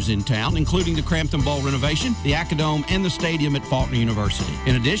venues in town, including the Crampton Bowl renovation, the Acadome, and the stadium at Faulkner University.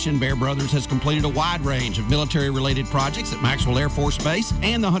 In addition, Bear Brothers has completed a wide range of military-related projects at Maxwell Air Force Base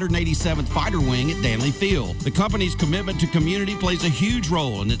and the 187th Fighter Wing at Danley Field. The company's commitment to community plays a huge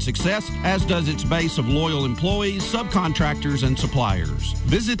role in its success, as does its base of loyal employees, subcontractors, and suppliers.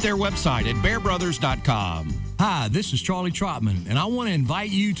 Visit their website at bearbrothers.com. Hi, this is Charlie Trotman, and I want to invite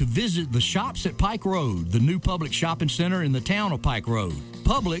you to visit the Shops at Pike Road, the new public shopping center in the town of Pike Road.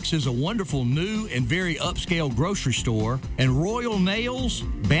 Publix is a wonderful new and very upscale grocery store, and Royal Nails,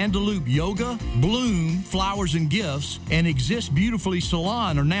 Bandaloop Yoga, Bloom, Flowers and Gifts, and Exist Beautifully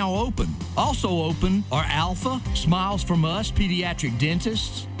Salon are now open. Also open are Alpha, Smiles From Us, Pediatric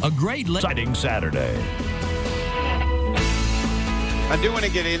Dentists, a great... Exciting Saturday. I do want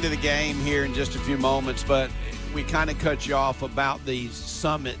to get into the game here in just a few moments, but we kind of cut you off about these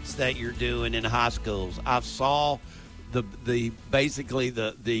summits that you're doing in high schools. I saw basically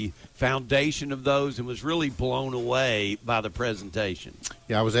the foundation of those and was really blown away by the presentation.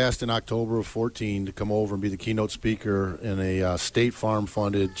 Yeah, I was asked in October of 2014 to come over and be the keynote speaker in a State Farm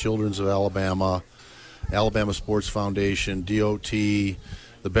funded Children's of Alabama, Alabama Sports Foundation, DOT,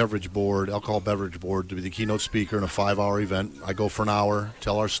 the Beverage Board, Alcohol Beverage Board, to be the keynote speaker in a 5-hour event. I go for an hour,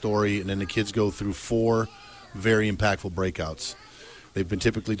 tell our story, and then the kids go through 4 very impactful breakouts. They've been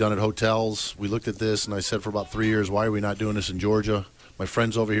typically done at hotels. We looked at this, and I said for about 3 years, why are we not doing this in Georgia? My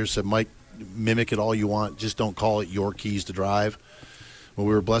friends over here said, Mike, mimic it all you want. Just don't call it your keys to drive. Well,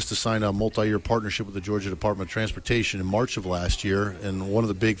 we were blessed to sign a multi-year partnership with the Georgia Department of Transportation in March of last year, and one of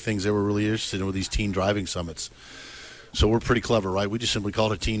the big things they were really interested in were these teen driving summits. So we're pretty clever, right? We just simply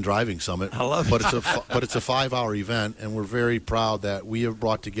call it a teen driving summit. I love it. But it's a 5-hour event, and we're very proud that we have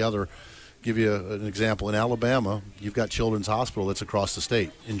brought together. Give you an example. In Alabama, you've got Children's Hospital that's across the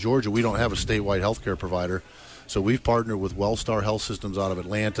state. In Georgia, we don't have a statewide health care provider. So we've partnered with Wellstar Health Systems out of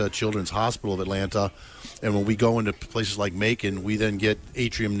Atlanta, Children's Hospital of Atlanta, and when we go into places like Macon, we then get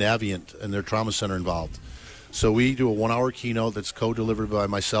Atrium Navient and their trauma center involved. So we do a 1-hour keynote that's co-delivered by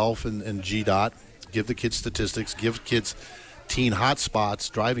myself and GDOT. Give the kids statistics, give kids teen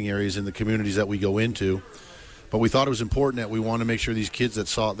hotspots, driving areas in the communities that we go into. But we thought it was important that we wanted to make sure these kids that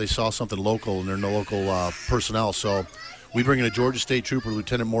saw something local and they're no local personnel. So we bring in a Georgia State Trooper,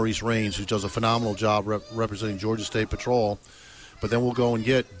 Lieutenant Maurice Raines, who does a phenomenal job representing Georgia State Patrol. But then we'll go and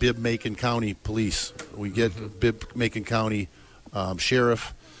get Bibb-Macon County Police. We get Bibb-Macon County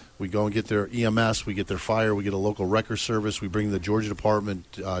Sheriff. We go and get their EMS. We get their fire. We get a local wrecker service. We bring the Georgia Department,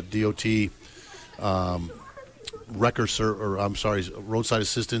 DOT, roadside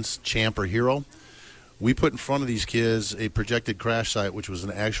assistance, Champ or Hero. We put in front of these kids a projected crash site, which was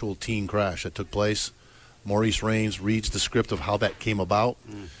an actual teen crash that took place. Maurice Raines reads the script of how that came about.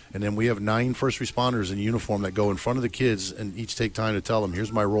 And then we have 9 first responders in uniform that go in front of the kids and each take time to tell them,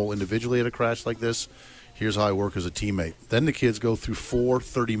 here's my role individually at a crash like this. Here's how I work as a teammate. Then the kids go through 4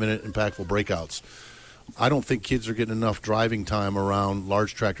 30-minute impactful breakouts. I don't think kids are getting enough driving time around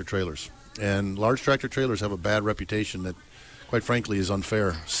large tractor trailers. And large tractor trailers have a bad reputation that, quite frankly, is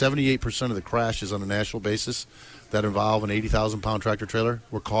unfair. 78% of the crashes on a national basis that involve an 80,000-pound tractor trailer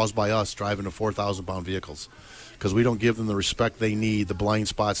were caused by us driving to 4,000-pound vehicles. because we don't give them the respect they need, the blind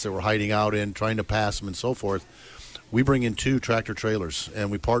spots that we're hiding out in, trying to pass them and so forth. We bring in 2 tractor trailers,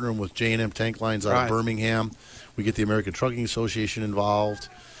 and we partner them with J&M Tank Lines out of Birmingham. We get the American Trucking Association involved.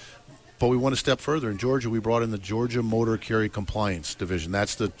 But we went a step further. In Georgia, we brought in the Georgia Motor Carry Compliance Division.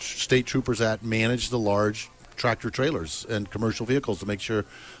 That's the state troopers that manage the large tractor trailers and commercial vehicles to make sure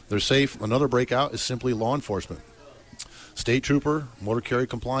they're safe. Another breakout is simply law enforcement. State trooper, motor carry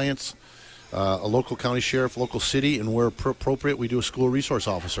compliance, a local county sheriff, local city, and where appropriate, we do a school resource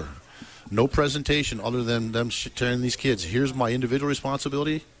officer. No presentation other than them telling these kids, here's my individual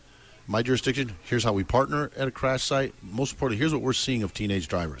responsibility, my jurisdiction, here's how we partner at a crash site. Most importantly, here's what we're seeing of teenage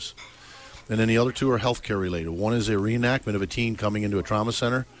drivers. And then the other 2 are healthcare related. One is a reenactment of a teen coming into a trauma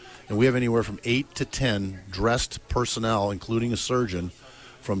center, and we have anywhere from 8 to 10 dressed personnel, including a surgeon,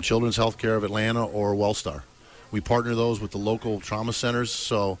 from Children's Healthcare of Atlanta or Wellstar. We partner those with the local trauma centers,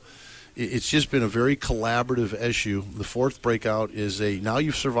 so it's just been a very collaborative issue. The 4th breakout is now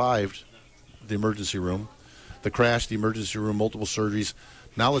you've survived the emergency room, the crash, the emergency room, multiple surgeries.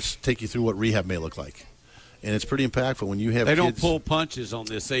 Now let's take you through what rehab may look like. And it's pretty impactful when you have They kids. don't pull punches on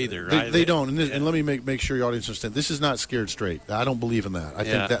this either, right? They don't. And let me make sure your audience understands. This is not scared straight. I don't believe in that. I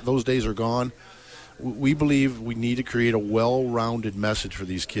think that those days are gone. We believe we need to create a well-rounded message for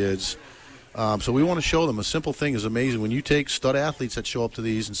these kids. So we want to show them. A simple thing is amazing. When you take stud athletes that show up to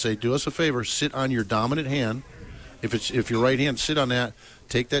these and say, do us a favor, sit on your dominant hand. If your right hand, sit on that.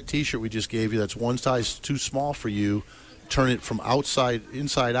 Take that T-shirt we just gave you that's one size too small for you. Turn it from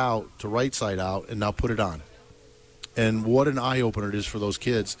inside out to right side out, and now put it on. And what an eye-opener it is for those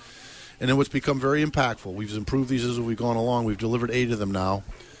kids. And then what's become very impactful, we've improved these as we've gone along. We've delivered 8 of them now.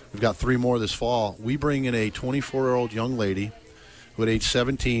 We've got 3 more this fall. We bring in a 24-year-old young lady who at age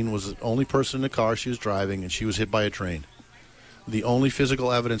 17 was the only person in the car she was driving, and she was hit by a train. The only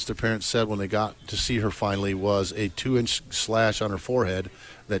physical evidence the parents said when they got to see her finally was a 2-inch slash on her forehead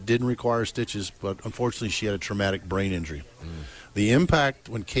that didn't require stitches, but unfortunately she had a traumatic brain injury. The impact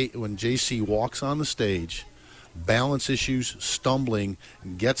when JC walks on the stage, balance issues, stumbling,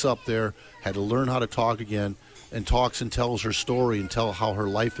 gets up there, had to learn how to talk again, and talks and tells her story and tell how her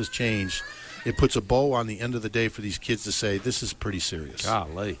life has changed. It puts a bow on the end of the day for these kids to say, this is pretty serious.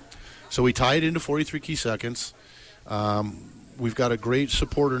 Golly. So we tie it into 43 key seconds. We've got a great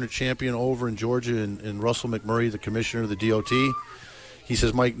supporter and a champion over in Georgia in Russell McMurray, the commissioner of the DOT. He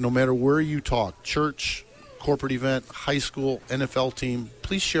says, Mike, no matter where you talk, church, corporate event, high school, NFL team,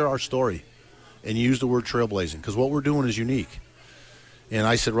 please share our story and use the word trailblazing, because what we're doing is unique. And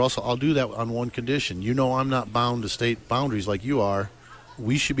I said, Russell, I'll do that on one condition. You know I'm not bound to state boundaries like you are.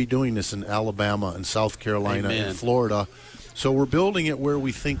 We should be doing this in Alabama and South Carolina and Florida. So we're building it where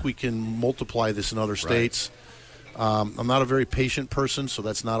we think we can multiply this in other states. I'm not a very patient person, so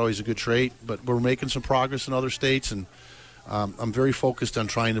that's not always a good trait, but we're making some progress in other states, and I'm very focused on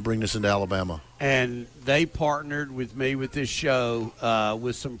trying to bring this into Alabama. And they partnered with me with this show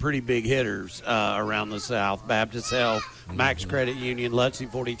with some pretty big hitters around the South: Baptist Health, Max Credit Union,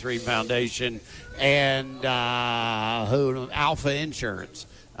 Lutzie43 Foundation, and Alpha Insurance.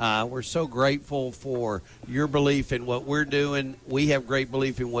 We're so grateful for your belief in what we're doing. We have great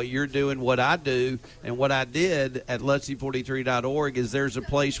belief in what you're doing. What I do and what I did at Lutzie43.org is there's a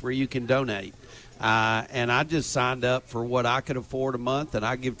place where you can donate. And I just signed up for what I could afford a month, and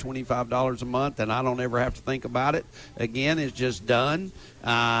I give $25 a month, and I don't ever have to think about it again. It's just done,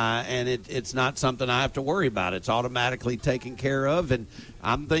 and it's not something I have to worry about. It's automatically taken care of, and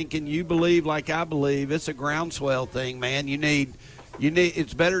I'm thinking you believe like I believe. It's a groundswell thing, man. You need.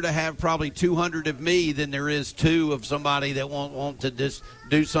 It's better to have probably 200 of me than there is 2 of somebody that won't want to just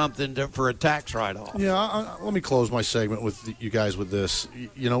do something for a tax write-off. Yeah, let me close my segment with you guys with this.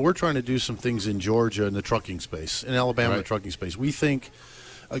 You know, we're trying to do some things in Georgia in the trucking space, in Alabama in the trucking space. We think,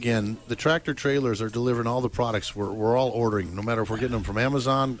 again, the tractor trailers are delivering all the products we're all ordering, no matter if we're getting them from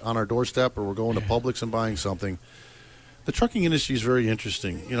Amazon on our doorstep or we're going to Publix and buying something. The trucking industry is very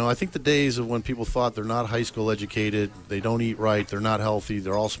interesting. You know, I think the days of when people thought they're not high school educated, they don't eat right, they're not healthy,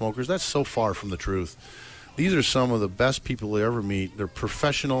 they're all smokers, that's so far from the truth. These are some of the best people you ever meet. They're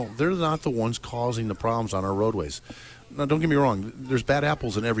professional. They're not the ones causing the problems on our roadways. Now, don't get me wrong. There's bad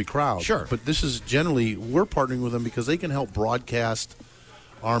apples in every crowd. Sure. But this is generally, we're partnering with them because they can help broadcast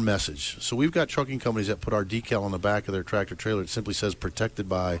our message. So we've got trucking companies that put our decal on the back of their tractor trailer. It simply says protected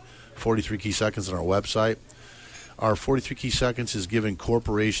by 43 key seconds on our website. Our 43 key seconds is giving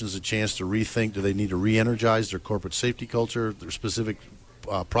corporations a chance to rethink, do they need to re-energize their corporate safety culture, their specific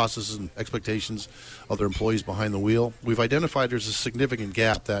processes and expectations of their employees behind the wheel. We've identified there's a significant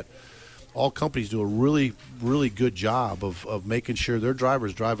gap that all companies do a really, really good job of making sure their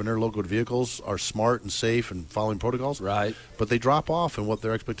drivers driving their local vehicles are smart and safe and following protocols. Right. But they drop off in what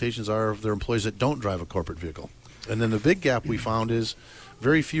their expectations are of their employees that don't drive a corporate vehicle. And then the big gap we found is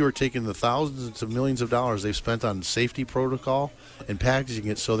very few are taking the thousands of millions of dollars they've spent on safety protocol and packaging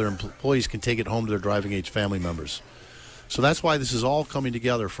it so their employees can take it home to their driving age family members. So that's why this is all coming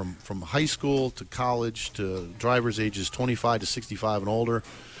together from high school to college to drivers ages 25 to 65 and older,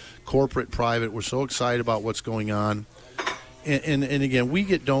 corporate, private. We're so excited about what's going on. And again, we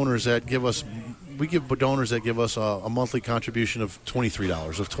get donors that give us a monthly contribution of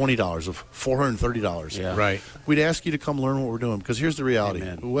 $23, of $20, of $430. Yeah. Right. We'd ask you to come learn what we're doing, because here's the reality.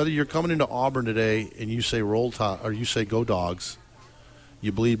 Amen. Whether you're coming into Auburn today and you say roll tide, or you say go dogs,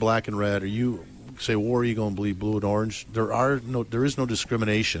 you bleed black and red, or you say War Eagle and bleed blue and orange, there is no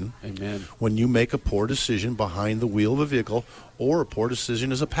discrimination. Amen. When you make a poor decision behind the wheel of a vehicle or a poor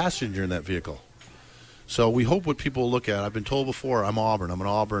decision as a passenger in that vehicle. So we hope what people look at. I've been told before, I'm Auburn. I'm an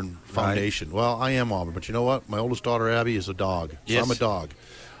Auburn Foundation. Right. Well, I am Auburn, but you know what? My oldest daughter, Abby, is a dog. So yes. I'm a dog.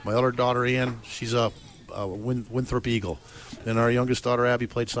 My other daughter, Ann, she's a Winthrop Eagle. And our youngest daughter, Abby,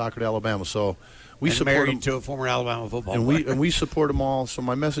 played soccer at Alabama. So we support married them, to a former Alabama football player. And we support them all. So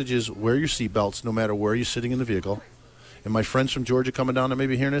my message is wear your seatbelts no matter where you're sitting in the vehicle. And my friends from Georgia coming down that may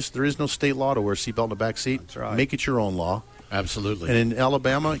be hearing this, there is no state law to wear a seatbelt in the back seat. That's right. Make it your own law. Absolutely. And in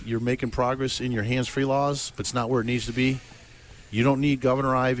Alabama, you're making progress in your hands-free laws, but it's not where it needs to be. You don't need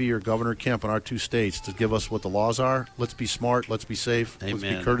Governor Ivey or Governor Kemp in our two states to give us what the laws are. Let's be smart. Let's be safe. Amen.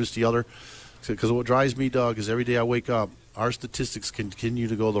 Let's be courteous to the other. Because what drives me, Doug, is every day I wake up, our statistics continue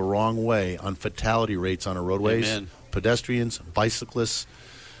to go the wrong way on fatality rates on our roadways. Amen. Pedestrians, bicyclists,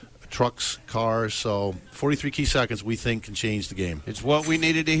 trucks, cars. So 43 key seconds we think can change the game. It's what we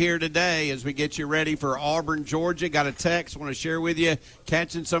needed to hear today as we get you ready for Auburn-Georgia. Got a text I want to share with you.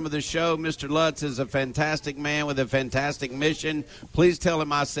 Catching some of the show, Mr. Lutz is a fantastic man with a fantastic mission. Please tell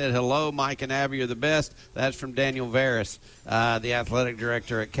him I said hello. Mike and Abby are the best. That's from Daniel Veras, the athletic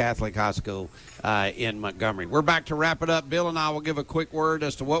director at Catholic High School in Montgomery. We're back to wrap it up. Bill and I will give a quick word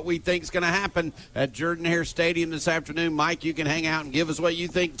as to what we think is going to happen at Jordan-Hare Stadium this afternoon. Mike, you can hang out and give us what you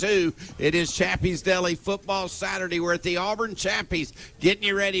think, too. It is Chappy's Deli Football Saturday. We're at the Auburn Chappies, getting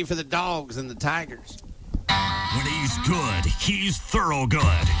you ready for the Dogs and the Tigers. When he's good, he's thorough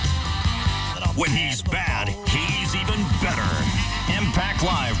good. When he's bad, he's even better. Impact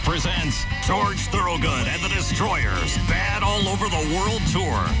Live presents George Thorogood and the Destroyers, Bad All Over the World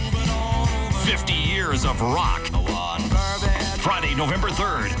Tour. 50 years of rock. Friday, November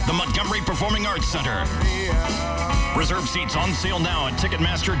 3rd, the Montgomery Performing Arts Center. Reserve seats on sale now at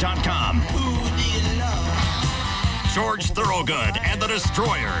Ticketmaster.com. George Thorogood and the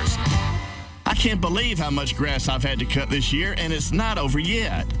Destroyers. I can't believe how much grass I've had to cut this year, and it's not over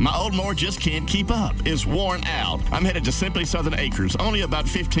yet. My old mower just can't keep up. It's worn out. I'm headed to Simply Southern Acres, only about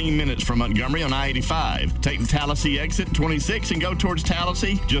 15 minutes from Montgomery on I-85. Take the Tallahassee exit 26 and go towards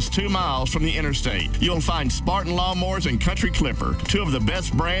Tallahassee, just 2 miles from the interstate. You'll find Spartan Lawnmowers and Country Clipper, 2 of the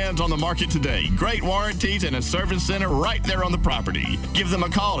best brands on the market today. Great warranties and a service center right there on the property. Give them a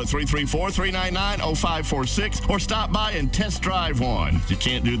call at 334-399-0546 or stop by and test drive one. You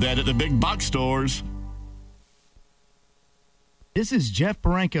can't do that at the big box stores. This is Jeff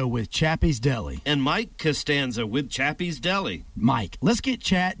Baranko with Chappy's Deli. And Mike Costanza with Chappy's Deli. Mike, let's get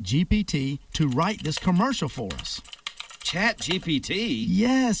Chat GPT to write this commercial for us. Chat GPT?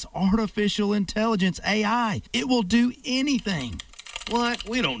 Yes, artificial intelligence, AI. It will do anything. What?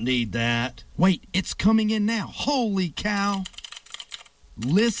 We don't need that. Wait, it's coming in now. Holy cow.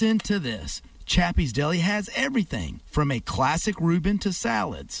 Listen to this. Chappy's Deli has everything, from a classic Reuben to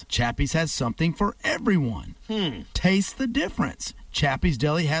salads. Chappy's has something for everyone. Taste the difference. Chappy's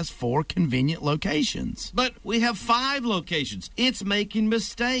Deli has 4 convenient locations. But we have 5 locations. It's making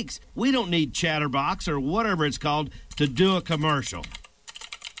mistakes. We don't need Chatterbox or whatever it's called to do a commercial.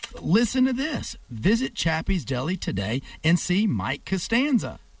 Listen to this. Visit Chappy's Deli today and see Mike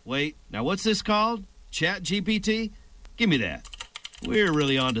Costanza. Wait, now what's this called? Chat GPT? Give me that. We're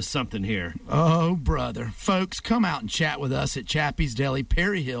really onto something here. Oh, brother. Folks, come out and chat with us at Chappy's Deli,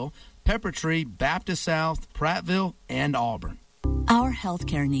 Perry Hill, Pepper Tree, Baptist South, Prattville, and Auburn. Our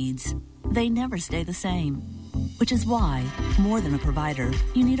healthcare needs, they never stay the same. Which is why, more than a provider,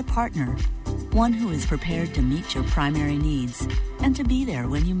 you need a partner. One who is prepared to meet your primary needs and to be there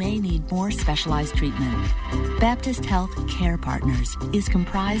when you may need more specialized treatment. Baptist Health Care Partners is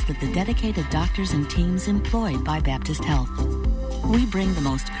comprised of the dedicated doctors and teams employed by Baptist Health. We bring the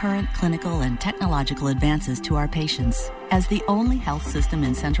most current clinical and technological advances to our patients as the only health system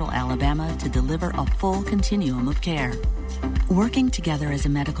in Central Alabama to deliver a full continuum of care. Working together as a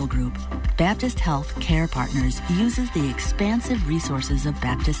medical group, Baptist Health Care Partners uses the expansive resources of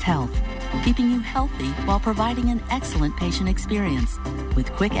Baptist Health, keeping you healthy while providing an excellent patient experience with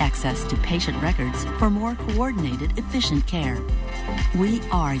quick access to patient records for more coordinated, efficient care. We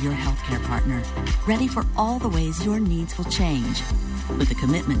are your healthcare partner, ready for all the ways your needs will change, with a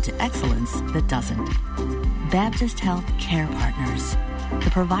commitment to excellence that doesn't. Baptist Health Care Partners,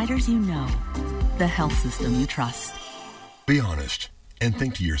 the providers you know, the health system you trust. Be honest and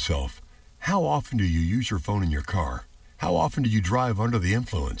think to yourself, how often do you use your phone in your car? How often do you drive under the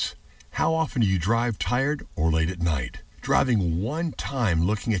influence? How often do you drive tired or late at night? Driving one time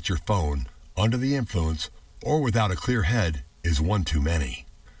looking at your phone under the influence or without a clear head is one too many.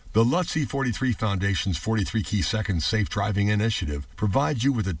 The Lutzie43 Foundation's 43 Key Seconds Safe Driving Initiative provides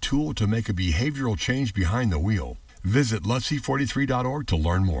you with a tool to make a behavioral change behind the wheel. Visit Lutzie43.org to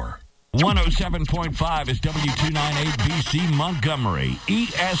learn more. 107.5 is W298BC Montgomery,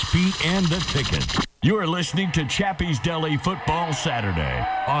 ESPN The Ticket. You're listening to Chappy's Deli Football Saturday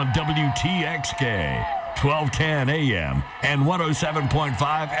on WTXK, 1210 AM and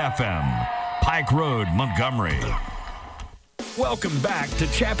 107.5 FM, Pike Road, Montgomery. Welcome back to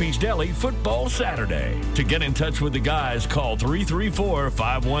Chappy's Deli Football Saturday. To get in touch with the guys, call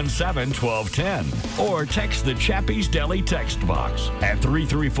 334-517-1210 or text the Chappy's Deli text box at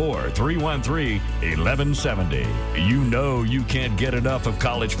 334-313-1170. You know you can't get enough of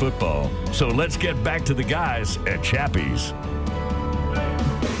college football, so let's get back to the guys at Chappy's. All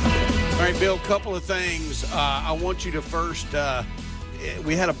right, Bill, couple of things. I want you to first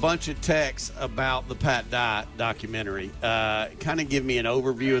we had a bunch of texts about the Pat Dye documentary. Kind of give me an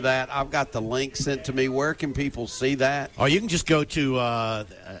overview of that. I've got the link sent to me. Where can people see that? Oh, you can just go to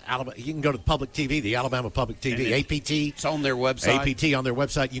Alabama. You can go to the public TV, the Alabama Public TV, APT. It's on their website. APT on their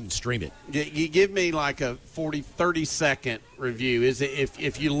website. You can stream it. You give me like a 30-second review. Is it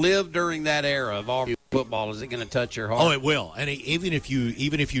if you live during that era of Auburn football, is it going to touch your heart? Oh, it will. And even if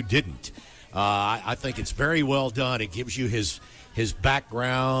you didn't, I think it's very well done. It gives you his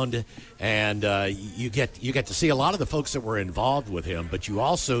background, and you get to see a lot of the folks that were involved with him, but you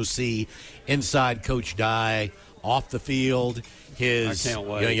also see inside Coach Dye, off the field, his I can't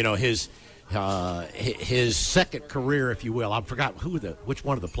wait. His second career, if you will. I forgot which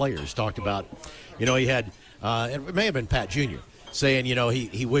one of the players talked about. He had it may have been Pat Jr. saying,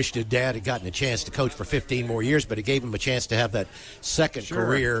 he wished his dad had gotten a chance to coach for 15 more years, but it gave him a chance to have that second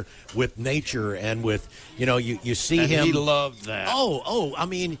career with nature and with, you see and him. He loved that. Oh, I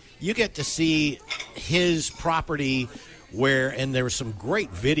mean, you get to see his property and there was some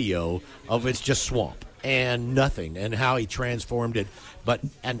great video of it's just swamp and nothing, and how he transformed it,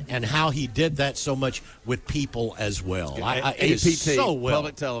 and how he did that so much with people as well. APT, it is so well.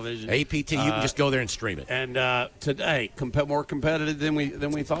 Public television. APT, you can just go there and stream it. And today, more competitive than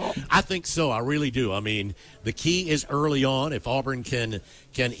we thought. I think so. I really do. I mean, the key is early on. If Auburn can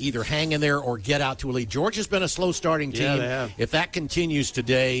either hang in there or get out to a lead. Georgia's been a slow starting team. Yeah, they have. If that continues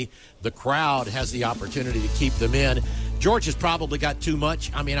today, the crowd has the opportunity to keep them in. Georgia's probably got too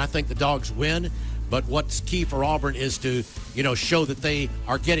much. I mean, I think the Dogs win. But what's key for Auburn is to, show that they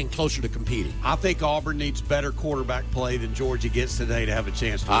are getting closer to competing. I think Auburn needs better quarterback play than Georgia gets today to have a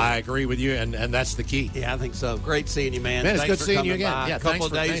chance to win. I agree with you, and that's the key. Yeah, I think so. Great seeing you, man. Man, it's thanks good for seeing you coming again. by. Yeah, a couple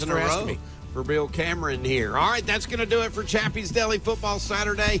of days thanks in a for row asking me. for Bill Cameron here. All right, that's going to do it for Chappy's Deli Football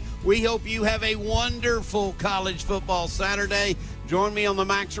Saturday. We hope you have a wonderful college football Saturday. Join me on the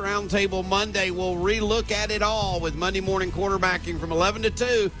Max Roundtable Monday. We'll relook at it all with Monday morning quarterbacking from 11 to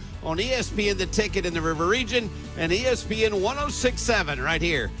 2 on ESPN The Ticket in the River Region and ESPN 106.7 right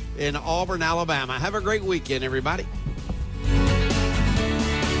here in Auburn, Alabama. Have a great weekend, everybody.